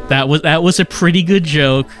 That was a pretty good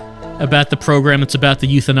joke about the program that's about to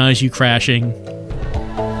euthanize you crashing.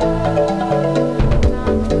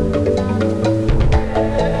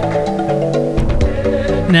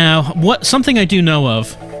 Now, something I do know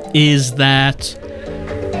of is that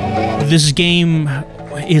this game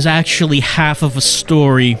is actually half of a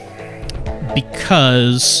story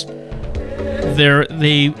because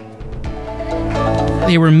they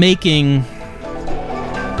were making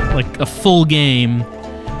like a full game,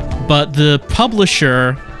 but the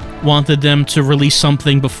publisher wanted them to release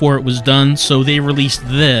something before it was done, so they released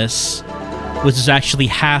this, which is actually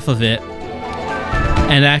half of it,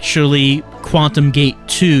 and actually Quantum Gate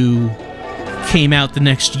 2 came out the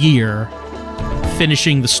next year,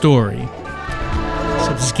 finishing the story.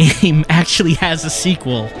 So this game actually has a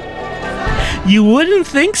sequel. You wouldn't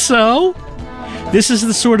think so. This is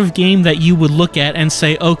the sort of game that you would look at and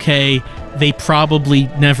say, okay, they probably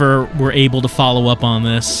never were able to follow up on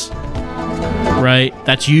this. Right?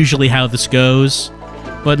 That's usually how this goes.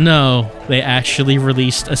 But no, they actually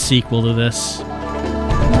released a sequel to this.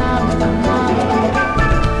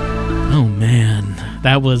 Oh man.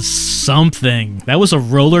 That was something. That was a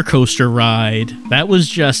roller coaster ride. That was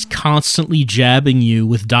just constantly jabbing you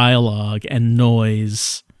with dialogue and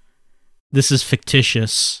noise. This is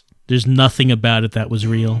fictitious. There's nothing about it that was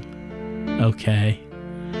real. Okay.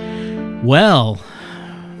 Well.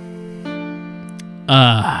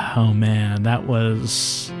 Oh man, that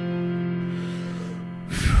was...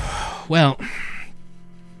 Well.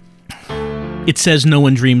 It says No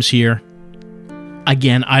One Dreams here.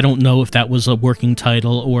 Again, I don't know if that was a working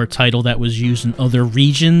title or a title that was used in other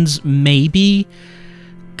regions, maybe,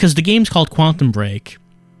 because the game's called Quantum Break.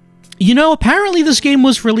 You know, apparently this game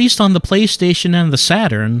was released on the PlayStation and the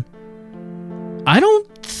Saturn. I don't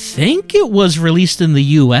think it was released in the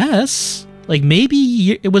US. Like,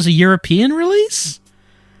 maybe it was a European release?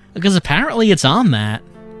 Because apparently it's on that.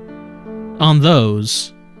 On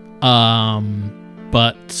those.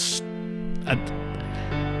 But...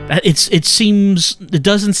 It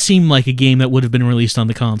doesn't seem like a game that would have been released on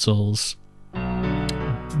the consoles.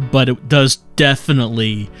 But it does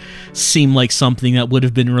definitely seem like something that would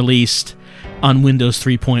have been released on Windows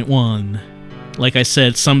 3.1. Like I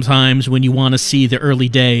said, sometimes when you want to see the early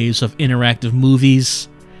days of interactive movies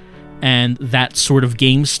and that sort of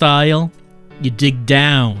game style, you dig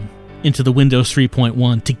down into the Windows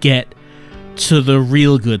 3.1 to get to the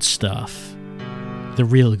real good stuff. The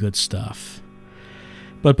real good stuff.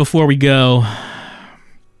 But before we go,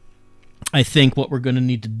 I think what we're going to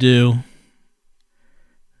need to do...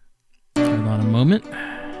 Hold on a moment.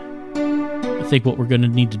 I think what we're going to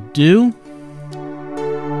need to do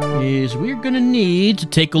is we're going to need to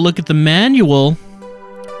take a look at the manual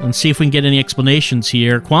and see if we can get any explanations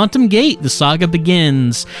here. Quantum Gate, The Saga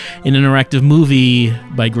Begins, an interactive movie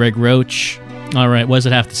by Greg Roach. All right, what does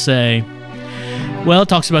it have to say? Well, it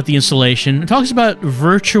talks about the installation. It talks about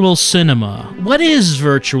virtual cinema. What is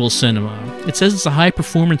virtual cinema? It says it's a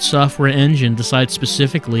high-performance software engine designed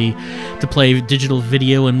specifically to play digital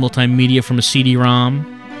video and multimedia from a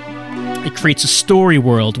CD-ROM. It creates a story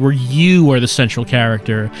world where you are the central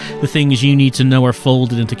character. The things you need to know are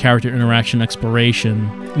folded into character interaction exploration.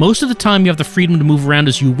 Most of the time, you have the freedom to move around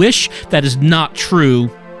as you wish. That is not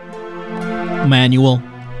true. Manual.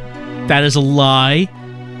 That is a lie.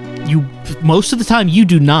 Most of the time, you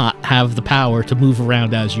do not have the power to move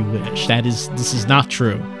around as you wish. This is not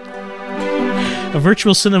true. A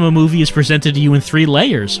virtual cinema movie is presented to you in 3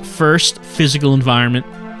 layers. First, physical environment,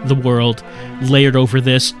 the world, layered over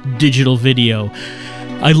this, digital video.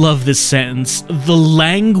 I love this sentence. The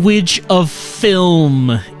language of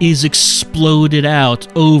film is exploded out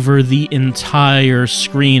over the entire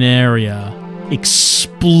screen area.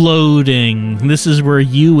 Exploding. This is where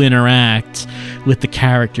you interact with the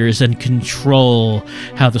characters and control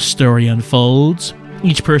how the story unfolds.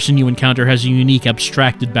 Each person you encounter has a unique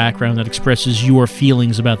abstracted background that expresses your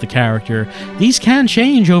feelings about the character. These can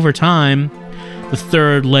change over time. The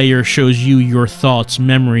third layer shows you your thoughts,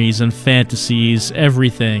 memories, and fantasies,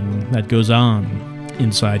 everything that goes on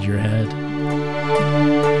inside your head.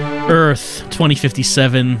 Earth,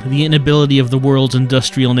 2057, the inability of the world's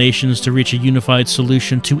industrial nations to reach a unified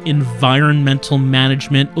solution to environmental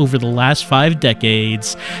management over the last 5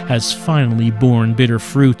 decades has finally borne bitter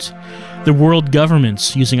fruit. The world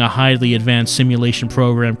governments, using a highly advanced simulation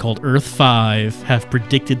program called Earth 5, have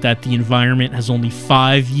predicted that the environment has only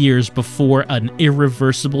 5 years before an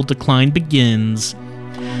irreversible decline begins.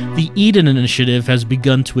 The Eden Initiative has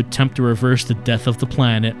begun to attempt to reverse the death of the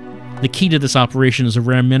planet. The key to this operation is a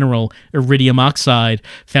rare mineral, iridium oxide,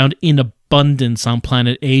 found in abundance on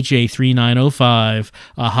planet AJ3905,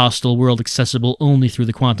 a hostile world accessible only through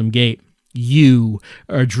the quantum gate. You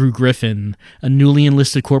are Drew Griffin, a newly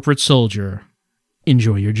enlisted corporate soldier.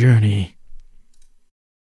 Enjoy your journey.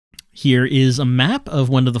 Here is a map of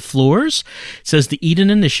one of the floors. It says the Eden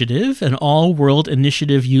Initiative, an all-world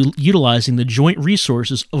initiative utilizing the joint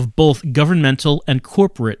resources of both governmental and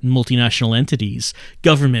corporate multinational entities.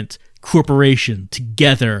 Government, corporation,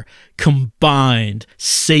 together, combined,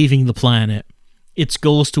 saving the planet. Its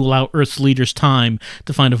goal is to allow Earth's leaders time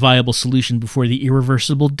to find a viable solution before the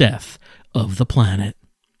irreversible death of the planet.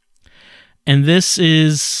 And this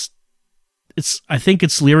is, I think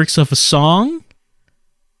it's lyrics of a song.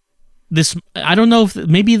 I don't know if,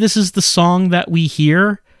 maybe this is the song that we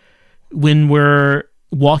hear when we're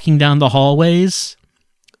walking down the hallways.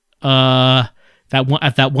 At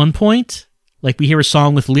that one point, like we hear a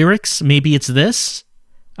song with lyrics. Maybe it's this.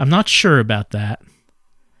 I'm not sure about that.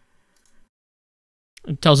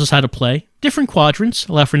 It tells us how to play. Different quadrants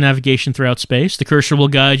allow for navigation throughout space. The cursor will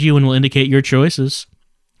guide you and will indicate your choices.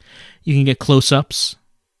 You can get close-ups,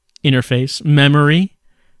 interface, memory,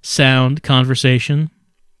 sound, conversation.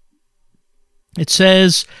 It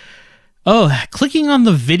says, clicking on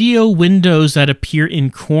the video windows that appear in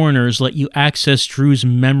corners let you access Drew's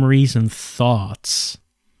memories and thoughts.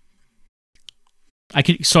 I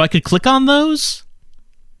could click on those?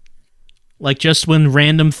 Like just when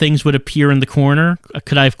random things would appear in the corner,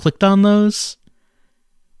 could I have clicked on those?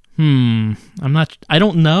 I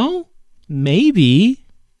don't know. Maybe.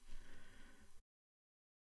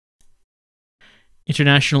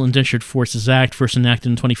 International Indentured Forces Act, first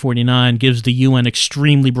enacted in 2049, gives the UN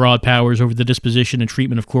extremely broad powers over the disposition and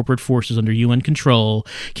treatment of corporate forces under UN control,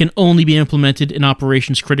 can only be implemented in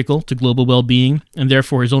operations critical to global well-being, and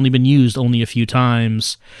therefore has only been used only a few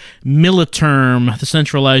times. Militerm, the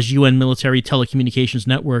centralized UN military telecommunications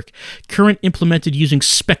network, current implemented using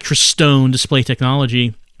Spectrastone display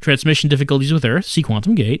technology. Transmission difficulties with Earth, see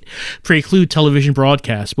Quantum Gate, preclude television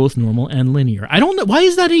broadcasts, both normal and linear. I don't know, why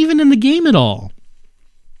is that even in the game at all?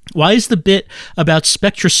 Why is the bit about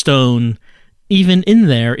Spectrastone even in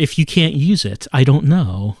there if you can't use it? I don't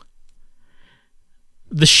know.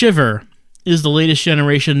 The Shiver is the latest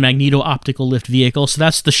generation magneto-optical lift vehicle, so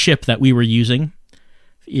that's the ship that we were using.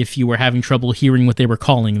 If you were having trouble hearing what they were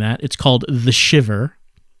calling that, it's called the Shiver.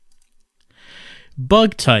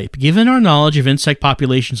 Bug type. Given our knowledge of insect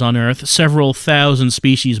populations on Earth, several thousand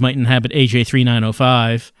species might inhabit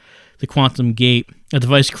AJ3905. The Quantum Gate, a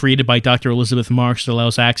device created by Dr. Elizabeth Marks that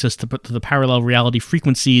allows access to the parallel reality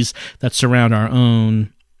frequencies that surround our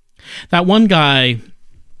own. That one guy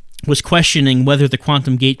was questioning whether the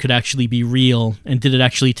Quantum Gate could actually be real, and did it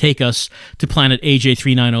actually take us to planet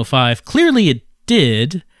AJ3905. Clearly it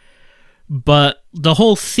did, but the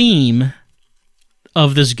whole theme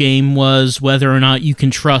of this game was whether or not you can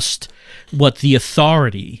trust what the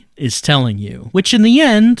authority is telling you, which in the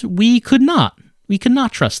end, we could not. We could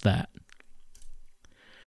not trust that.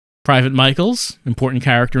 Private Michaels, important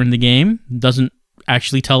character in the game, doesn't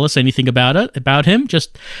actually tell us anything about him,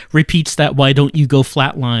 just repeats that "why don't you go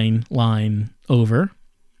flatline" line over.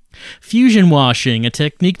 Fusion washing, a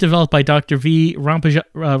technique developed by Dr. V.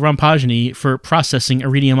 Rampajani for processing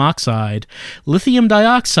iridium oxide. Lithium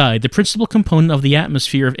dioxide, the principal component of the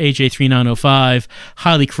atmosphere of AJ3905,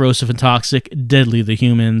 highly corrosive and toxic, deadly to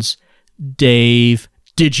humans. Dave,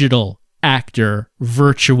 digital, actor,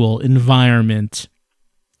 virtual environment.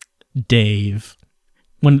 Dave.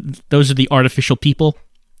 Those are the artificial people.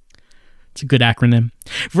 It's a good acronym.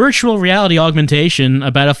 Virtual reality augmentation,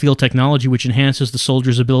 a battlefield technology which enhances the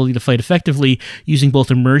soldier's ability to fight effectively using both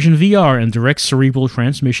immersion VR and direct cerebral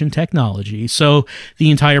transmission technology. So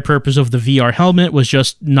the entire purpose of the VR helmet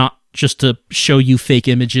was not just to show you fake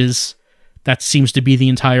images. That seems to be the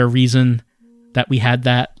entire reason that we had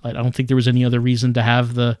that. I don't think there was any other reason to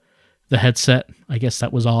have the headset. I guess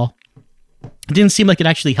that was all. It didn't seem like it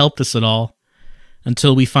actually helped us at all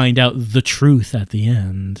until we find out the truth at the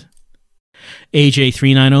end.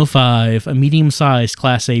 AJ3905, a medium-sized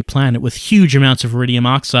Class A planet with huge amounts of iridium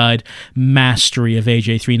oxide. Mastery of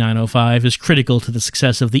AJ3905 is critical to the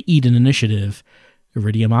success of the Eden Initiative.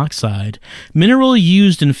 Iridium oxide, mineral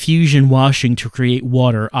used in fusion washing to create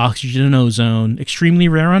water, oxygen, and ozone, extremely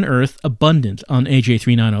rare on Earth, abundant on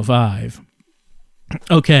AJ3905.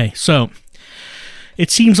 Okay, so it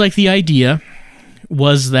seems like the idea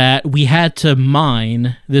was that we had to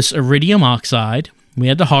mine this iridium oxide, we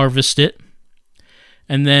had to harvest it,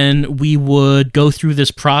 and then we would go through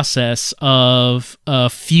this process of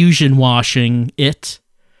fusion washing it,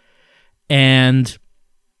 and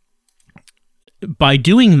by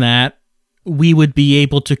doing that, we would be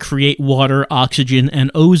able to create water, oxygen, and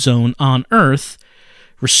ozone on Earth,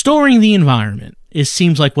 restoring the environment. It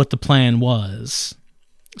seems like what the plan was.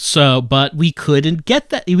 So, but we couldn't get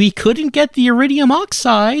that. We couldn't get the iridium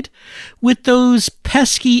oxide with those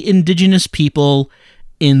pesky indigenous people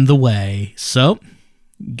in the way. So,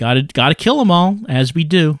 gotta kill them all, as we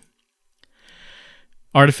do.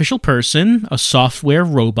 Artificial person, a software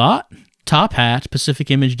robot. Top hat,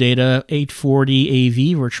 Pacific Image Data,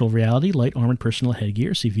 840 AV, virtual reality, light armored personal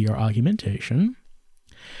headgear, CVR augmentation.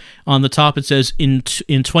 On the top it says, in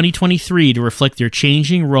 2023, to reflect their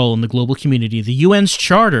changing role in the global community, the UN's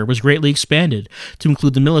charter was greatly expanded to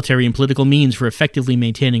include the military and political means for effectively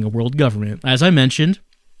maintaining a world government. As I mentioned,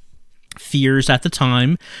 fears at the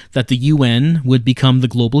time that the UN would become the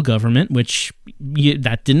global government, which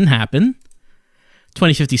that didn't happen.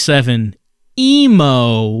 2057,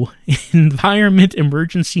 EMO, Environment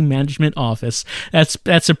Emergency Management Office.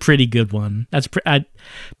 That's a pretty good one. That's a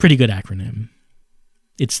pretty good acronym.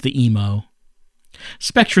 It's the EMO.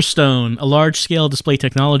 SpectraStone, a large-scale display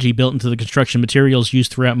technology built into the construction materials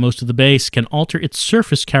used throughout most of the base, can alter its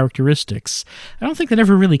surface characteristics. I don't think that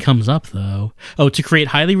ever really comes up, though. Oh, to create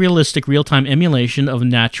highly realistic real-time emulation of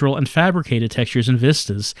natural and fabricated textures and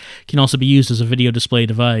vistas. Can also be used as a video display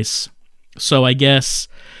device. So I guess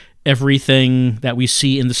everything that we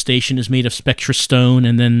see in the station is made of SpectraStone,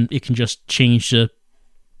 and then it can just change to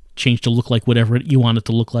look like whatever you want it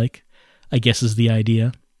to look like, I guess is the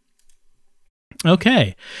idea.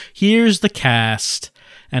 Okay, here's the cast.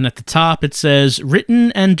 And at the top it says,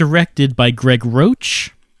 written and directed by Greg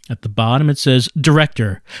Roach. At the bottom it says,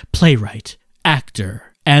 director, playwright,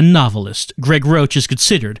 actor, and novelist. Greg Roach is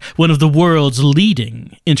considered one of the world's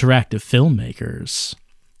leading interactive filmmakers.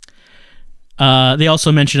 They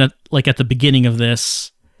also mention, at the beginning of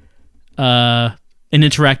this, an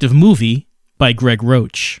interactive movie by Greg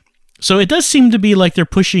Roach. So it does seem to be like they're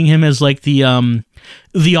pushing him as like the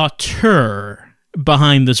auteur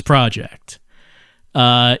behind this project,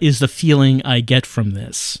 is the feeling I get from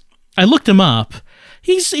this. I looked him up.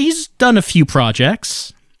 He's done a few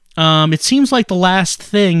projects. It seems like the last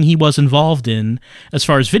thing he was involved in, as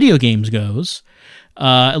far as video games goes,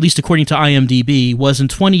 at least according to IMDb, was in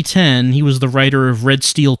 2010. He was the writer of Red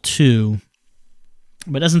Steel 2.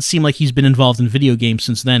 But it doesn't seem like he's been involved in video games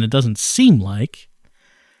since then. It doesn't seem like.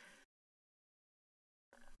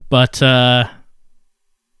 But,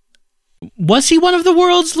 was he one of the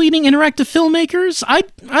world's leading interactive filmmakers? I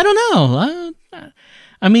don't know.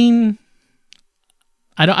 I mean,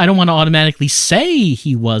 I don't want to automatically say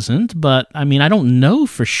he wasn't, but I mean, I don't know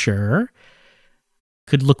for sure.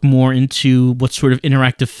 Could look more into what sort of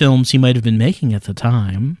interactive films he might have been making at the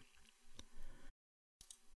time.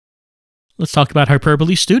 Let's talk about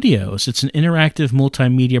Hyperbole Studios. It's an interactive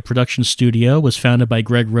multimedia production studio. Was founded by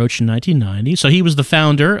Greg Roach in 1990. So he was the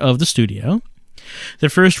founder of the studio. Their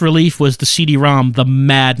first release was the CD-ROM, The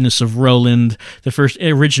Madness of Roland, the first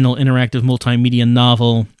original interactive multimedia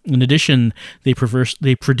novel. In addition, they produced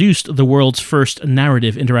the world's first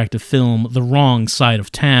narrative interactive film, The Wrong Side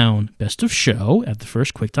of Town, Best of Show at the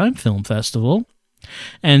first QuickTime Film Festival,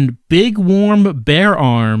 and Big Warm Bear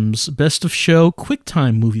Arms, Best of Show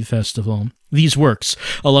QuickTime Movie Festival. These works,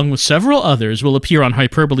 along with several others, will appear on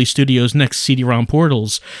Hyperbole Studios' next CD-ROM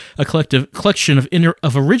portals, a collection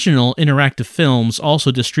of original interactive films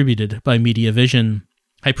also distributed by MediaVision.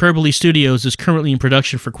 Hyperbole Studios is currently in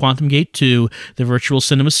production for Quantum Gate 2, the virtual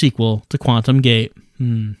cinema sequel to Quantum Gate.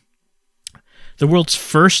 The world's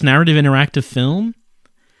first narrative interactive film?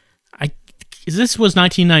 this was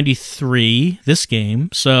 1993, this game,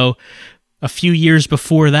 so a few years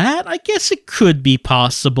before that, I guess it could be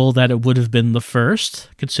possible that it would have been the first,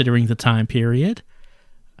 considering the time period.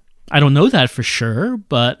 I don't know that for sure,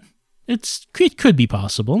 but it could be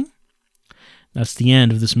possible. That's the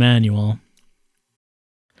end of this manual.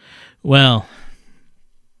 Well,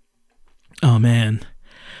 oh man,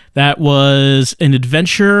 that was an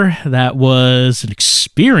adventure, that was an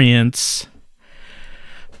experience,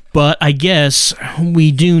 but I guess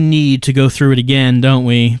we do need to go through it again, don't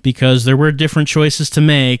we? Because there were different choices to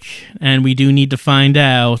make, and we do need to find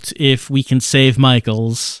out if we can save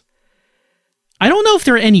Michaels. I don't know if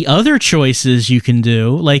there are any other choices you can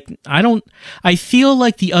do. Like, I feel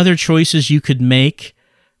like the other choices you could make,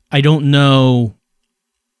 I don't know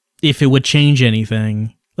if it would change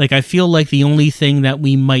anything. Like, I feel like the only thing that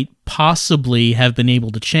we might possibly have been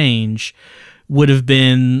able to change would have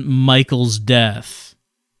been Michael's death.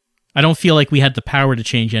 I don't feel like we had the power to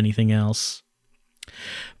change anything else.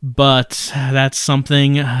 But that's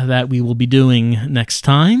something that we will be doing next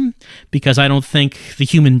time, because I don't think the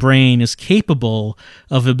human brain is capable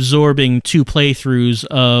of absorbing 2 playthroughs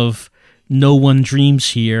of No One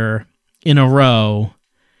Dreams Here in a row.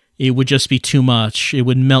 It would just be too much. It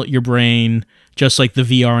would melt your brain just like the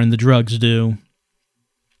VR and the drugs do.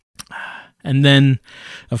 And then,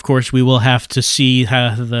 of course, we will have to see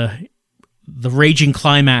how the raging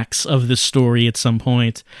climax of this story at some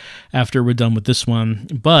point after we're done with this one.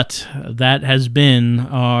 But that has been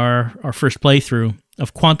our first playthrough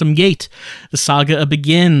of Quantum Gate, the Saga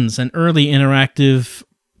Begins, an early interactive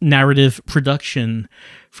narrative production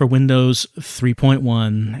for Windows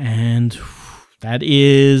 3.1. And that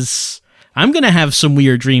is... I'm going to have some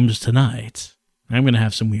weird dreams tonight. I'm going to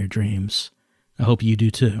have some weird dreams. I hope you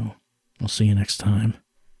do too. I'll see you next time.